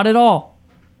 Not at all.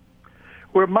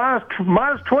 We're minus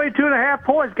 22.5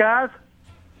 points, guys.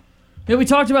 Yeah, we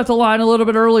talked about the line a little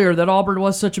bit earlier, that Auburn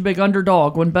was such a big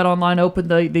underdog when BetOnline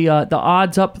opened the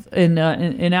odds up in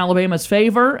Alabama's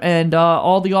favor, and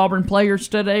all the Auburn players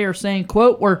today are saying,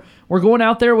 "quote We're going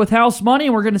out there with house money,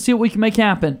 and we're going to see what we can make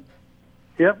happen."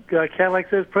 Yep, Cadillac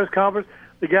says press conference.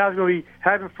 The guys are going to be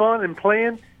having fun and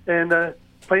playing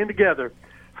together.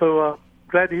 So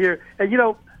glad to hear. And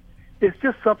it's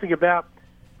just something about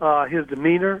his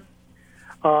demeanor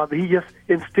that he just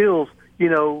instills. He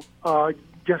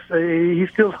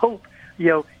still hope,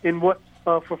 in what,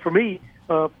 for me,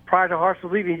 prior to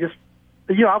Hartson leaving, I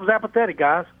was apathetic,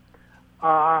 guys.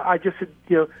 I just said,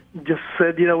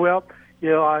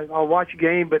 I'll watch a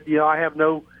game, but, I have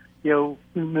no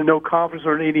confidence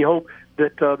or any hope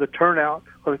that the turnout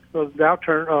or the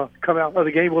outturn come out of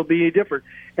the game will be any different.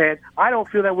 And I don't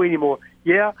feel that way anymore.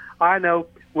 Yeah, I know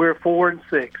we're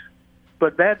 4-6.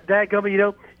 But that gummie,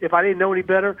 if I didn't know any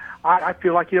better, I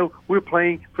feel like, we're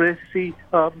playing for the SEC,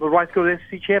 the right to go to the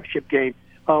SEC championship game.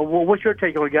 What's your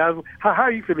take on it, guys? How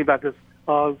are you feeling about this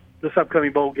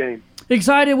upcoming bowl game?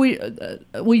 Excited.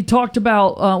 We talked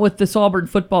about with this Auburn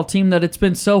football team that it's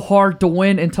been so hard to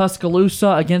win in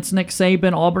Tuscaloosa against Nick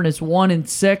Saban. Auburn is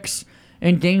 1-6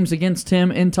 in games against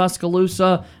him in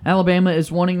Tuscaloosa. Alabama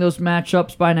is winning those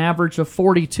matchups by an average of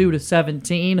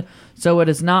 42-17. So it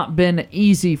has not been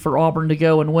easy for Auburn to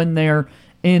go and win there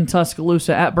in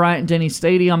Tuscaloosa at Bryant-Denny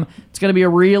Stadium. It's going to be a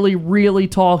really, really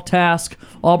tall task.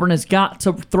 Auburn has got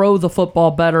to throw the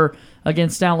football better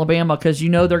against Alabama because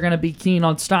they're going to be keen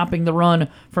on stopping the run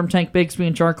from Tank Bigsby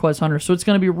and Jarquez Hunter. So it's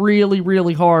going to be really,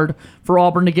 really hard for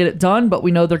Auburn to get it done, but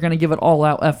we know they're going to give it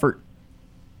all-out effort.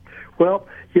 Well,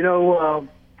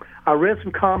 I read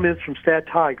some comments from Stat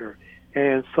Tiger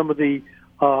and some of the,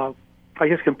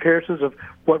 comparisons of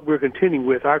what we're contending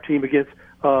with, our team against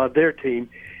their team.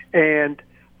 And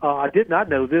I did not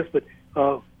know this, but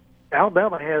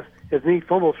Alabama has as many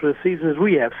fumbles for the season as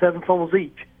we have, 7 fumbles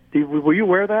each. Were you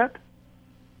aware of that?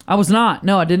 I was not.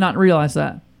 No, I did not realize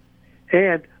that.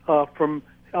 And from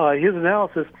his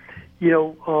analysis,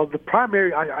 the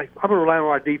primary, I'm going to rely on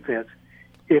our defense.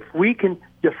 If we can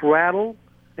just rattle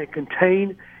and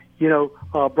contain,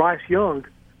 Bryce Young,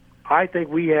 I think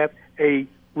we have a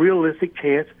realistic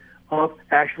chance of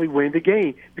actually winning the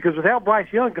game. Because without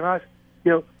Bryce Young, guys,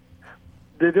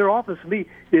 their offense to me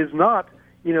is not,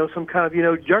 some kind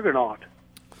of, juggernaut.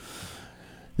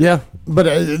 Yeah, but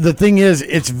the thing is,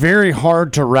 it's very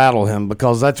hard to rattle him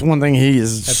because that's one thing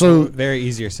that's very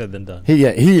easier said than done. He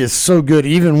is so good.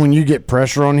 Even when you get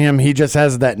pressure on him, he just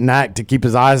has that knack to keep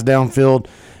his eyes downfield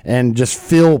and just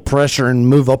feel pressure and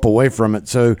move up away from it.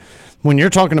 So when you're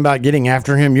talking about getting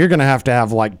after him, you're going to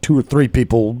have like 2 or 3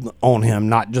 people on him,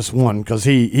 not just one, because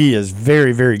he is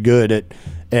very, very good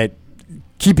at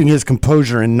keeping his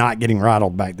composure and not getting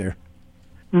rattled back there.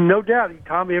 No doubt,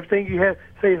 Tommy. Everything you have to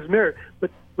say is merit. But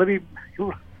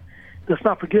let's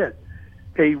not forget,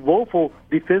 a woeful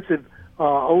defensive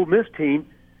Ole Miss team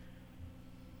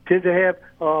tend to have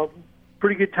a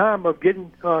pretty good time of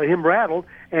getting him rattled,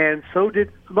 and so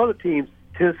did some other teams,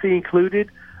 Tennessee included,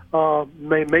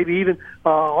 maybe even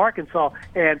Arkansas.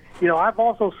 And, I've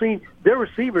also seen their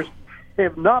receivers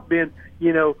have not been,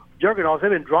 juggernauts. They've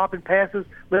been dropping passes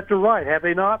left and right, have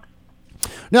they not?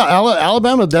 No,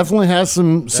 Alabama definitely has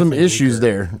some issues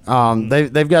there.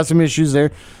 They've got some issues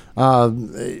there.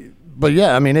 But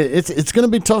yeah, I mean it's going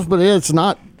to be tough, but it's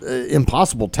not an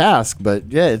impossible task.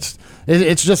 But yeah,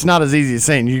 it's just not as easy as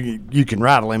saying you can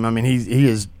rattle him. I mean he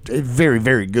is very,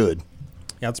 very good.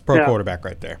 Yeah, it's a pro quarterback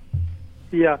right there.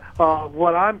 Yeah,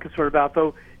 what I'm concerned about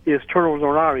though is turnovers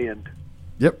on our end.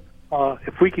 Yep.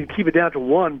 If we can keep it down to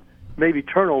 1, maybe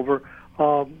turnover,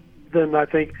 then I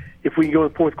think if we can go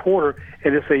in the fourth quarter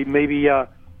and it's maybe a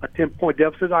 10-point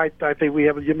deficit, I think we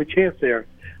have a legitimate chance there.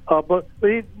 But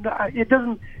it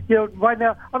doesn't, right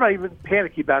now, I'm not even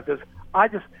panicky about this. I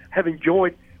just have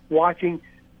enjoyed watching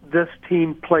this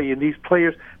team play and these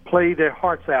players play their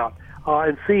hearts out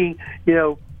and seeing,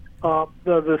 the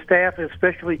staff,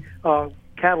 especially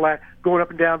Cadillac, going up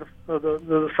and down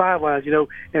the sidelines,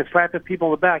 and slapping people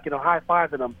on the back,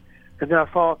 high-fiving them. And then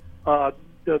I saw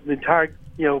the entire,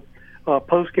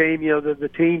 post-game, the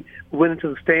team went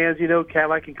into the stands,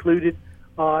 Cadillac included.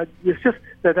 It's just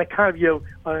that kind of,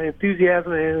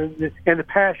 enthusiasm and the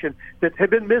passion that had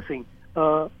been missing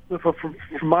from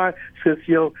my since,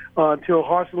 until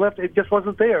Harsin left. It just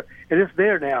wasn't there, and it's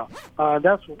there now.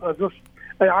 That's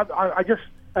just,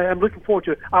 I'm looking forward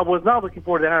to it. I was not looking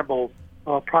forward to the Iron Bowl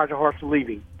prior to Harsin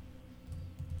leaving.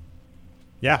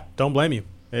 Yeah, don't blame you.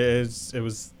 It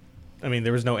was,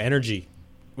 there was no energy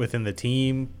within the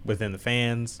team, within the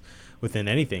fans, within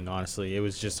anything, honestly. It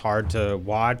was just hard to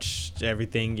watch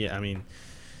everything.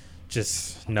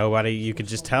 Just nobody, you could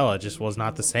just tell it just was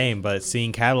not the same. But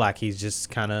seeing Cadillac, he's just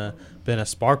kind of been a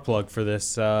spark plug for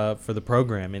this, for the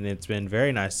program. And it's been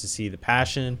very nice to see the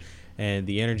passion and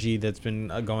the energy that's been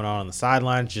going on the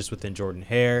sidelines just within Jordan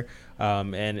Hare.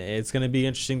 And it's going to be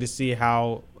interesting to see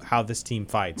how this team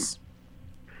fights.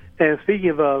 And speaking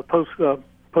of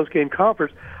post-game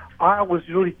conference, I was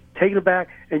really taken aback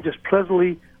and just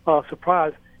pleasantly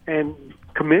surprised and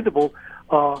commendable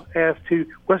as to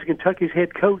Western Kentucky's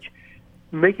head coach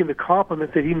making the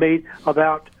compliments that he made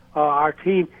about our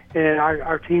team and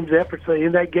our team's efforts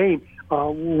in that game.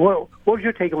 What was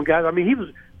your take on, guys? He was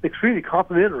extremely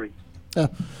complimentary. Yeah.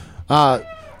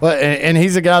 And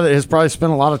he's a guy that has probably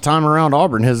spent a lot of time around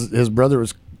Auburn. His brother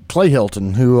was Clay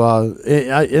Hilton, who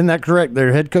isn't that correct?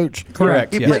 Their head coach.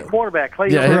 Correct. He played quarterback. Clay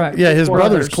Hilton. Correct. His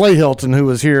brother's Clay Hilton, who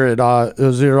was here at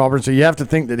Auburn. So you have to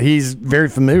think that he's very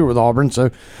familiar with Auburn.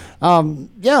 So,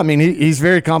 he's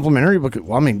very complimentary because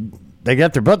they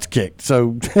got their butts kicked.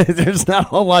 So there's not a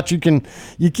whole lot you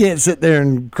can't sit there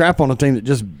and crap on a team that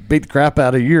just beat the crap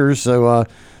out of yours. So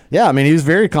he was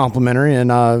very complimentary,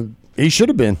 and he should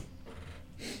have been.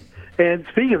 And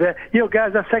speaking of that,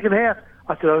 guys, that second half,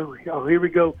 I said, oh, here we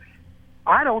go.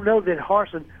 I don't know that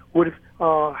Harsin would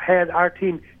have had our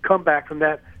team come back from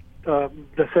that the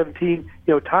 17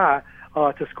 tie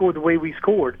to score the way we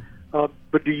scored.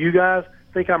 But do you guys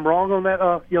think I'm wrong on that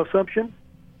assumption?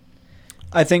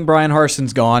 I think Brian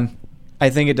Harsin's gone. I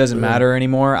think it doesn't matter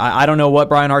anymore. I don't know what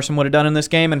Brian Harsin would have done in this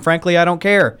game, and frankly, I don't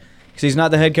care because he's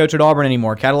not the head coach at Auburn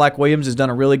anymore. Cadillac Williams has done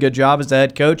a really good job as the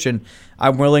head coach, and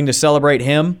I'm willing to celebrate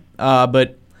him.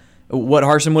 But what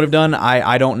Harsin would have done,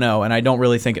 I don't know, and I don't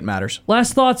really think it matters.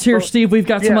 Last thoughts here, Steve. We've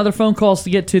got some other phone calls to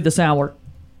get to this hour.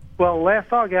 Well, last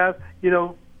thought, guys,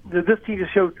 this team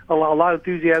just showed a lot of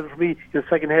enthusiasm for me in the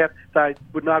second half that I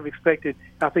would not have expected.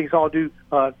 I think it's all due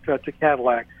to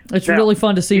Cadillac. It's really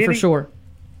fun to see for sure.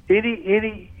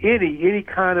 Any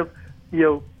kind of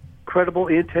credible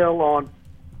intel on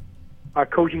our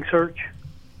coaching search?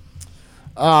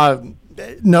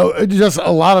 No, just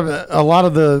a lot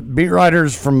of the beat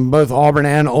writers from both Auburn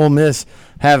and Ole Miss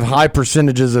have high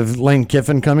percentages of Lane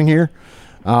Kiffin coming here.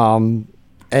 And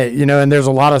there's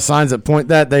a lot of signs that point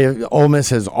that Ole Miss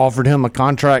has offered him a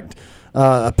contract,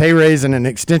 a pay raise and an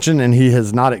extension, and he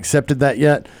has not accepted that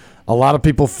yet. A lot of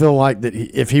people feel like that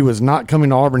if he was not coming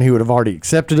to Auburn, he would have already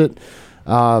accepted it.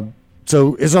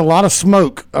 So there's a lot of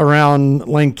smoke around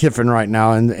Lane Kiffin right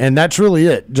now, and that's really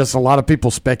it. Just a lot of people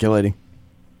speculating.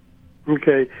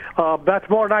 Okay. That's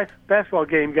tomorrow night's basketball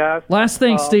game, guys. Last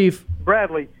thing, Steve.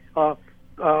 Bradley, are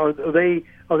they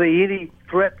any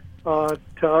threat to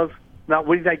us not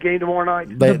winning that game tomorrow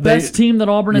night? The best team that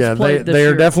Auburn has played this year.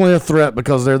 They are definitely a threat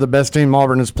because they're the best team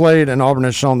Auburn has played, and Auburn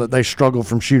has shown that they struggle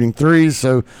from shooting threes.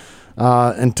 So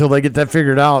until they get that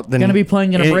figured out, then going to be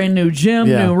playing in a brand new gym,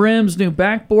 new rims, new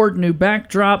backboard, new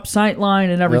backdrop, sight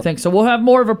line, and everything. Yep. So we'll have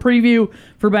more of a preview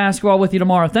for basketball with you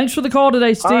tomorrow. Thanks for the call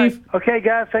today, Steve. Right. Okay,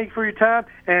 guys, thank you for your time.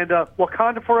 And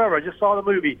Wakanda Forever. I just saw the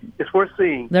movie. It's worth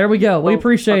seeing. There we go. We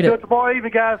appreciate it. Until tomorrow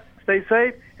evening, guys. Stay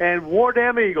safe, and War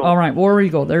Damn Eagle. All right, War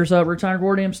Eagle. There's retired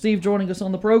War Damn Steve joining us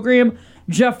on the program.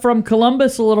 Jeff from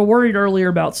Columbus, a little worried earlier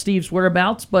about Steve's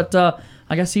whereabouts, but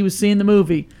I guess he was seeing the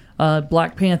movie.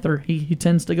 Black Panther. He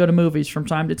tends to go to movies from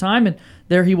time to time, and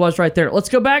there he was right there. Let's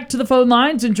go back to the phone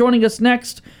lines, and joining us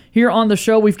next here on the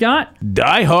show, we've got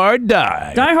Die Hard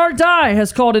Die. Die Hard Die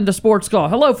has called into Sports Call.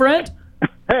 Hello, friend.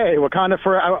 Hey, Wakanda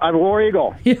for I'm War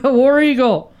Eagle. Yeah, War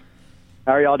Eagle.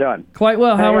 How are y'all doing? Quite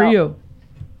well. How are you?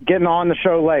 Getting on the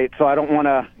show late, so I don't want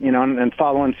to, and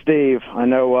following Steve. I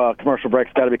know commercial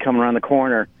break's got to be coming around the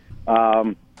corner.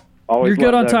 You're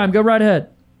good on time. Go right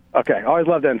ahead. Okay, I always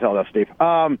love the intel, though, Steve.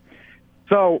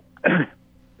 So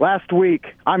last week,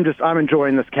 I'm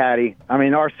enjoying this caddy. I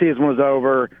mean, our season was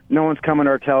over. No one's coming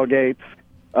to our tailgates.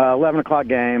 11 o'clock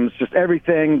games, just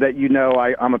everything that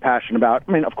I'm a passionate about.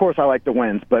 I mean, of course, I like the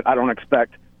wins, but I don't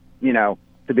expect, to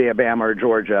be a Bama or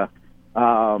Georgia.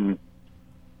 But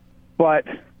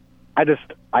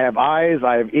I have eyes,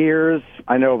 I have ears.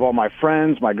 I know of all my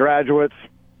friends, my graduates,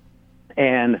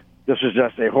 and this was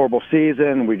just a horrible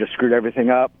season. We just screwed everything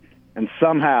up, and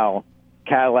somehow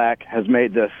Cadillac has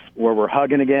made this where we're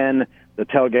hugging again. The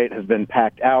tailgate has been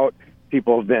packed out.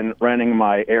 People have been renting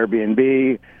my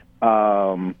Airbnb.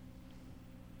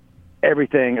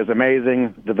 Everything is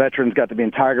amazing. The veterans got to be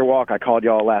in Tiger Walk. I called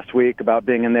y'all last week about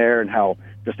being in there and how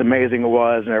just amazing it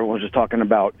was, and everyone was just talking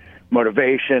about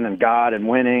motivation and God and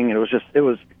winning. And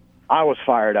I was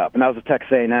fired up, and that was a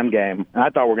Texas A&M game, and I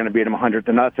thought we were going to beat them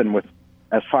 100-0 with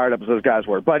as fired up as those guys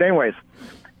were. But anyways,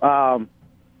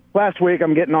 last week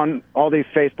I'm getting on all these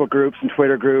Facebook groups and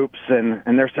Twitter groups, and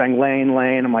they're saying Lane.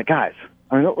 I'm like, guys,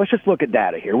 let's just look at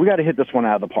data here. We got to hit this one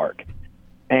out of the park.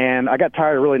 And I got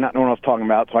tired of really not knowing what I was talking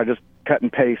about, so I just cut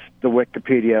and paste the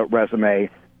Wikipedia resume.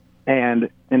 And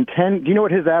in 10, do you know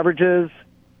what his average is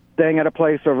staying at a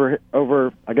place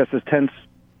over I guess his 10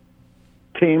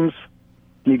 teams?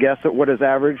 Can you guess what his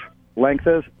average length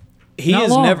is? He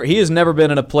has never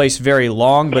been in a place very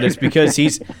long, but it's because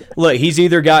he's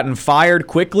either gotten fired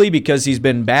quickly because he's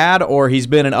been bad, or he's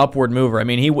been an upward mover. I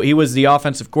mean, he was the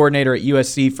offensive coordinator at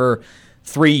USC for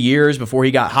 3 years before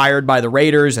he got hired by the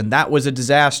Raiders, and that was a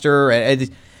disaster.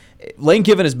 Lane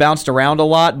Kiffin has bounced around a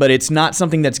lot, but it's not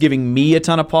something that's giving me a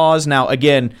ton of pause. Now,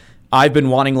 again, I've been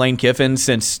wanting Lane Kiffin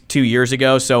since 2 years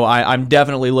ago, so I'm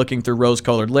definitely looking through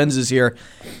rose-colored lenses here.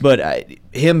 But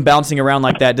him bouncing around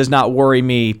like that does not worry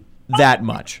me that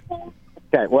much.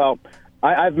 Okay, well,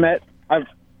 I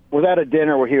was at a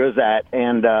dinner where he was at,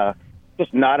 and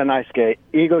just not a nice guy,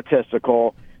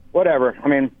 egotistical, whatever. I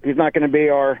mean, he's not going to be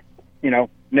our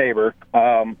neighbor.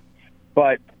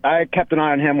 But I kept an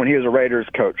eye on him when he was a Raiders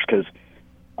coach, because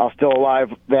I was still alive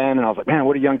then, and I was like, man,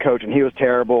 what a young coach. And he was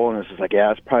terrible, and it's just like,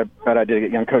 yeah, it's probably a bad idea to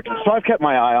get young coaches. So I've kept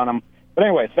my eye on him. But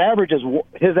anyway, his average is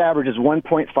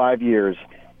 1.5 years,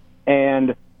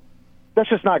 and that's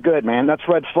just not good, man. That's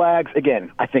red flags.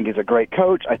 Again, I think he's a great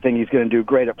coach. I think he's going to do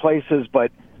great at places, but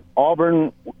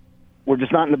Auburn, we're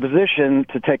just not in the position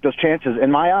to take those chances, in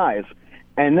my eyes.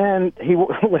 And then he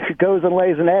goes and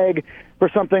lays an egg for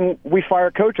something we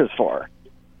fire coaches for.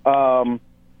 And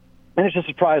it just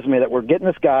surprised me that we're getting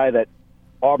this guy that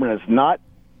Auburn is not,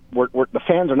 the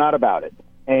fans are not about it.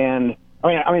 And,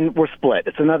 I mean, we're split.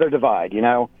 It's another divide,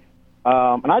 And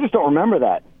I just don't remember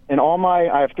that.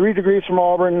 I have 3 degrees from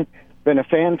Auburn, been a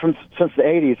fan since the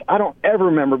 80s. I don't ever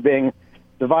remember being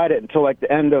divided until like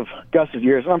the end of Gus's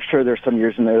years. And I'm sure there's some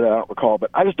years in there that I don't recall, but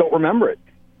I just don't remember it.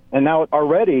 And now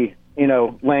already,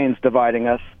 Lane's dividing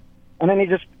us. And then he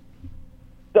just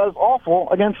does awful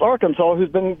against Arkansas, who's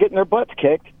been getting their butts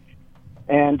kicked,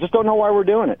 and just don't know why we're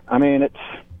doing it. I mean,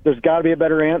 there's got to be a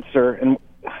better answer. And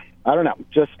I don't know.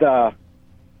 Just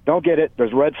don't get it.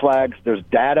 There's red flags. There's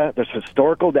data. There's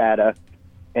historical data.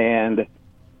 And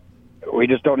we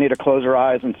just don't need to close our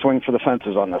eyes and swing for the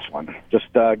fences on this one. Just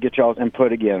get y'all's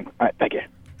input again. All right, thank you.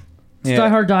 It's Die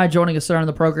Hard Die joining us there on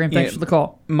the program. Thanks for the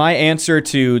call. My answer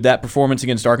to that performance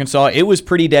against Arkansas, it was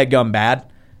pretty dadgum bad.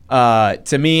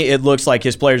 To me, it looks like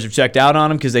his players have checked out on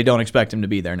him because they don't expect him to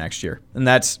be there next year. And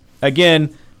that's,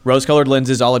 again, rose-colored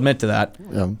lenses. I'll admit to that.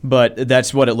 Yeah. But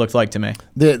that's what it looked like to me.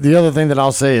 The other thing that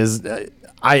I'll say is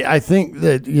I think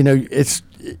that,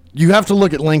 you have to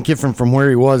look at Lane Kiffin from where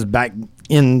he was back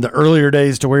in the earlier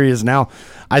days to where he is now.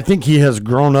 I think he has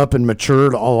grown up and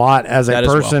matured a lot as a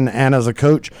person and as a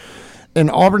coach. And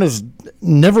Auburn has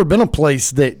never been a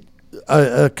place that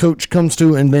a coach comes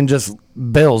to and then just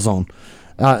bails on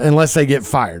unless they get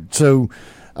fired. So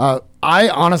I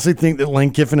honestly think that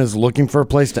Lane Kiffin is looking for a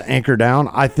place to anchor down.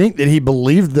 I think that he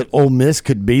believed that Ole Miss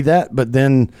could be that, but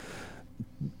then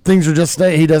things are just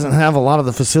he doesn't have a lot of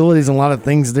the facilities and a lot of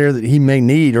things there that he may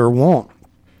need or want.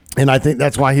 And I think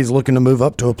that's why he's looking to move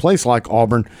up to a place like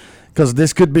Auburn, because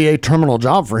this could be a terminal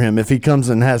job for him. If he comes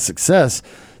and has success,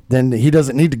 then he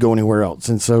doesn't need to go anywhere else.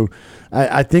 And so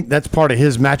I think that's part of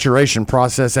his maturation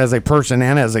process as a person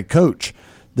and as a coach,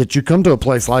 that you come to a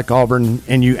place like Auburn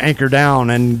and you anchor down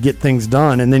and get things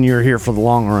done, and then you're here for the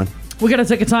long run. We got to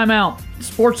take a timeout.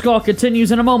 Sports Call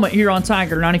continues in a moment here on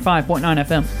Tiger 95.9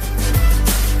 FM.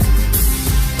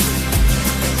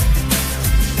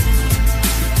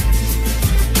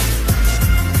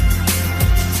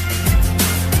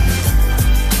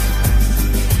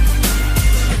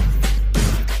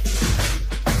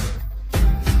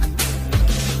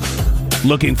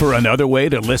 Looking for another way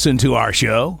to listen to our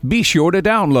show? Be sure to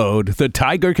download the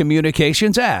Tiger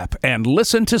Communications app and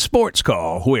listen to Sports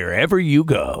Call wherever you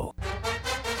go.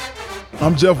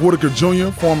 I'm Jeff Whitaker Jr.,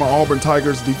 former Auburn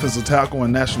Tigers defensive tackle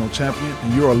and national champion,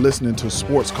 and you are listening to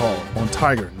Sports Call on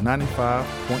Tiger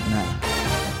 95.9.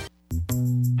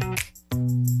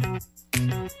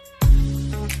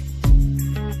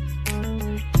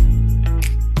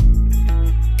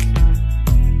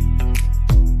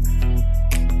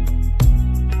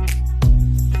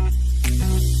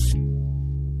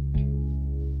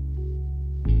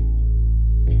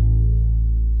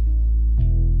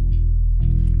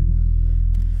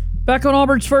 Back on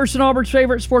Auburn's first and Auburn's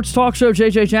favorite sports talk show,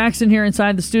 JJ Jackson here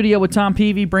inside the studio with Tom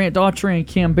Peavy, Brant Daughtry, and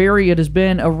Cam Berry. It has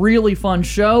been a really fun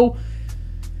show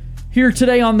here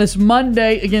today on this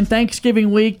Monday. Again,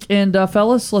 Thanksgiving week. And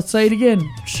fellas, let's say it again.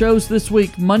 Shows this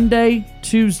week, Monday,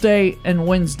 Tuesday, and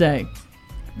Wednesday.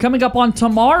 Coming up on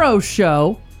tomorrow's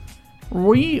show,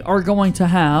 we are going to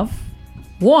have,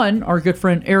 our good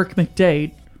friend Eric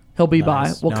McDade. He'll be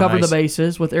by. We'll cover the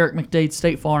bases with Eric McDade,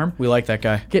 State Farm. We like that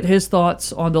guy. Get his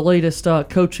thoughts on the latest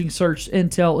coaching search,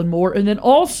 intel, and more. And then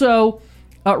also,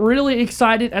 really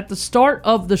excited at the start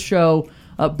of the show,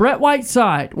 Brett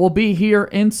Whiteside will be here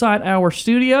inside our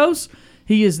studios.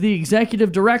 He is the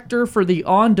executive director for the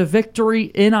On to Victory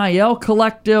NIL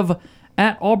Collective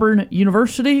at Auburn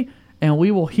University. And we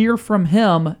will hear from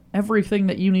him everything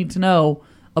that you need to know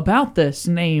about this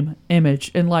name,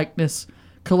 image, and likeness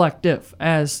collective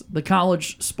as the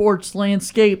college sports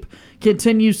landscape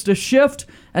continues to shift,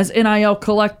 as NIL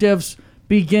collectives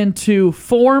begin to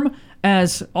form,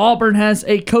 as Auburn has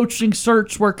a coaching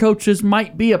search where coaches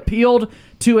might be appealed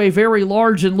to a very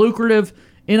large and lucrative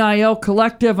NIL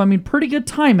collective. I mean, pretty good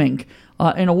timing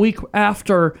in a week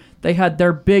after they had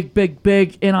their big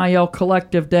NIL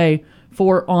collective day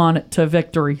for On to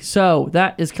Victory. So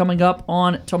that is coming up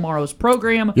on tomorrow's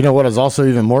program. You know what is also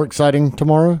even more exciting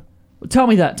tomorrow? Tell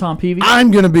me that, Tom Peavy. I'm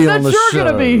going to be on the show. You're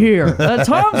going to be here.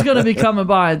 Tom's going to be coming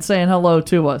by and saying hello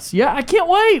to us. Yeah, I can't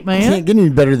wait, man. You can't get any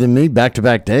better than me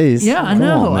back-to-back days. Yeah, I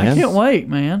know. I can't wait,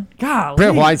 man. Golly.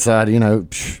 Brett Whiteside,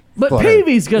 But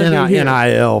Peavy's going to be here.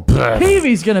 NIL.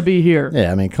 Peavy's going to be here.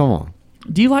 Yeah, I mean, come on.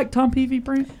 Do you like Tom Peavy,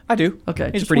 Brent? I do. Okay.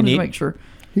 He's pretty neat. To make sure.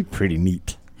 He's pretty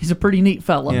neat. He's a pretty neat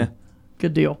fella. Yeah.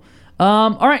 Good deal.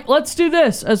 All right, let's do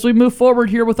this. As we move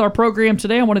forward here with our program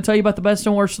today, I want to tell you about the best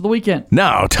and worst of the weekend.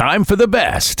 Now, time for the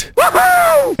best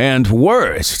and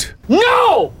worst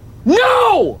No!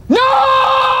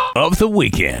 of the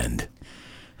weekend.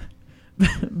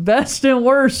 Best and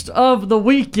worst of the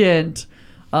weekend.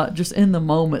 Just in the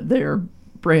moment there,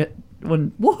 Brent,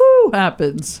 when woohoo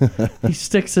happens, he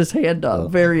sticks his hand up,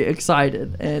 very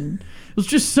excited, and it was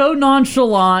just so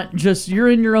nonchalant. Just you're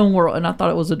in your own world, and I thought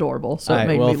it was adorable. So it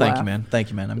made me laugh. Thank you, man. Thank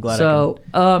you, man. I'm glad. So,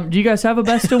 do you guys have a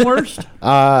best and worst?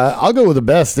 I'll go with the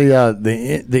best.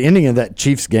 The ending of that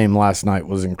Chiefs game last night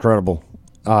was incredible.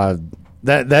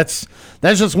 That's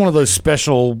just one of those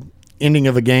special ending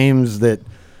of a games that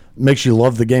makes you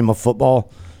love the game of football.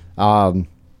 For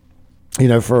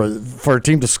a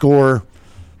team to score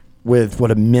with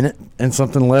a minute and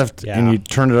something left, and you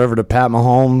turn it over to Pat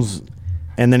Mahomes.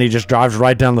 And then he just drives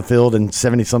right down the field in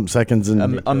 70-something seconds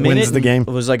and wins the game.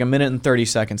 It was like a minute and 30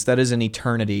 seconds. That is an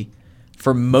eternity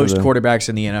for most quarterbacks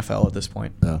in the NFL at this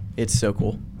point. Yeah. It's so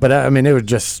cool. But, I mean, it was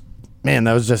just – man,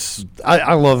 that was just –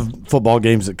 I love football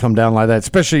games that come down like that,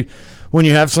 especially when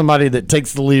you have somebody that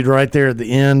takes the lead right there at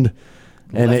the end.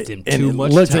 And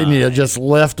just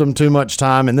left him too much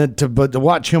time. And then to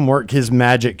watch him work his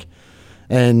magic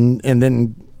and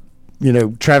then –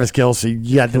 Travis Kelce,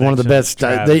 you got one of the best,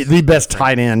 the best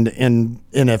tight end in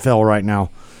NFL right now.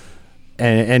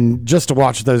 And just to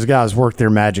watch those guys work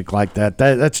their magic like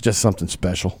that's just something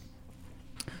special.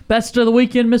 Best of the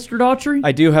weekend, Mr. Daughtry?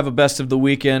 I do have a best of the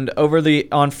weekend.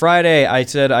 On Friday, I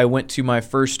said I went to my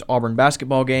first Auburn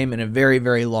basketball game in a very,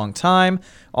 very long time.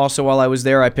 Also, while I was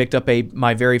there, I picked up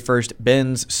my very first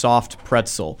Ben's Soft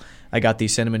Pretzel. I got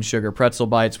these cinnamon sugar pretzel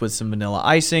bites with some vanilla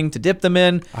icing to dip them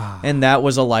in, and that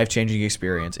was a life-changing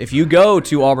experience. If you go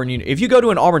to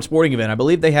an Auburn sporting event, I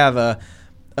believe they have a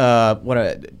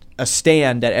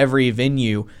stand at every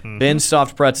venue. Ben's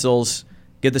Soft Pretzels,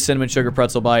 get the cinnamon sugar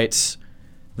pretzel bites,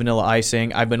 vanilla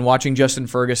icing. I've been watching Justin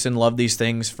Ferguson love these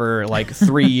things for like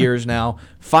 3 years now.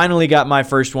 Finally got my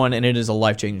first one, and it is a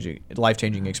life-changing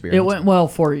experience. It went well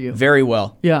for you. Very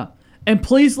well. Yeah. And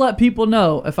please let people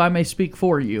know, if I may speak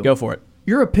for you. Go for it.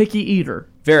 You're a picky eater.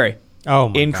 Very. Oh,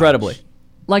 my incredibly. gosh.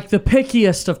 like the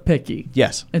pickiest of picky.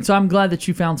 Yes. And so I'm glad that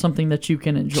you found something that you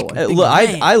can enjoy. Look,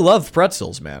 I love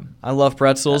pretzels, man. I love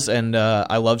pretzels, and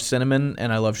I love cinnamon,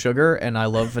 and I love sugar, and I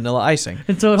love vanilla icing.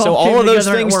 And so all of those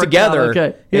things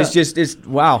together is is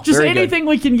wow. Just very anything good.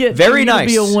 we can get very to nice.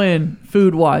 be a win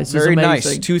food wise. Very is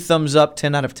amazing. nice. 2 thumbs up,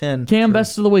 10 out of 10. Cam,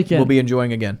 best of the weekend. We'll be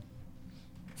enjoying again.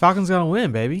 Falcons gonna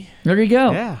win, baby. There you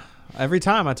go. Yeah. Every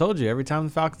time, I told you, every time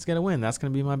the Falcons going to win, that's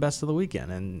going to be my best of the weekend,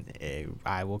 and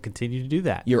I will continue to do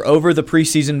that. You're over the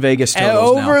preseason Vegas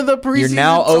totals now. Over the preseason You're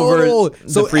now total. over the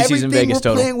so preseason Vegas we're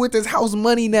total. playing with is house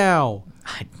money now.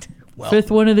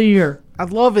 Fifth win of the year. I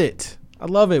love it. I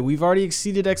love it. We've already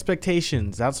exceeded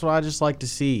expectations. That's what I just like to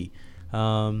see.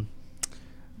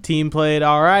 Team played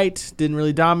all right. Didn't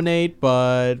really dominate,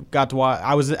 but got to watch.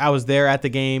 I was there at the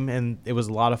game, and it was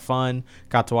a lot of fun.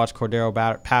 Got to watch Cordero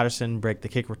Patterson break the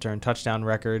kick return touchdown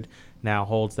record. Now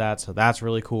holds that, so that's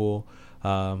really cool.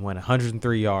 Went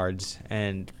 103 yards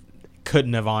and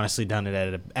couldn't have honestly done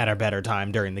it at a better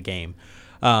time during the game.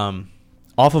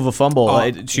 Off of a fumble.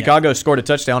 Chicago scored a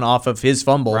touchdown off of his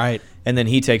fumble. Right. And then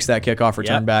he takes that kickoff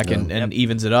return back and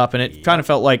evens it up. And it kind of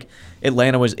felt like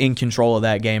Atlanta was in control of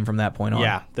that game from that point on.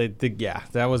 Yeah.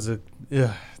 That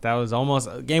was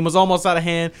almost game was almost out of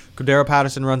hand. Cordero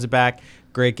Patterson runs it back.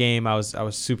 Great game. I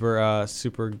was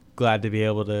super glad to be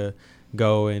able to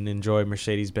go and enjoy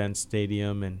Mercedes-Benz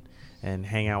Stadium and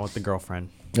hang out with the girlfriend.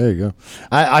 There you go.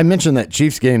 I mentioned that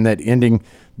Chiefs game, that ending.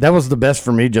 That was the best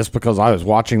for me just because I was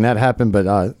watching that happen.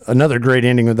 But another great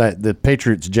ending with that, the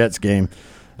Patriots-Jets game.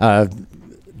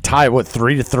 Tie,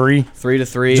 3-3?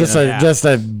 3-3. Just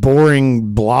a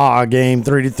boring blah game,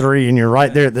 3-3, and you're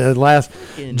right there at the last.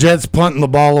 Jets punting the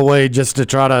ball away just to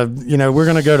try to, we're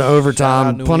going to go to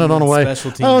overtime, punt it on away.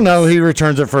 Oh, no, he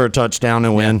returns it for a touchdown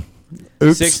and win.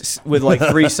 Oops. 6 with like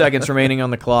 3 seconds remaining on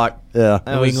the clock. Yeah.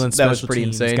 New England that was special pretty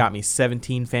teams insane. Got me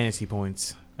 17 fantasy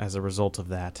points as a result of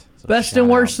that. So Best and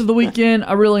worst of the weekend.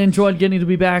 I really enjoyed getting to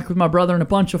be back with my brother and a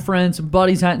bunch of friends and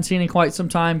buddies. Hadn't seen in quite some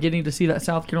time. Getting to see that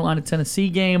South Carolina-Tennessee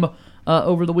game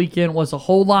over the weekend was a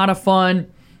whole lot of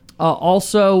fun.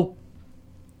 Also,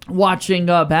 watching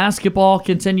basketball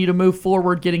continue to move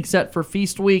forward, getting set for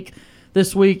Feast Week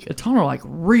this week. A ton of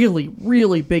really,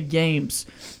 really big games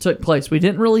took place. We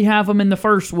didn't really have them in the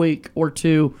first week or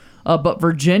two. But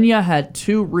Virginia had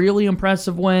 2 really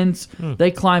impressive wins.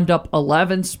 They climbed up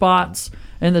 11 spots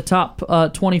in the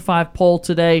top 25 poll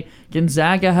today.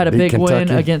 Gonzaga had a big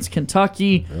win against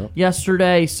Kentucky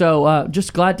yesterday. So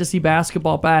just glad to see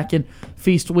basketball back and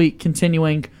Feast Week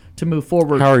continuing to move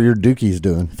forward. How are your Dukies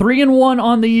doing? 3-1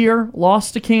 on the year.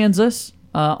 Lost to Kansas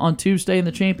on Tuesday in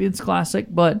the Champions Classic,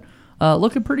 but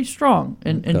looking pretty strong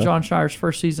in John Shire's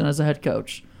first season as a head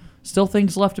coach. Still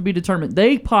things left to be determined.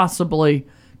 They possibly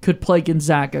could play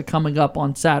Gonzaga coming up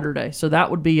on Saturday. So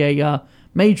that would be a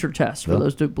major test for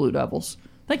those Duke Blue Devils.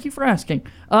 Thank you for asking.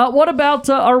 What about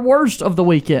our worst of the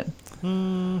weekend?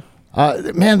 Man,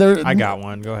 I got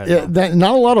one. Go ahead. Yeah,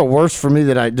 not a lot of worst for me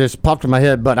that I just popped in my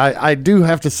head, but I do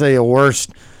have to say a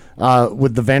worst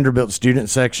with the Vanderbilt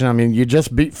student section. I mean, you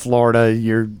just beat Florida.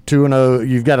 You're 2-0.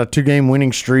 You've got a 2-game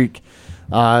winning streak.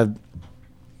 I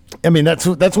mean, that's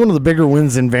one of the bigger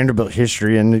wins in Vanderbilt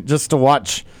history, and just to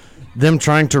watch them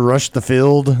trying to rush the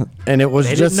field, and it was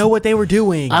they just didn't know what they were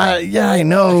doing. Yeah, I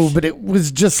know, but it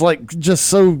was just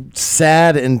so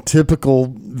sad and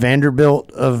typical Vanderbilt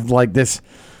of this,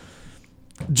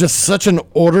 just such an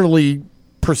orderly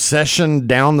procession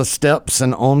down the steps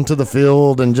and onto the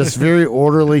field, and just very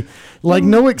orderly,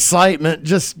 no excitement.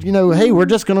 Just hey, we're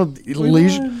just gonna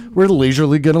we're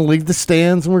leisurely gonna leave the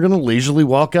stands, and we're gonna leisurely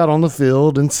walk out on the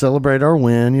field and celebrate our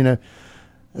win.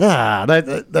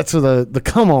 That's the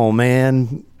come on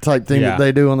man type thing that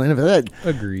they do on the NFL.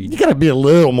 Agreed. You got to be a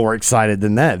little more excited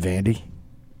than that, Vandy.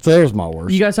 So there's my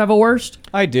worst. You guys have a worst?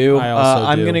 I do.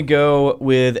 I'm do. going to go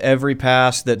with every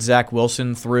pass that Zach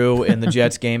Wilson threw in the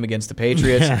Jets game against the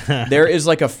Patriots. There is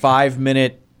a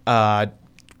 5-minute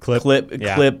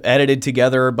clip edited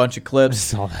together, a bunch of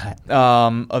clips. I saw that.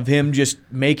 Of him just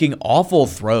making awful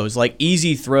throws,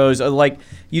 easy throws.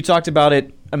 You talked about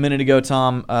it a minute ago,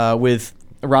 Tom, with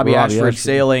Robbie Ashford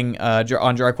sailing on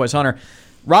Jarquez Hunter.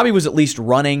 Robbie was at least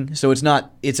running, so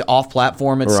it's off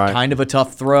platform. It's kind of a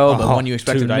tough throw, but one you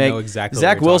expect him to make. I know exactly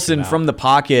Zach Wilson from the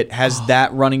pocket has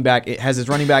that running back. It has his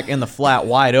running back in the flat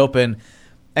wide open,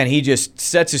 and he just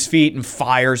sets his feet and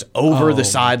fires over the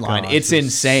sideline. It's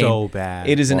insane. So bad.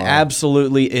 It is an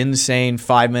absolutely insane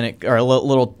 5-minute or a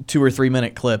little 2 or 3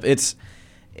 minute clip. It's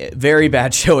very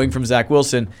bad showing from Zach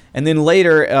Wilson. And then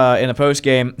later in a post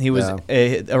game, he was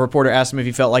a reporter asked him if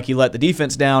he felt like he let the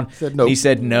defense down. He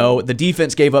said no. The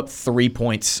defense gave up 3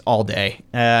 points all day,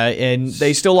 and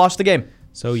they still lost the game.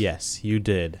 So, yes, you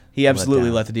did. He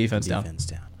absolutely let the defense down.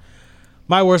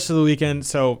 My worst of the weekend,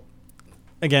 so,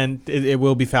 again, it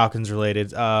will be Falcons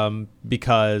related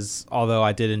because although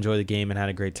I did enjoy the game and had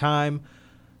a great time,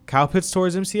 Kyle Pitts tore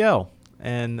his MCL,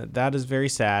 and that is very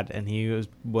sad, and he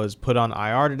was put on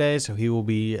IR today, so he will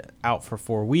be out for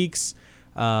 4 weeks.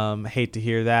 Hate to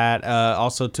hear that.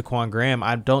 Also, Taquan Graham,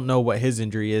 I don't know what his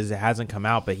injury is. It hasn't come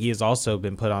out, but he has also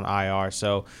been put on IR,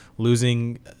 so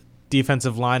losing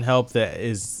defensive line help that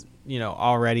is,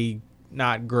 already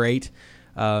not great.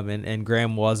 And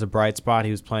Graham was a bright spot.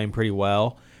 He was playing pretty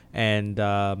well. And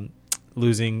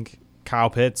losing Kyle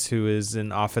Pitts, who is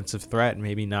an offensive threat,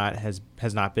 maybe has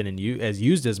not been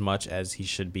used as much as he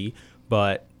should be.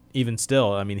 But even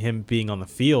still, I mean, him being on the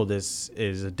field is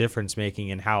a difference making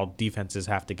in how defenses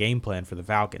have to game plan for the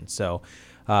Falcons. So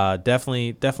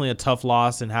definitely a tough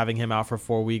loss, and having him out for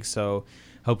 4 weeks. So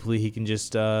hopefully he can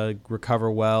just recover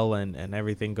well and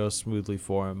everything goes smoothly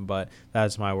for him. But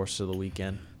that's my worst of the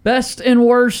weekend. Best and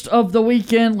worst of the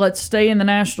weekend. Let's stay in the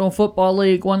National Football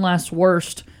League. One last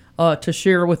worst to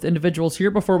share with individuals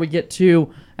here before we get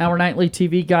to our nightly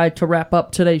TV guide to wrap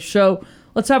up today's show.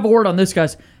 Let's have a word on this,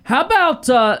 guys. How about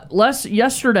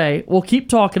yesterday? We'll keep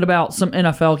talking about some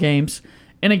NFL games.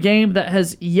 In a game that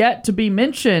has yet to be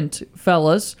mentioned,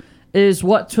 fellas, is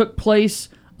what took place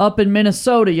up in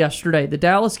Minnesota yesterday. The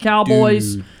Dallas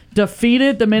Cowboys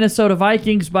defeated the Minnesota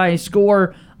Vikings by a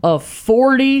score of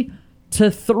 40-3.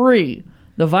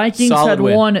 The Vikings had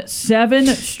won 7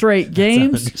 straight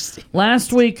games.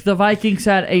 Last week, the Vikings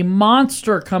had a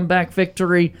monster comeback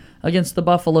victory against the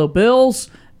Buffalo Bills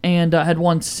and had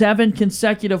won 7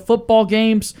 consecutive football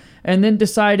games, and then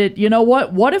decided, you know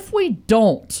what? What if we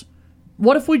don't?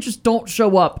 What if we just don't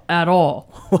show up at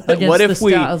all against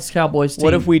the Dallas Cowboys team?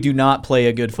 What if we do not play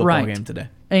a good football game today?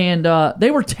 And they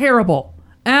were terrible.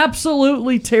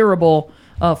 Absolutely terrible.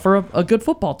 For a good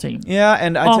football team. Yeah,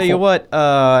 and I tell you what,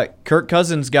 Kirk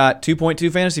Cousins got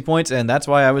 2.2 fantasy points, and that's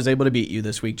why I was able to beat you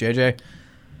this week, JJ.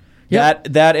 Yep.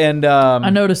 That and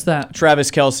I noticed that.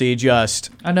 Travis Kelce just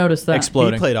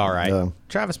exploding. He played all right. Yeah.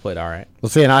 Travis played all right. Well,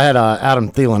 see, and I had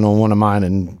Adam Thielen on one of mine,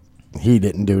 and he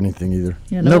didn't do anything either.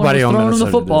 Yeah, nobody on Minnesota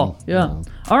the football. Did. Yeah. No.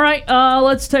 All right,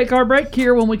 let's take our break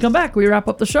here. When we come back, we wrap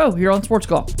up the show here on Sports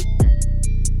Call.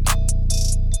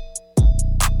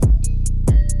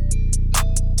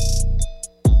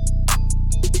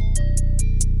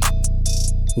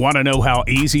 Want to know how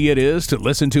easy it is to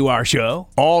listen to our show?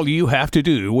 All you have to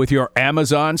do with your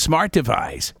Amazon smart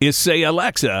device is say,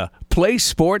 Alexa, play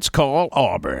Sports Call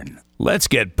Auburn. Let's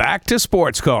get back to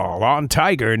Sports Call on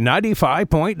Tiger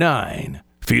 95.9.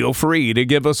 Feel free to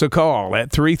give us a call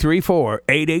at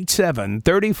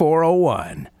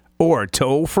 334-887-3401 or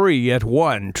toll free at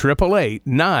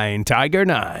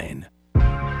 1-888-9-TIGER-9.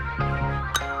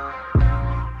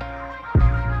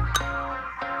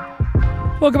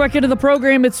 Welcome back into the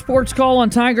program. It's Sports Call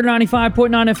on Tiger 95.9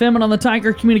 FM and on the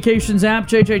Tiger Communications app.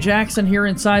 JJ Jackson here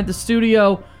inside the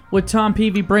studio with Tom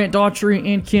Peavy, Brant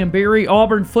Daughtry, and Kim Berry.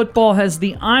 Auburn football has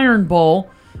the Iron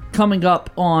Bowl coming up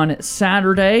on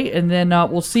Saturday, and then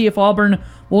we'll see if Auburn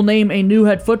will name a new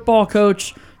head football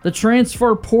coach. The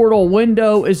transfer portal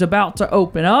window is about to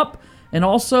open up, and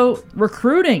also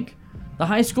recruiting. The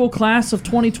high school class of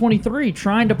 2023,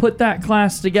 trying to put that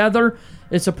class together.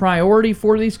 It's a priority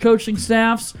for these coaching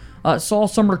staffs. Saw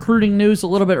some recruiting news a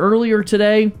little bit earlier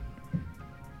today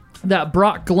that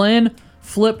Brock Glenn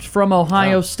flipped from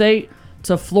Ohio State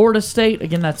to Florida State.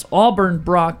 Again, that's Auburn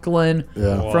Brock Glenn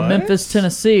from Memphis,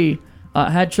 Tennessee.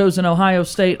 Had chosen Ohio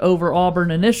State over Auburn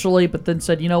initially, but then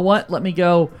said, you know what, let me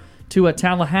go to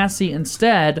Tallahassee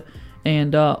instead.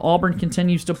 And Auburn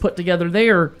continues to put together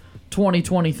their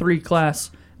 2023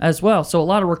 class as well. So a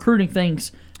lot of recruiting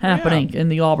things happening in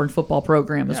the Auburn football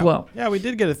program as well. Yeah, we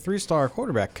did get a 3-star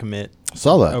quarterback commit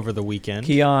over the weekend.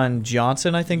 Keon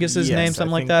Johnson, I think is his name,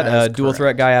 something like that. Dual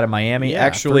threat guy out of Miami.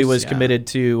 Actually was committed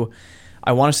to,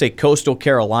 I want to say, Coastal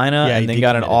Carolina, and then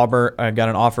got an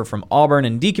offer from Auburn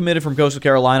and decommitted from Coastal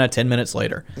Carolina 10 minutes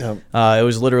later. Yep. It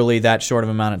was literally that short of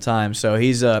amount of time. So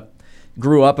he's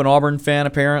grew up an Auburn fan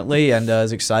apparently, and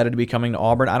is excited to be coming to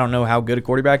Auburn. I don't know how good a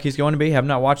quarterback he's going to be. Have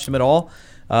not watched him at all.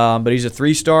 But he's a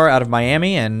 3-star out of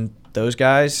Miami, and those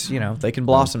guys, they can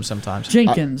blossom sometimes.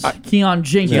 Keon Jenkins. Keon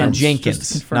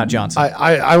Jenkins, not Johnson.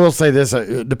 I will say this,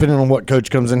 depending on what coach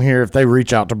comes in here, if they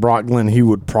reach out to Brock Glenn, he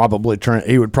would probably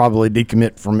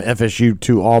decommit from FSU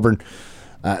to Auburn.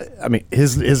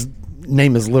 His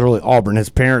name is literally Auburn. His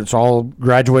parents all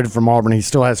graduated from Auburn. He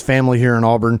still has family here in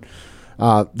Auburn.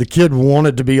 The kid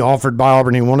wanted to be offered by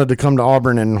Auburn. He wanted to come to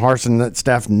Auburn, and Harsin, that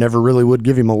staff never really would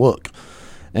give him a look.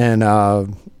 And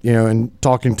and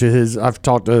talking to I've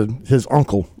talked to his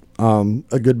uncle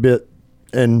a good bit,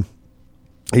 and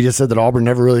he just said that Auburn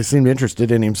never really seemed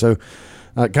interested in him. So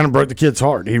it kind of broke the kid's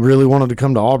heart. He really wanted to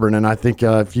come to Auburn, and I think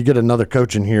if you get another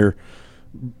coach in here,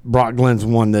 Brock Glenn's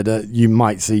one that you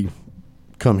might see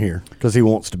come here because he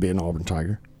wants to be an Auburn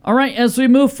Tiger. All right, as we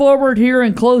move forward here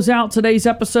and close out today's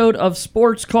episode of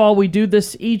Sports Call, we do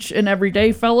this each and every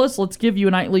day, fellas. Let's give you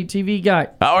a nightly TV guide.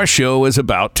 Our show is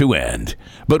about to end,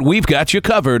 but we've got you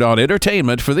covered on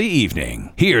entertainment for the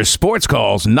evening. Here's Sports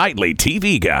Call's nightly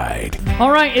TV guide.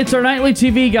 All right, it's our nightly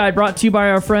TV guide brought to you by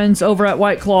our friends over at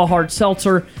White Claw Hard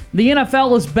Seltzer. The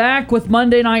NFL is back with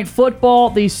Monday Night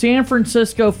Football. The San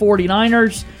Francisco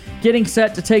 49ers getting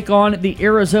set to take on the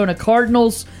Arizona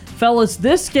Cardinals. Fellas,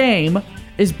 this game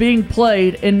is being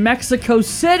played in Mexico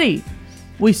City.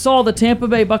 We saw the Tampa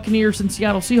Bay Buccaneers and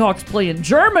Seattle Seahawks play in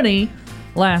Germany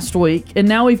last week, and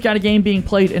now we've got a game being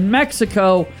played in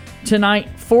Mexico tonight.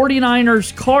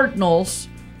 49ers, Cardinals.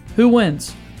 Who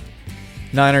wins?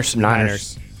 Niners.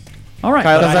 All right.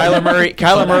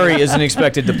 Kyler Murray isn't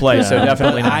expected to play, so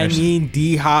definitely Niners. I mean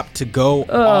D-Hop to go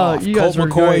off. You Colt guys were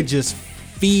McCoy great. just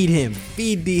feed him.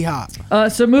 Feed D-Hop.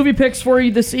 Some movie picks for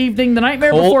you this evening. The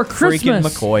Nightmare Colt Before freaking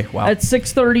Christmas McCoy. Wow. at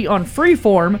 6:30 on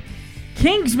Freeform.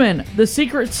 Kingsman: The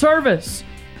Secret Service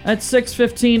at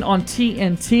 6:15 on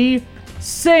TNT.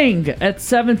 Sing at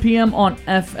 7 p.m. on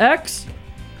FX.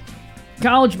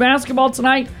 College basketball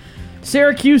tonight.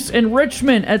 Syracuse and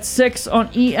Richmond at 6 on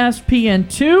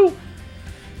ESPN2.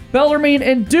 Bellarmine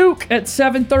and Duke at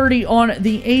 7:30 on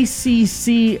the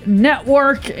ACC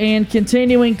network. And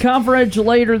continuing coverage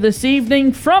later this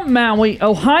evening from Maui,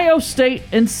 Ohio State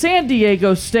and San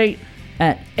Diego State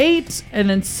at 8, and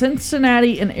then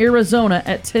Cincinnati and Arizona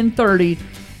at 10:30.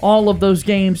 All of those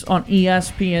games on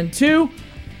ESPN2.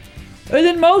 And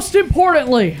then most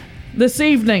importantly, this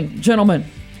evening, gentlemen,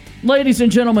 ladies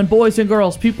and gentlemen, boys and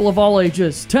girls, people of all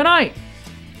ages, tonight,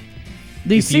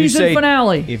 the season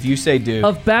finale If you say Duke.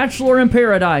 of Bachelor in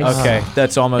Paradise. Okay,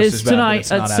 that's almost is as bad, but tonight it's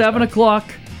not at as 7 bad.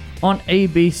 o'clock on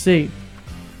ABC.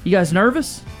 You guys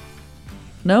nervous?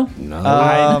 No?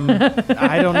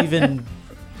 I don't even...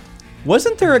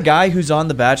 Wasn't there a guy who's on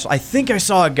The Bachelor? I think I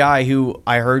saw a guy who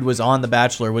I heard was on The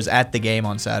Bachelor was at the game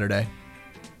on Saturday.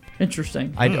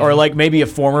 Interesting. Or like maybe a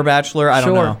former Bachelor. I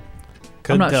don't Sure. know.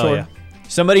 Couldn't I'm not tell sure. ya.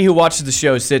 Somebody who watches the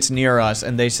show sits near us,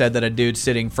 and they said that a dude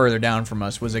sitting further down from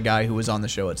us was a guy who was on the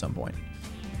show at some point.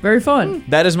 Very fun.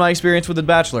 That is my experience with The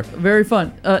Bachelor. Very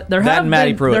fun. There and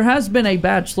Maddie Pruitt. has been a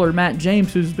Bachelor, Matt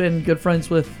James, who's been good friends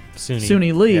with SUNY.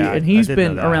 SUNY Lee, Yeah, and I he's did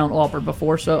been know that. around Auburn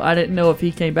before, so I didn't know if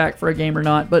he came back for a game or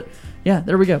not. But yeah,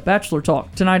 there we go. Bachelor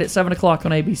Talk tonight at 7 o'clock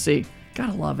on ABC.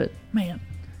 Gotta love it. Man,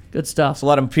 good stuff. It's a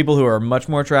lot of people who are much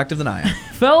more attractive than I am.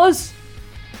 Fellas,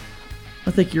 I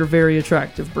think you're very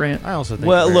attractive, Brant. I also think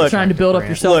Well, you're very look, Trying to build up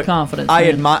attractive, your Brant. self-confidence.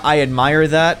 I man. I admire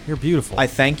that. You're beautiful. I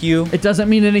thank you. It doesn't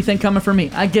mean anything coming from me.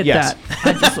 I get Yes.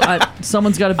 that.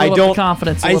 Someone's got to build up the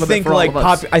confidence a little bit for all of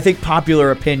us. I think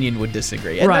popular opinion would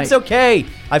disagree, and Right. that's okay.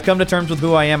 I've come to terms with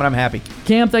who I am, and I'm happy.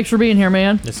 Cam, thanks for being here,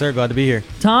 man. Yes, sir. Glad to be here.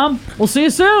 Tom, we'll see you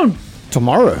soon.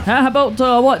 Tomorrow. How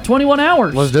about 21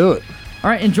 hours? Let's do it. All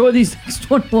right, enjoy these next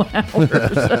 21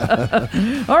 hours.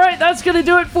 All right, that's going to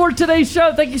do it for today's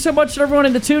show. Thank you so much to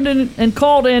everyone that tuned in and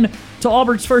called in to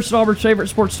Auburn's first and Auburn's favorite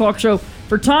sports talk show.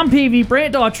 For Tom Peavy,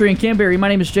 Brant Daughtry, and Cam Berry, my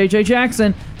name is JJ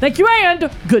Jackson. Thank you and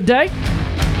good day.